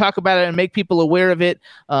we want to talk about it and make people aware of it,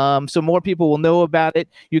 so more people will know about it.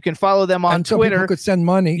 You can follow them on And so Twitter. people could send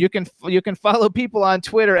money. You can follow people on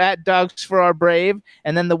Twitter at Dogs for Our Brave,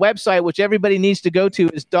 and then the website, which everybody needs to go to,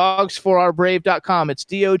 is dogsforourbrave.com. It's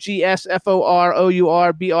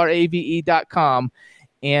DOGSFOROURBRAVE.com.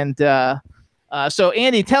 And so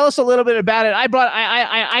Andy, tell us a little bit about it.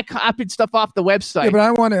 I copied stuff off the website. Yeah, but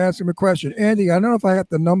I want to ask him a question. Andy, I don't know if I got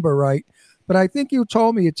the number right, but I think you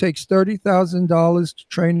told me it takes $30,000 to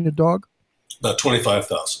train a dog. About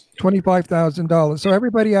 25,000. $25,000. So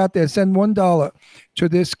everybody out there, send $1 to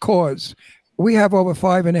this cause. We have over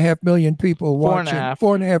 5.5 million people watching.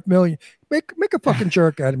 4.5 million. Make a fucking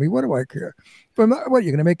jerk out of me. What do I care? What are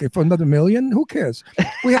you going to make it for another million? Who cares?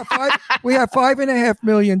 We have 5.5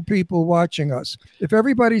 million people watching us. If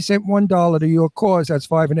everybody sent $1 to your cause, that's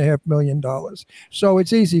 $5.5 million. So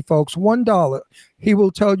it's easy, folks. $1. He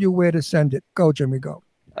will tell you where to send it. Go, Jimmy, go.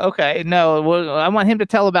 Okay, no, well, I want him to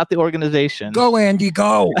tell about the organization. Go, Andy,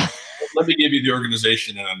 go. Let me give you the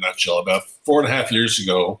organization in a nutshell. About 4.5 years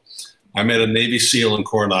ago, I met a Navy SEAL in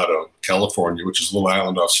Coronado, California, which is a little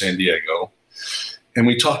island off San Diego. And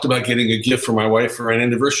we talked about getting a gift for my wife for an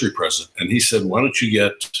anniversary present. And he said, why don't you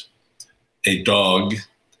get a dog,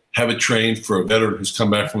 have it trained for a veteran who's come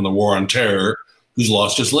back from the war on terror, who's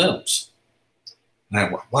lost his limbs? And I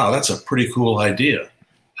went, wow, that's a pretty cool idea.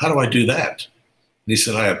 How do I do that? And he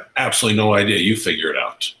said, I have absolutely no idea. You figure it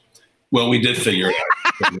out. Well, we did figure it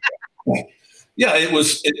out. Yeah, it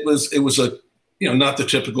was a, not the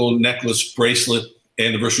typical necklace, bracelet,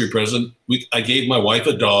 anniversary present. I gave my wife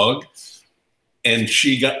a dog, and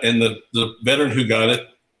the veteran who got it,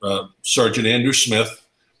 Sergeant Andrew Smith,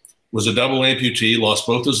 was a double amputee, lost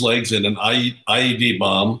both his legs in an IED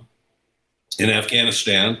bomb in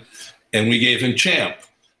Afghanistan, and we gave him Champ.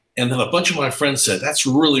 And then a bunch of my friends said, that's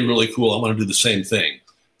really, really cool. I want to do the same thing.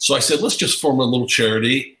 So I said, let's just form a little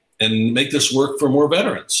charity and make this work for more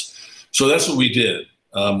veterans. So that's what we did.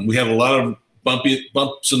 We had a lot of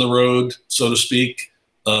bumps in the road, so to speak.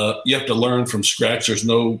 You have to learn from scratch. There's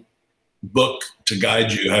no book to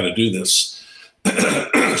guide you how to do this.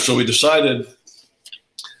 So we decided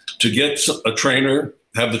to get a trainer,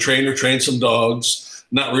 have the trainer train some dogs,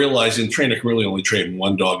 not realizing the trainer can really only train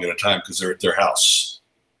one dog at a time because they're at their house.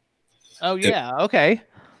 Oh, yeah. Okay.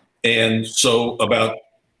 And so about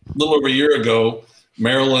a little over a year ago,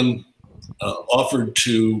 Marylynn offered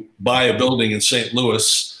to buy a building in St.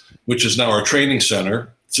 Louis, which is now our training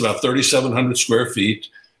center. It's about 3,700 square feet.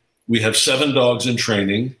 We have 7 dogs in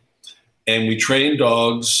training, and we train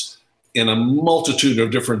dogs in a multitude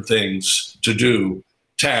of different things to do,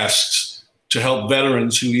 tasks to help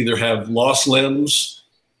veterans who either have lost limbs,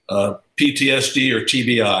 PTSD, or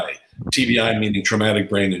TBI. TBI meaning traumatic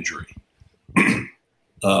brain injury.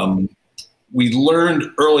 We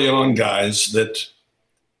learned early on, guys, that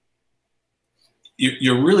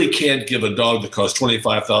you really can't give a dog that costs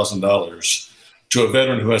 $25,000 to a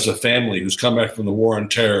veteran who has a family who's come back from the war on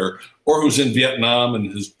terror or who's in Vietnam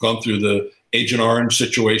and has gone through the Agent Orange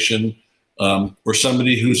situation, or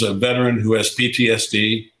somebody who's a veteran who has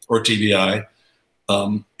PTSD or TBI,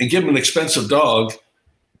 and give them an expensive dog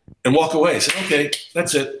and walk away. Say, okay,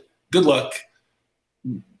 that's it. Good luck.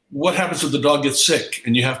 What happens if the dog gets sick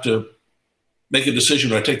and you have to make a decision?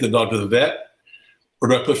 Do I take the dog to the vet, or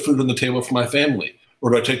do I put food on the table for my family?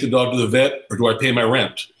 Or do I take the dog to the vet, or do I pay my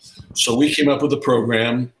rent? So we came up with a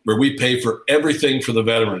program where we pay for everything for the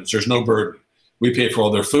veterans. There's no burden. We pay for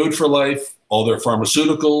all their food for life, all their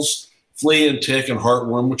pharmaceuticals, flea and tick and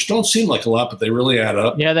heartworm, which don't seem like a lot, but they really add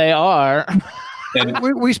up. Yeah, they are. And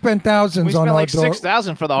we spent thousands on our like dog.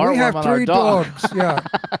 $6,000 for the heartworm. We have on 3 our dog. dogs. Yeah.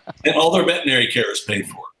 And all their veterinary care is paid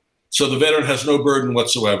for. So the veteran has no burden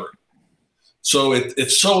whatsoever. So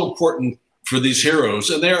it's so important for these heroes,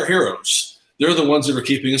 and they are heroes. They're the ones that are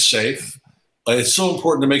keeping us safe. It's so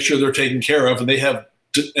important to make sure they're taken care of, and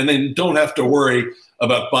they don't have to worry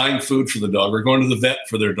about buying food for the dog or going to the vet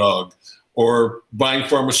for their dog or buying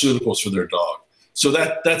pharmaceuticals for their dog. So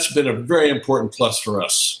that's been a very important plus for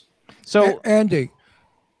us. So Andy,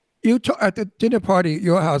 at the dinner party at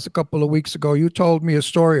your house a couple of weeks ago, you told me a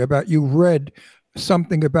story about you read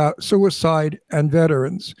something about suicide and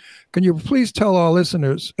veterans. Can you please tell our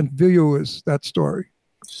listeners and viewers that story?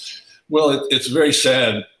 Well, it's very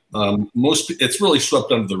sad. It's really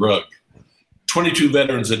swept under the rug. 22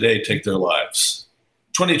 veterans a day take their lives.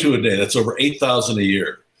 22 a day. That's over 8,000 a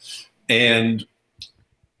year. And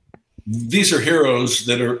these are heroes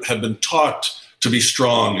that have been taught to be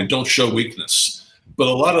strong and don't show weakness. But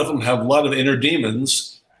a lot of them have a lot of inner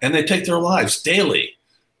demons, and they take their lives daily.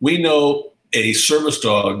 We know a service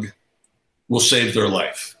dog will save their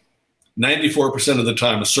life. 94% of the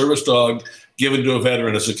time, a service dog given to a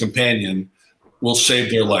veteran as a companion will save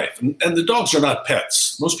their life. And the dogs are not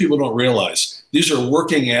pets. Most people don't realize these are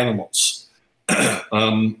working animals.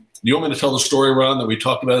 You want me to tell the story, Ron, that we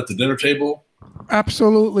talked about at the dinner table?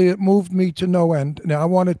 Absolutely. It moved me to no end. Now, I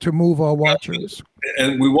wanted to move our watchers.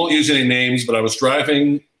 And we won't use any names, but I was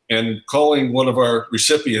driving and calling one of our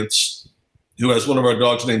recipients who has one of our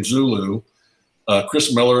dogs named Zulu,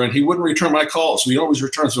 Chris Miller, and he wouldn't return my calls. He always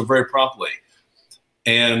returns them very promptly.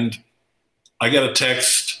 And I got a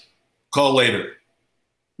text, call later,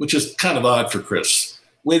 which is kind of odd for Chris.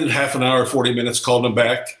 Waited half an hour, 40 minutes, called him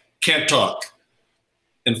back. can't talk.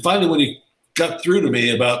 And finally, when he got through to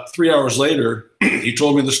me about 3 hours later, he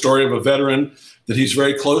told me the story of a veteran that he's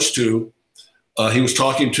very close to. He was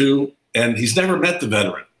talking to, and he's never met the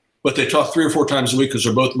veteran, but they talk 3 or 4 times a week because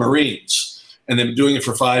they're both Marines, and they've been doing it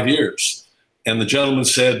for 5 years. And the gentleman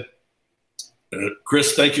said,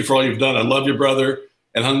 Chris, thank you for all you've done. I love your brother,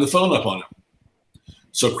 and hung the phone up on him.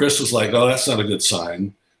 So Chris was like, oh, that's not a good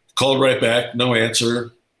sign. Called right back, no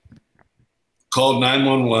answer. Called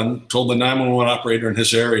 911, told the 911 operator in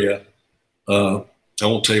his area, I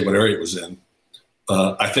won't tell you what area it was in,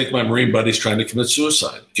 I think my Marine buddy's trying to commit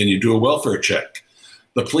suicide. Can you do a welfare check?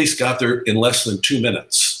 The police got there in less than 2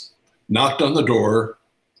 minutes, knocked on the door,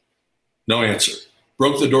 no answer.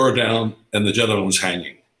 Broke the door down, and the gentleman was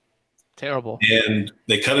hanging. Terrible. And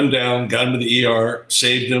they cut him down, got him to the ER,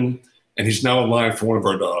 saved him, and he's now alive for one of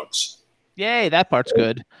our dogs. Yay, that part's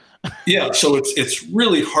good. Yeah, so it's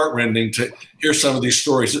really heartrending to hear some of these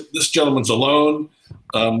stories. This gentleman's alone,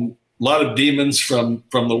 a lot of demons from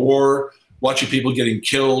the war, watching people getting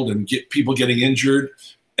killed and people getting injured.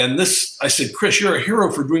 And this, I said, Chris, you're a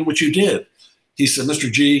hero for doing what you did. He said,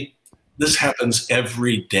 Mr. G, this happens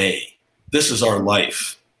every day. This is our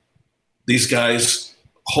life. These guys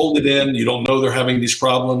hold it in. You don't know they're having these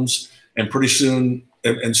problems. And pretty soon,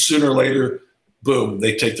 and sooner or later, boom,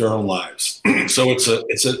 they take their own lives. So it's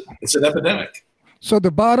an epidemic. So the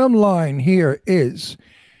bottom line here is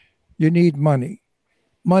you need money.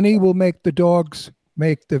 Money will make the dogs,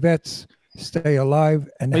 make the vets stay alive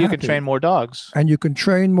and Well, you happy. can train more dogs. And you can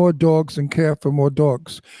train more dogs and care for more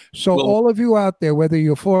dogs. So Well- all of you out there, whether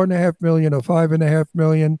you're 4.5 million or 5.5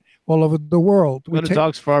 million, all over the world, Go to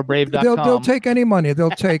dogsforourbrave.com. they'll take any money. They'll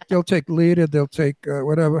take liter. They'll take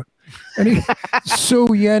whatever, any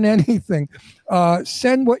Sue, yen, anything.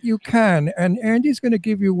 Send what you can, and Andy's going to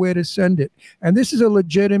give you where to send it. And this is a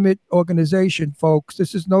legitimate organization, folks.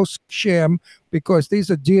 This is no sham, because these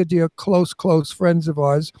are dear, close friends of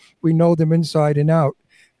ours. We know them inside and out,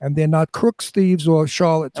 and they're not crooks, thieves, or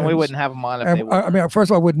charlatans. And we wouldn't have them on if they were. I mean,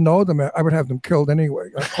 first of all, I wouldn't know them. I would have them killed anyway.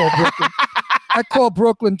 I call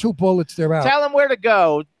Brooklyn 2 bullets, they're out. Tell them where to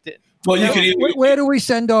go. Well, you can Where do we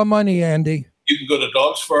send our money, Andy? You can go to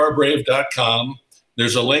dogsforourbrave.com.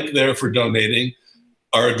 There's a link there for donating.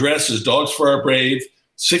 Our address is Dogs for Our Brave,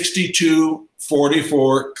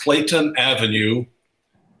 6244 Clayton Avenue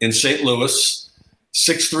in St. Louis,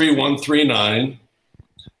 63139.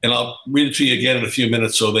 And I'll read it to you again in a few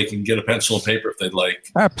minutes so they can get a pencil and paper if they'd like.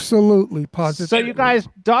 Absolutely, positive. So you guys,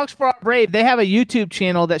 Dogs for Our Brave, they have a YouTube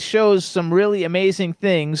channel that shows some really amazing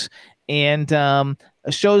things and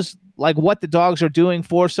shows like what the dogs are doing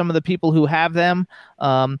for some of the people who have them.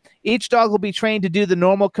 Each dog will be trained to do the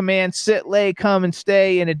normal commands: sit, lay, come, and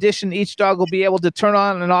stay. In addition, each dog will be able to turn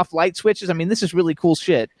on and off light switches. I mean, this is really cool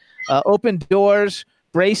shit. Open doors,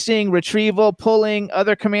 bracing, retrieval, pulling.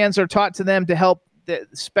 Other commands are taught to them to help the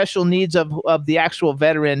special needs of the actual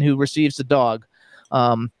veteran who receives the dog.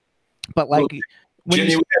 But like,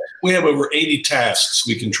 Jenny, we have over 80 tasks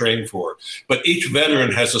we can train for, but each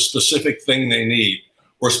veteran has a specific thing they need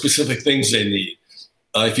or specific things they need.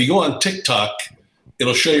 If you go on TikTok,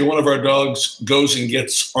 it'll show you one of our dogs goes and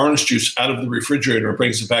gets orange juice out of the refrigerator and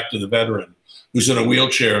brings it back to the veteran who's in a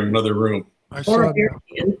wheelchair in another room. I saw Or a that. beer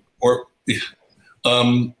can. Or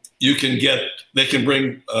they can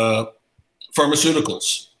bring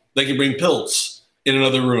pharmaceuticals. They can bring pills in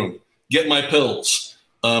another room. Get my pills.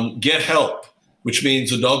 Get help, which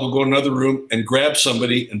means the dog will go in another room and grab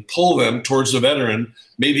somebody and pull them towards the veteran.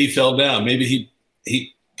 Maybe he fell down. Maybe he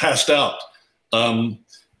passed out.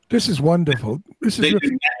 This is wonderful. This is They really-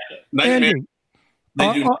 do nightmare. Andy,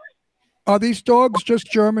 They do. are these dogs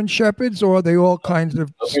just German Shepherds, or are they all kinds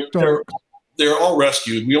of dogs? They're all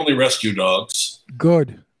rescued. We only rescue dogs.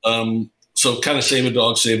 Good. So kind of save a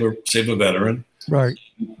dog, save a veteran. Right.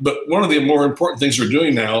 But one of the more important things we're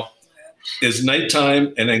doing now is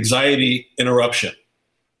nighttime and anxiety interruption.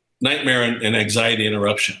 Nightmare and anxiety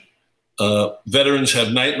interruption. Veterans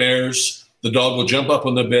have nightmares. The dog will jump up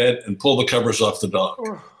on the bed and pull the covers off the dog.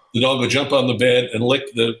 The dog will jump on the bed and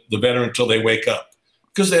lick the veteran until they wake up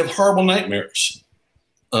because they have horrible nightmares.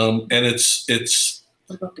 And it's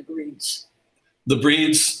What about the breeds? the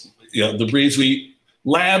breeds. Yeah, the breeds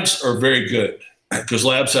labs are very good because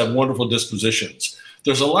labs have wonderful dispositions.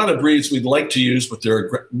 There's a lot of breeds we'd like to use, but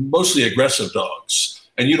they're mostly aggressive dogs,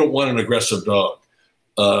 and you don't want an aggressive dog.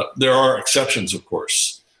 There are exceptions, of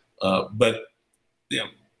course, but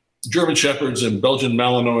German Shepherds and Belgian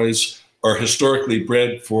Malinois are historically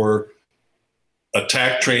bred for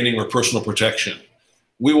attack training or personal protection.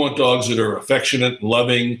 We want dogs that are affectionate,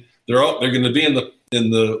 loving. They're going to be in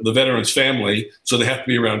the veteran's family, so they have to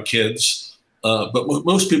be around kids. But what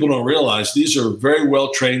most people don't realize, these are very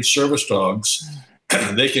well-trained service dogs.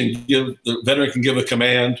 The veteran can give a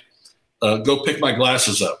command, go pick my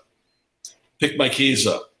glasses up, pick my keys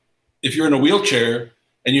up. If you're in a wheelchair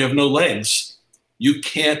and you have no legs, you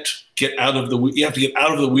can't get out of you have to get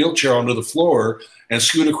out of the wheelchair onto the floor and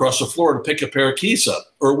scoot across the floor to pick a pair of keys up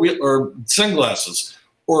or sunglasses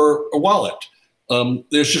or a wallet.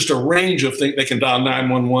 There's just a range of things. They can dial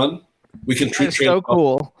 911. We can treat so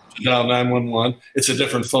cool. To dial 911. It's a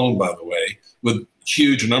different phone, by the way, with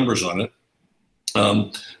huge numbers on it.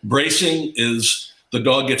 Bracing is the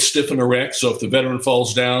dog gets stiff and erect. So if the veteran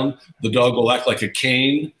falls down, the dog will act like a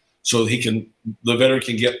cane. So the veteran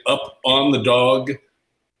can get up on the dog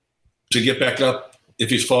to get back up if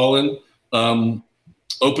he's fallen.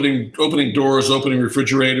 Opening doors, opening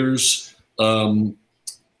refrigerators.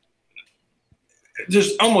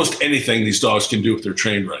 There's almost anything these dogs can do if they're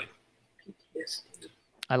trained right.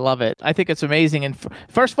 I love it. I think it's amazing. And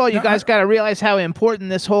first of all, you guys got to realize how important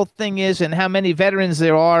this whole thing is and how many veterans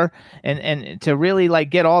there are. And to really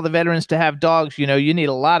like get all the veterans to have dogs, you need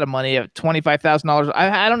a lot of money at $25,000.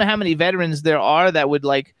 I don't know how many veterans there are that would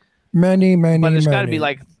like many, but there's got to be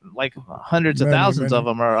like hundreds of thousands of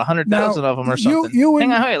them or 100,000 of them or something.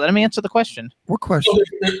 Hang on, let me answer the question. What question?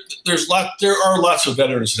 There are lots of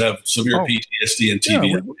veterans that have severe PTSD and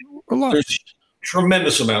TBI. There's a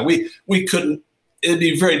tremendous amount. We couldn't. It'd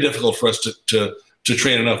be very difficult for us to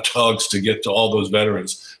train enough dogs to get to all those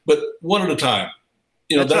veterans, but one at a time.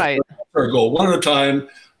 That's right. Our goal. One at a time.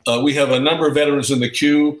 We have a number of veterans in the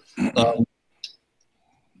queue. The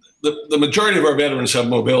majority of our veterans have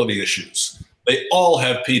mobility issues. They all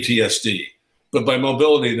have PTSD, but by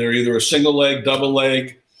mobility, they're either a single leg, double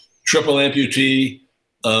leg, triple amputee.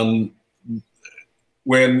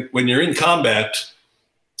 When you're in combat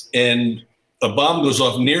and a bomb goes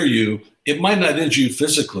off near you, it might not injure you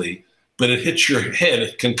physically, but it hits your head,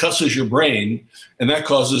 it concusses your brain, and that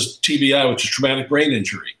causes TBI, which is traumatic brain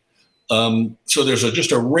injury. So there's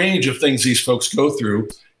just a range of things these folks go through,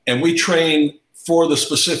 and we train for the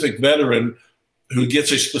specific veteran who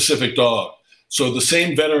gets a specific dog. So the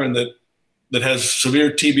same veteran that has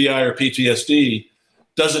severe TBI or PTSD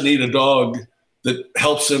doesn't need a dog that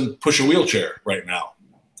helps him push a wheelchair right now.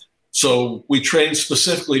 So we train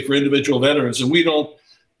specifically for individual veterans, and we don't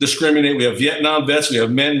discriminate. We have Vietnam vets, we have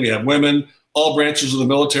men, we have women, all branches of the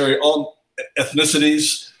military, all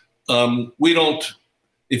ethnicities.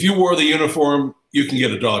 If you wore the uniform, you can get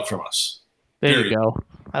a dog from us. There you go.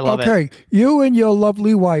 I love it. Okay, you and your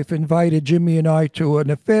lovely wife invited Jimmy and I to an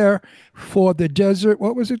affair for the desert.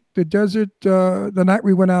 What was it? The desert, the night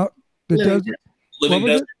we went out, the desert. Living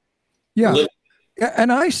desert. Yeah.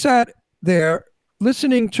 And I sat there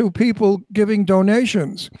listening to people giving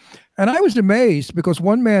donations. And I was amazed because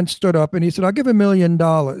one man stood up and he said, I'll give $1 million.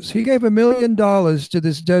 He gave $1 million to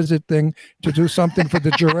this desert thing to do something for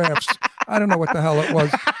the giraffes. I don't know what the hell it was.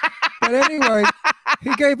 But anyway,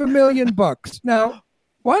 he gave $1 million. Now,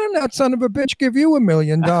 why didn't that son of a bitch give you $1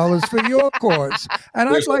 million for your cause? And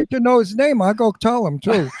I'd like to know his name. I'll go tell him,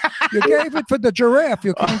 too. You gave it for the giraffe.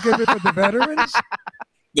 You couldn't give it for the veterans?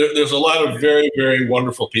 There's a lot of very, very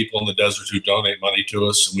wonderful people in the desert who donate money to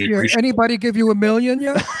us. And we appreciate anybody give you $1 million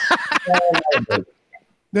yet?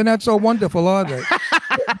 They're not so wonderful, are they?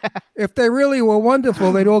 If they really were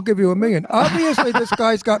wonderful, they'd all give you $1 million. Obviously, this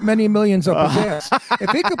guy's got many millions up his ass. If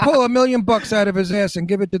he could pull $1 million out of his ass and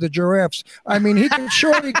give it to the giraffes, I mean, he can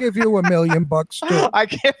surely give you $1 million too. I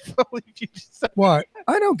can't believe you just said what?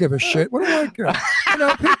 I don't give a shit. What do I care?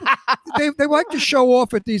 People, they like to show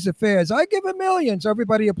off at these affairs. I give $1 million. So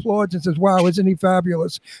everybody applauds and says, "Wow, isn't he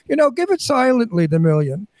fabulous?" Give it silently, the $1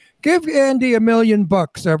 million. Give Andy $1 million,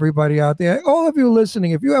 everybody out there. All of you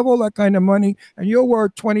listening, if you have all that kind of money and you're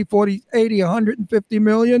worth 20, 40, 80, 150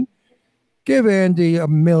 million, give Andy $1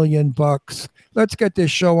 million. Let's get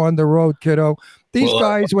this show on the road, kiddo. These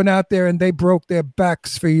guys went out there and they broke their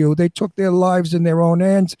backs for you. They took their lives in their own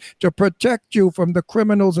hands to protect you from the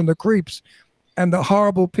criminals and the creeps and the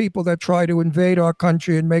horrible people that try to invade our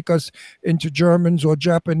country and make us into Germans or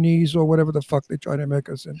Japanese or whatever the fuck they try to make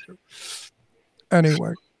us into.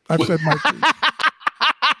 Anyway. I've said my piece.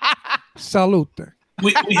 Salute.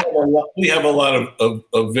 We have a lot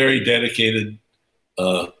of very dedicated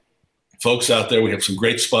folks out there. We have some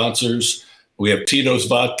great sponsors. We have Tito's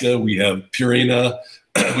Vodka. We have Purina.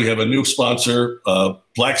 We have a new sponsor,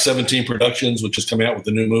 Black 17 Productions, which is coming out with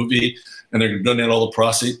a new movie, and they're going to donate all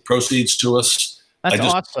the proceeds to us. That's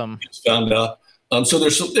awesome. Just found out. So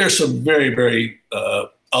there's some very, very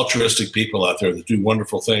altruistic people out there that do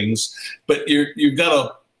wonderful things, but you've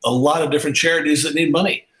got a lot of different charities that need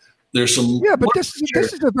money. there's some. Yeah, but this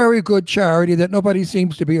is a very good charity that nobody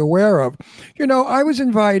seems to be aware of. You know, I was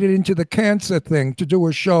invited into the cancer thing to do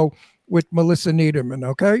a show with Melissa Niederman.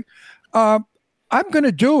 Okay, I'm going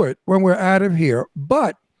to do it when we're out of here,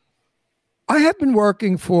 but I have been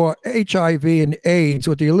working for HIV and AIDS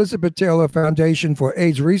with the Elizabeth Taylor Foundation for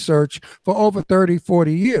AIDS Research for over 30,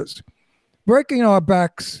 40 years, breaking our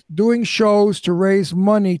backs, doing shows to raise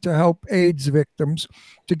money to help AIDS victims,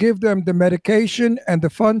 to give them the medication and the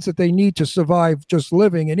funds that they need to survive just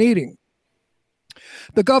living and eating.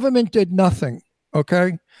 The government did nothing,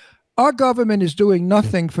 okay? Our government is doing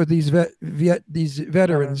nothing for these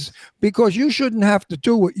veterans because you shouldn't have to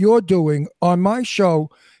do what you're doing on my show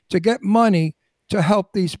to get money to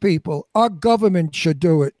help these people. Our government should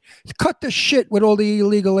do it. Cut the shit with all the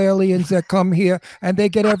illegal aliens that come here and they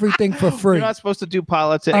get everything for free. You're not supposed to do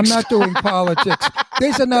politics. I'm not doing politics.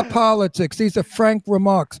 These are not politics. These are frank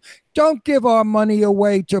remarks. Don't give our money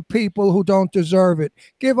away to people who don't deserve it.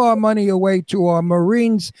 Give our money away to our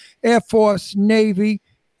Marines, Air Force, Navy,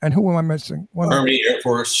 and who am I missing? Army, Air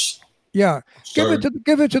Force. Yeah, give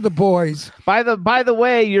it to the boys. By the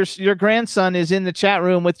way, your grandson is in the chat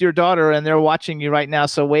room with your daughter, and they're watching you right now.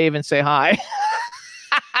 So wave and say hi.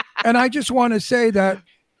 And I just want to say that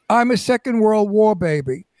I'm a Second World War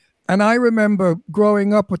baby, and I remember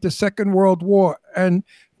growing up with the Second World War, and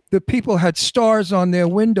the people had stars on their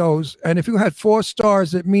windows, and if you had 4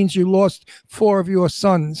 stars, it means you lost 4 of your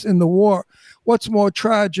sons in the war. What's more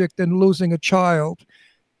tragic than losing a child?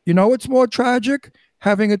 You know what's more tragic?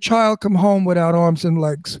 Having a child come home without arms and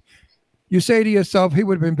legs. You say to yourself, he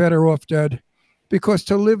would have been better off dead, because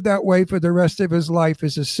to live that way for the rest of his life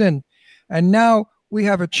is a sin. And now we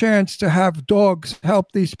have a chance to have dogs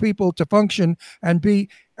help these people to function and be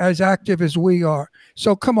as active as we are.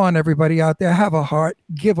 So come on, everybody out there, have a heart,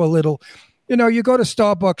 give a little. You know, you go to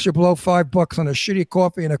Starbucks, you blow $5 on a shitty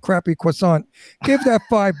coffee and a crappy croissant. Give that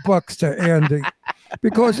 $5 to Andy.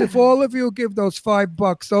 Because if all of you give those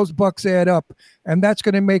 $5, those bucks add up, and that's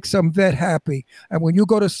going to make some vet happy. And when you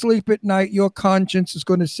go to sleep at night, your conscience is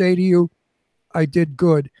going to say to you, I did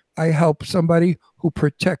good. I helped somebody who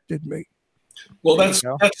protected me. Well, that's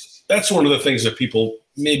one of the things that people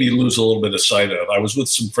maybe lose a little bit of sight of. I was with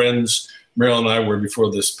some friends, Marilyn and I were, before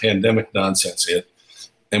this pandemic nonsense hit,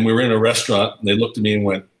 and we were in a restaurant, and they looked at me and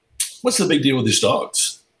went, what's the big deal with these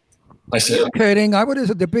dogs? I said, kidding. I would have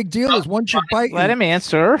said the big deal is one should bite you. Let him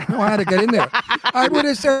answer. I don't know how to get in there. I would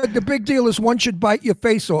have said the big deal is one should bite your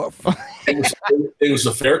face off. It was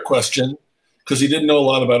a fair question because he didn't know a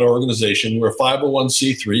lot about our organization. We're a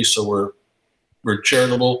 501c3, so we're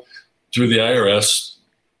charitable through the IRS.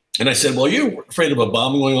 And I said, well, you afraid of a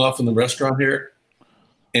bomb going off in the restaurant here?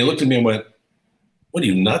 And he looked at me and went, what are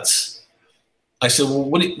you, nuts? I said, well,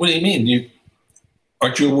 what do you mean?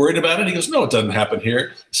 Aren't you worried about it? He goes, no, it doesn't happen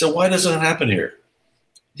here. So why doesn't it happen here?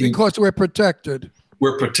 Because we're protected.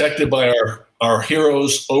 We're protected by our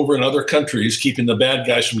heroes over in other countries, keeping the bad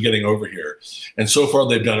guys from getting over here. And so far,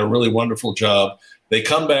 they've done a really wonderful job. They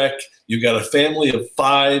come back. You've got a family of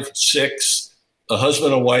 5, 6, a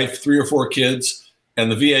husband, a wife, 3 or 4 kids,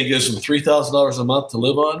 and the VA gives them $3,000 a month to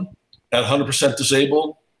live on at 100%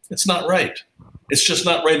 disabled. It's not right. It's just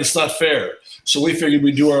not right. It's not fair. So we figured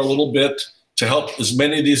we'd do our little bit to help as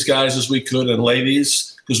many of these guys as we could, and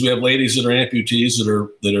ladies, because we have ladies that are amputees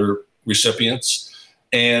that are recipients,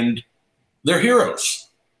 and they're heroes.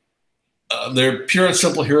 They're pure and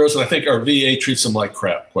simple heroes, and I think our VA treats them like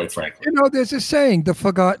crap, quite frankly. You know, there's a saying, the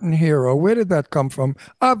forgotten hero. Where did that come from?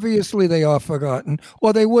 Obviously, they are forgotten,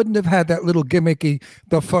 or they wouldn't have had that little gimmicky,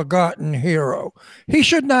 the forgotten hero. He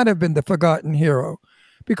should not have been the forgotten hero,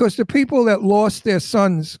 because the people that lost their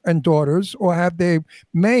sons and daughters or have they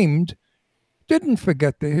maimed didn't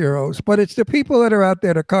forget the heroes, but it's the people that are out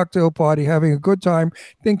there at a cocktail party having a good time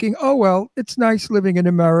thinking, oh, well, it's nice living in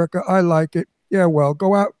America. I like it. Yeah, well,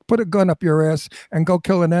 go out, put a gun up your ass and go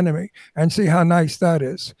kill an enemy and see how nice that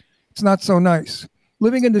is. It's not so nice.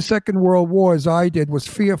 Living in the Second World War, as I did, was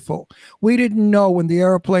fearful. We didn't know when the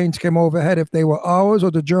airplanes came overhead if they were ours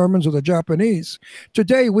or the Germans or the Japanese.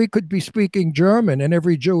 Today, we could be speaking German and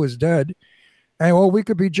every Jew is dead. Or we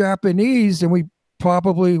could be Japanese and we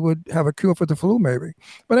probably would have a cure for the flu, maybe.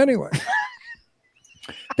 But anyway,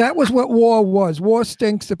 that was what war was. War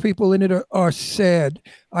stinks. The people in it are sad.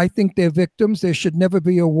 I think they're victims. There should never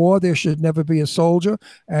be a war. There should never be a soldier.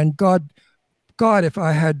 And God, if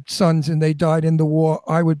I had sons and they died in the war,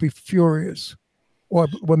 I would be furious or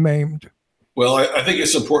were maimed. Well, I think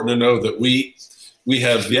it's important to know that we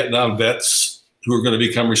have Vietnam vets who are going to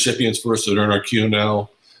become recipients first that are in our queue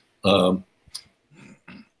now.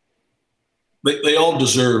 They all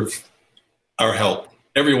deserve our help,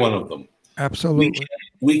 every one of them. Absolutely.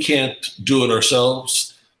 we can't do it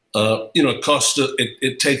ourselves. It costs.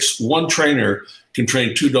 It takes one trainer can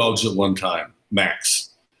train 2 dogs at one time max.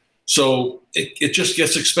 So it just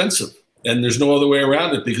gets expensive, and there's no other way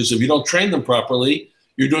around it, because if you don't train them properly,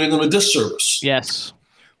 you're doing them a disservice. Yes.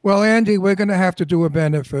 Well, Andy, we're going to have to do a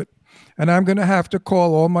benefit, and I'm going to have to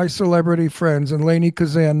call all my celebrity friends and Lainey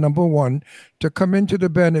Kazan, number one, to come into the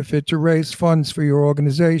benefit to raise funds for your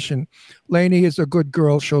organization. Lainey is a good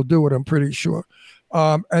girl. She'll do it, I'm pretty sure.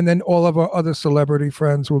 And then all of our other celebrity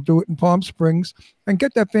friends will do it in Palm Springs, and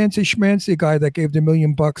get that fancy schmancy guy that gave the $1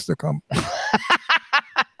 million to come.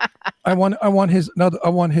 I want his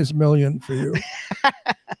 $1 million for you.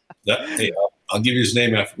 Hey, I'll give you his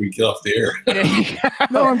name after we get off the air.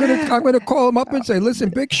 No, I'm gonna call him up and say, listen,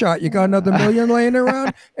 big shot, you got another $1 million laying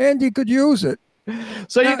around? Andy could use it.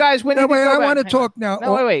 So you guys, when I want to talk now.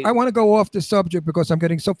 No, wait. I want to go off the subject because I'm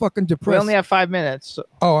getting so fucking depressed. We only have 5 minutes.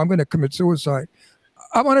 Oh, I'm going to commit suicide.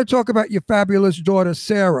 I want to talk about your fabulous daughter,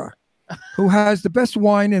 Sarah, who has the best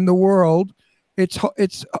wine in the world. It's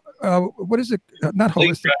what is it? Not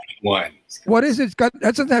holistic wine. What is it? That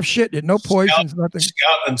doesn't have shit in it. No poisons, nothing.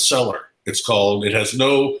 Scout and Cellar. It's called. It has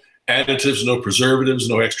no additives, no preservatives,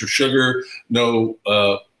 no extra sugar, no.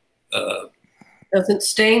 Doesn't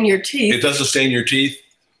stain your teeth. It doesn't stain your teeth.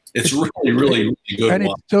 It's really, really, really good And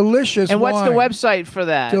wine. it's delicious. And what's the wine. website for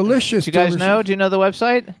that? Delicious. Do you guys delicious. know? Do you know the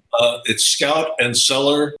website? It's Scout and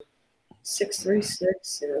Cellar. 636,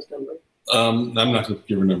 Sarah's number. I'm not going to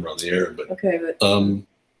give her number on the air, but Okay, but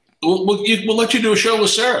we'll let you do a show with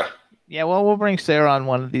Sarah. Yeah, well, we'll bring Sarah on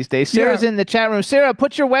one of these days. Sarah's in the chat room. Sarah,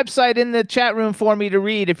 put your website in the chat room for me to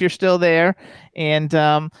read if you're still there, and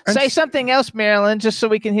say something else, Marylynn, just so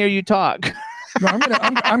we can hear you talk. No,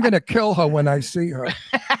 I'm gonna kill her when I see her.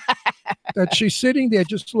 That she's sitting there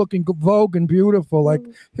just looking vogue and beautiful. Like,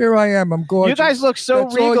 here I am, I'm gorgeous. You guys look so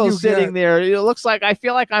That's all regal you sitting get. there. It looks like I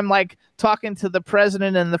feel like I'm like talking to the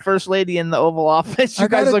president and the first lady in the Oval Office. You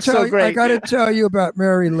guys look so great. I got to tell you about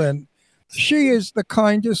Marylynn. She is the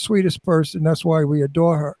kindest, sweetest person. That's why we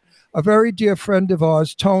adore her. A very dear friend of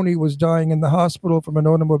ours, Tony, was dying in the hospital from an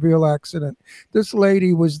automobile accident. This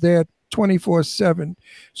lady was there 24/7,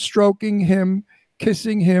 stroking him,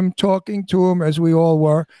 kissing him, talking to him, as we all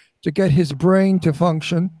were, to get his brain to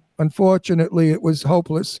function. Unfortunately, it was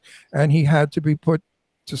hopeless, and he had to be put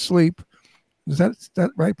to sleep. Is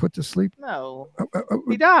that right? Put to sleep? No,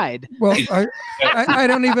 he died. Well, I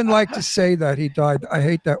don't even like to say that he died. I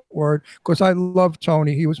hate that word because I love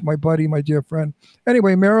Tony. He was my buddy, my dear friend.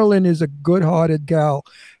 Anyway, Marylynn is a good-hearted gal,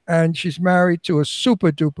 and she's married to a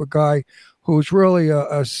super-duper guy who's really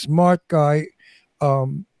a smart guy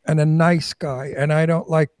and a nice guy. And I don't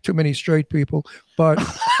like too many straight people, but...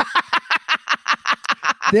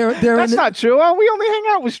 That's not true. We only hang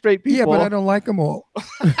out with straight people. Yeah, but I don't like them all.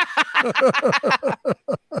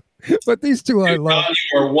 But these two I love.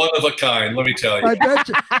 You are one of a kind, let me tell you. I bet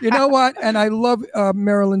you. You know what? And I love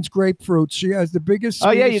Marylynn's grapefruits. She has the biggest.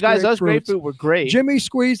 Oh yeah, you guys, grapefruits. those grapefruit were great. Jimmy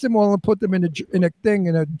squeezed them all and put them in a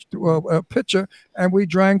pitcher, and we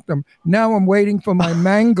drank them. Now I'm waiting for my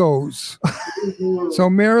mangoes. So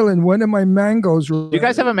Marylynn, when are my mangoes? Do you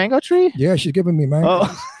guys have a mango tree? Yeah, she's giving me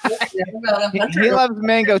mangoes. He loves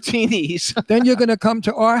mango teenies. Then you're going to come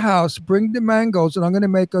to our house, bring the mangoes, and I'm going to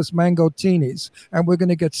make us mango teenies, and we're going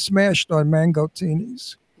to get smashed on mango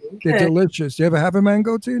teenies. They're delicious. You ever have a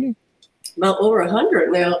mango teenie? About over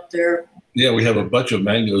 100 now there. Yeah, we have a bunch of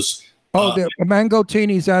mangoes. Oh, the mango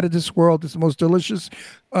teenies out of this world. It's the most delicious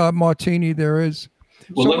martini there is.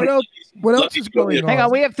 Well, So what else is going on? Hang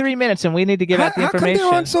on, we have 3 minutes and we need to get out the How come information.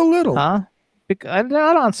 they're on so little? Huh? I'm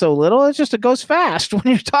not on so little. It's just it goes fast when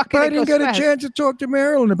you're talking. But I didn't get a chance to talk to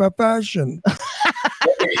Marylynn about fashion.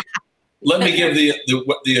 Let me give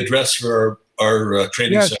the address for our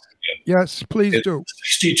training Yes. center again. Yes, please It's do.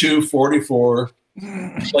 6244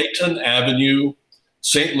 Clayton Avenue,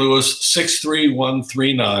 St. Louis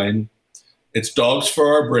 63139. It's Dogs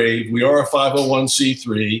for Our Brave. We are a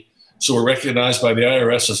 501c3, so we're recognized by the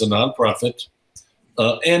IRS as a nonprofit.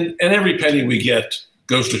 And every penny we get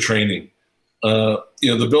goes to training.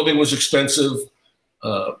 The building was expensive.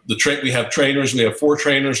 We have trainers. We have 4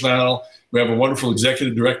 trainers now. We have a wonderful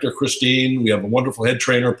executive director, Christine. We have a wonderful head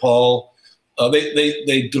trainer, Paul.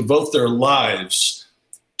 They devote their lives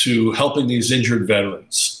to helping these injured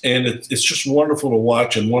veterans. And it's just wonderful to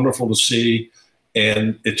watch and wonderful to see.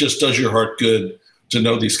 And it just does your heart good to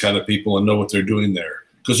know these kind of people and know what they're doing there.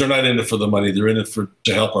 Because they're not in it for the money. They're in it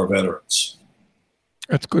to help our veterans.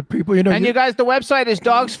 That's good, people. You know, And you guys, the website is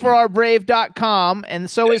dogsforourbrave.com, and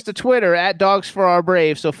so is the Twitter at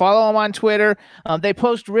dogsforourbrave. So follow them on Twitter. They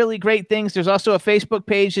post really great things. There's also a Facebook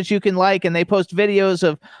page that you can like, and they post videos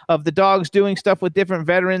of the dogs doing stuff with different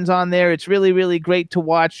veterans on there. It's really, really great to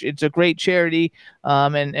watch. It's a great charity,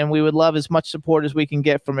 and we would love as much support as we can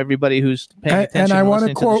get from everybody who's paying attention. And I want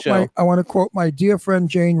to quote my dear friend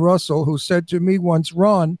Jane Russell, who said to me once,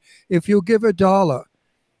 Ron, if you give $1,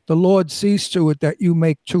 the Lord sees to it that you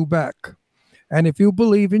make 2 back. And if you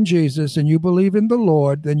believe in Jesus and you believe in the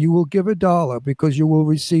Lord, then you will give $1 because you will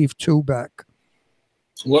receive 2 back.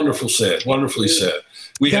 Wonderful said. Wonderfully said.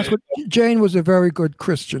 Jane was a very good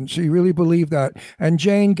Christian. She really believed that. And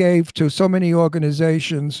Jane gave to so many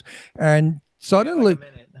organizations, and suddenly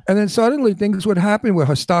things would happen where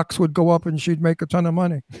her stocks would go up and she'd make a ton of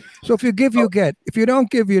money. So if you give, you get. If you don't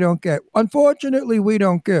give, you don't get. Unfortunately, we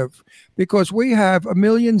don't give because we have a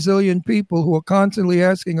million zillion people who are constantly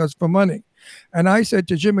asking us for money. And I said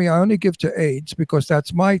to Jimmy, I only give to AIDS because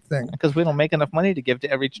that's my thing. Because we don't make enough money to give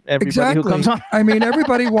to everybody who comes on. I mean,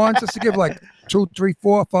 everybody wants us to give like $200,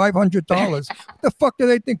 $300, $400, $500. What the fuck do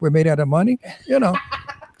they think we're made out of money? You know.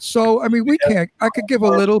 So I mean, we can't. I could give a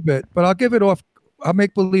little bit, but I'll give it off. I'll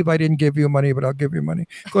make believe I didn't give you money, but I'll give you money.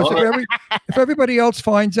 Because if everybody else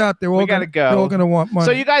finds out, they're all going to want money.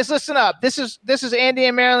 So you guys listen up. This is Andy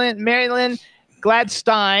and Marylynn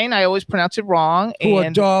Gladstein. I always pronounce it wrong. Who are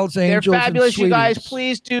dolls, angels, they're fabulous. And you guys,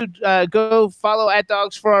 please do go follow at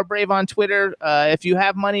Dogs for Our Brave on Twitter. If you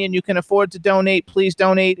have money and you can afford to donate, please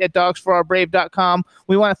donate at dogsforourbrave.com.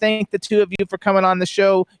 We want to thank the two of you for coming on the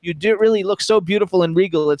show. You do really look so beautiful and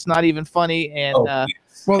regal. It's not even funny. And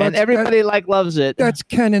and everybody loves it. That's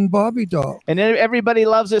Ken and Bobby doll. And everybody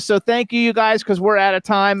loves it. So thank you guys, because we're out of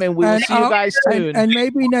time, and we will see you guys soon. And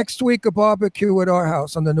maybe next week a barbecue at our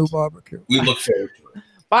house on the new barbecue. We look forward to it.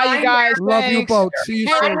 Bye, you guys. Love you both. See you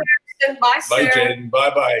soon. Bye, Jaden.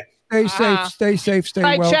 Bye-bye. Stay safe. Stay safe. Stay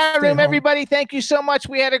well. All right, chat room, everybody. Thank you so much.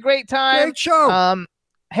 We had a great time. Great show.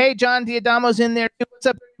 Hey, John Diadamo's in there. What's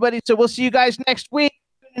up, everybody? So we'll see you guys next week.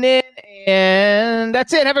 In, and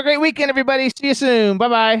that's it. Have a great weekend, everybody. See you soon.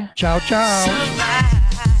 Bye-bye. Ciao, ciao.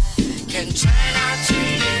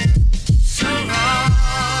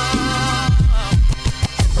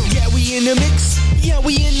 Yeah, we in the mix. Yeah,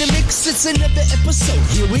 we in the mix. It's another episode.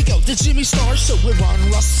 Here we go. The Jimmy Star Show with Ron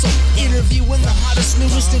Russell. Interviewing the hottest,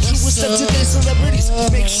 newest, and truest of today's celebrities.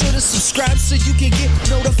 Make sure to subscribe so you can get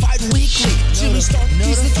notified weekly. Jimmy Star,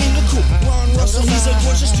 he's the king of cool. Ron Russell, he's a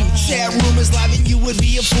gorgeous dude. Chat room is live and you would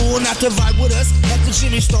be a fool not to vibe with us at the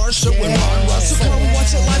Jimmy Star Show with Ron Russell. So come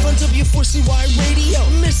watch it live on W4CY Radio.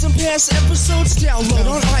 Miss some past episodes? Download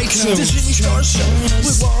on iTunes. The Jimmy Star Show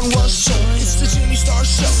with Ron Russell. It's the Jimmy Star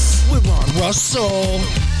Show with Ron Russell.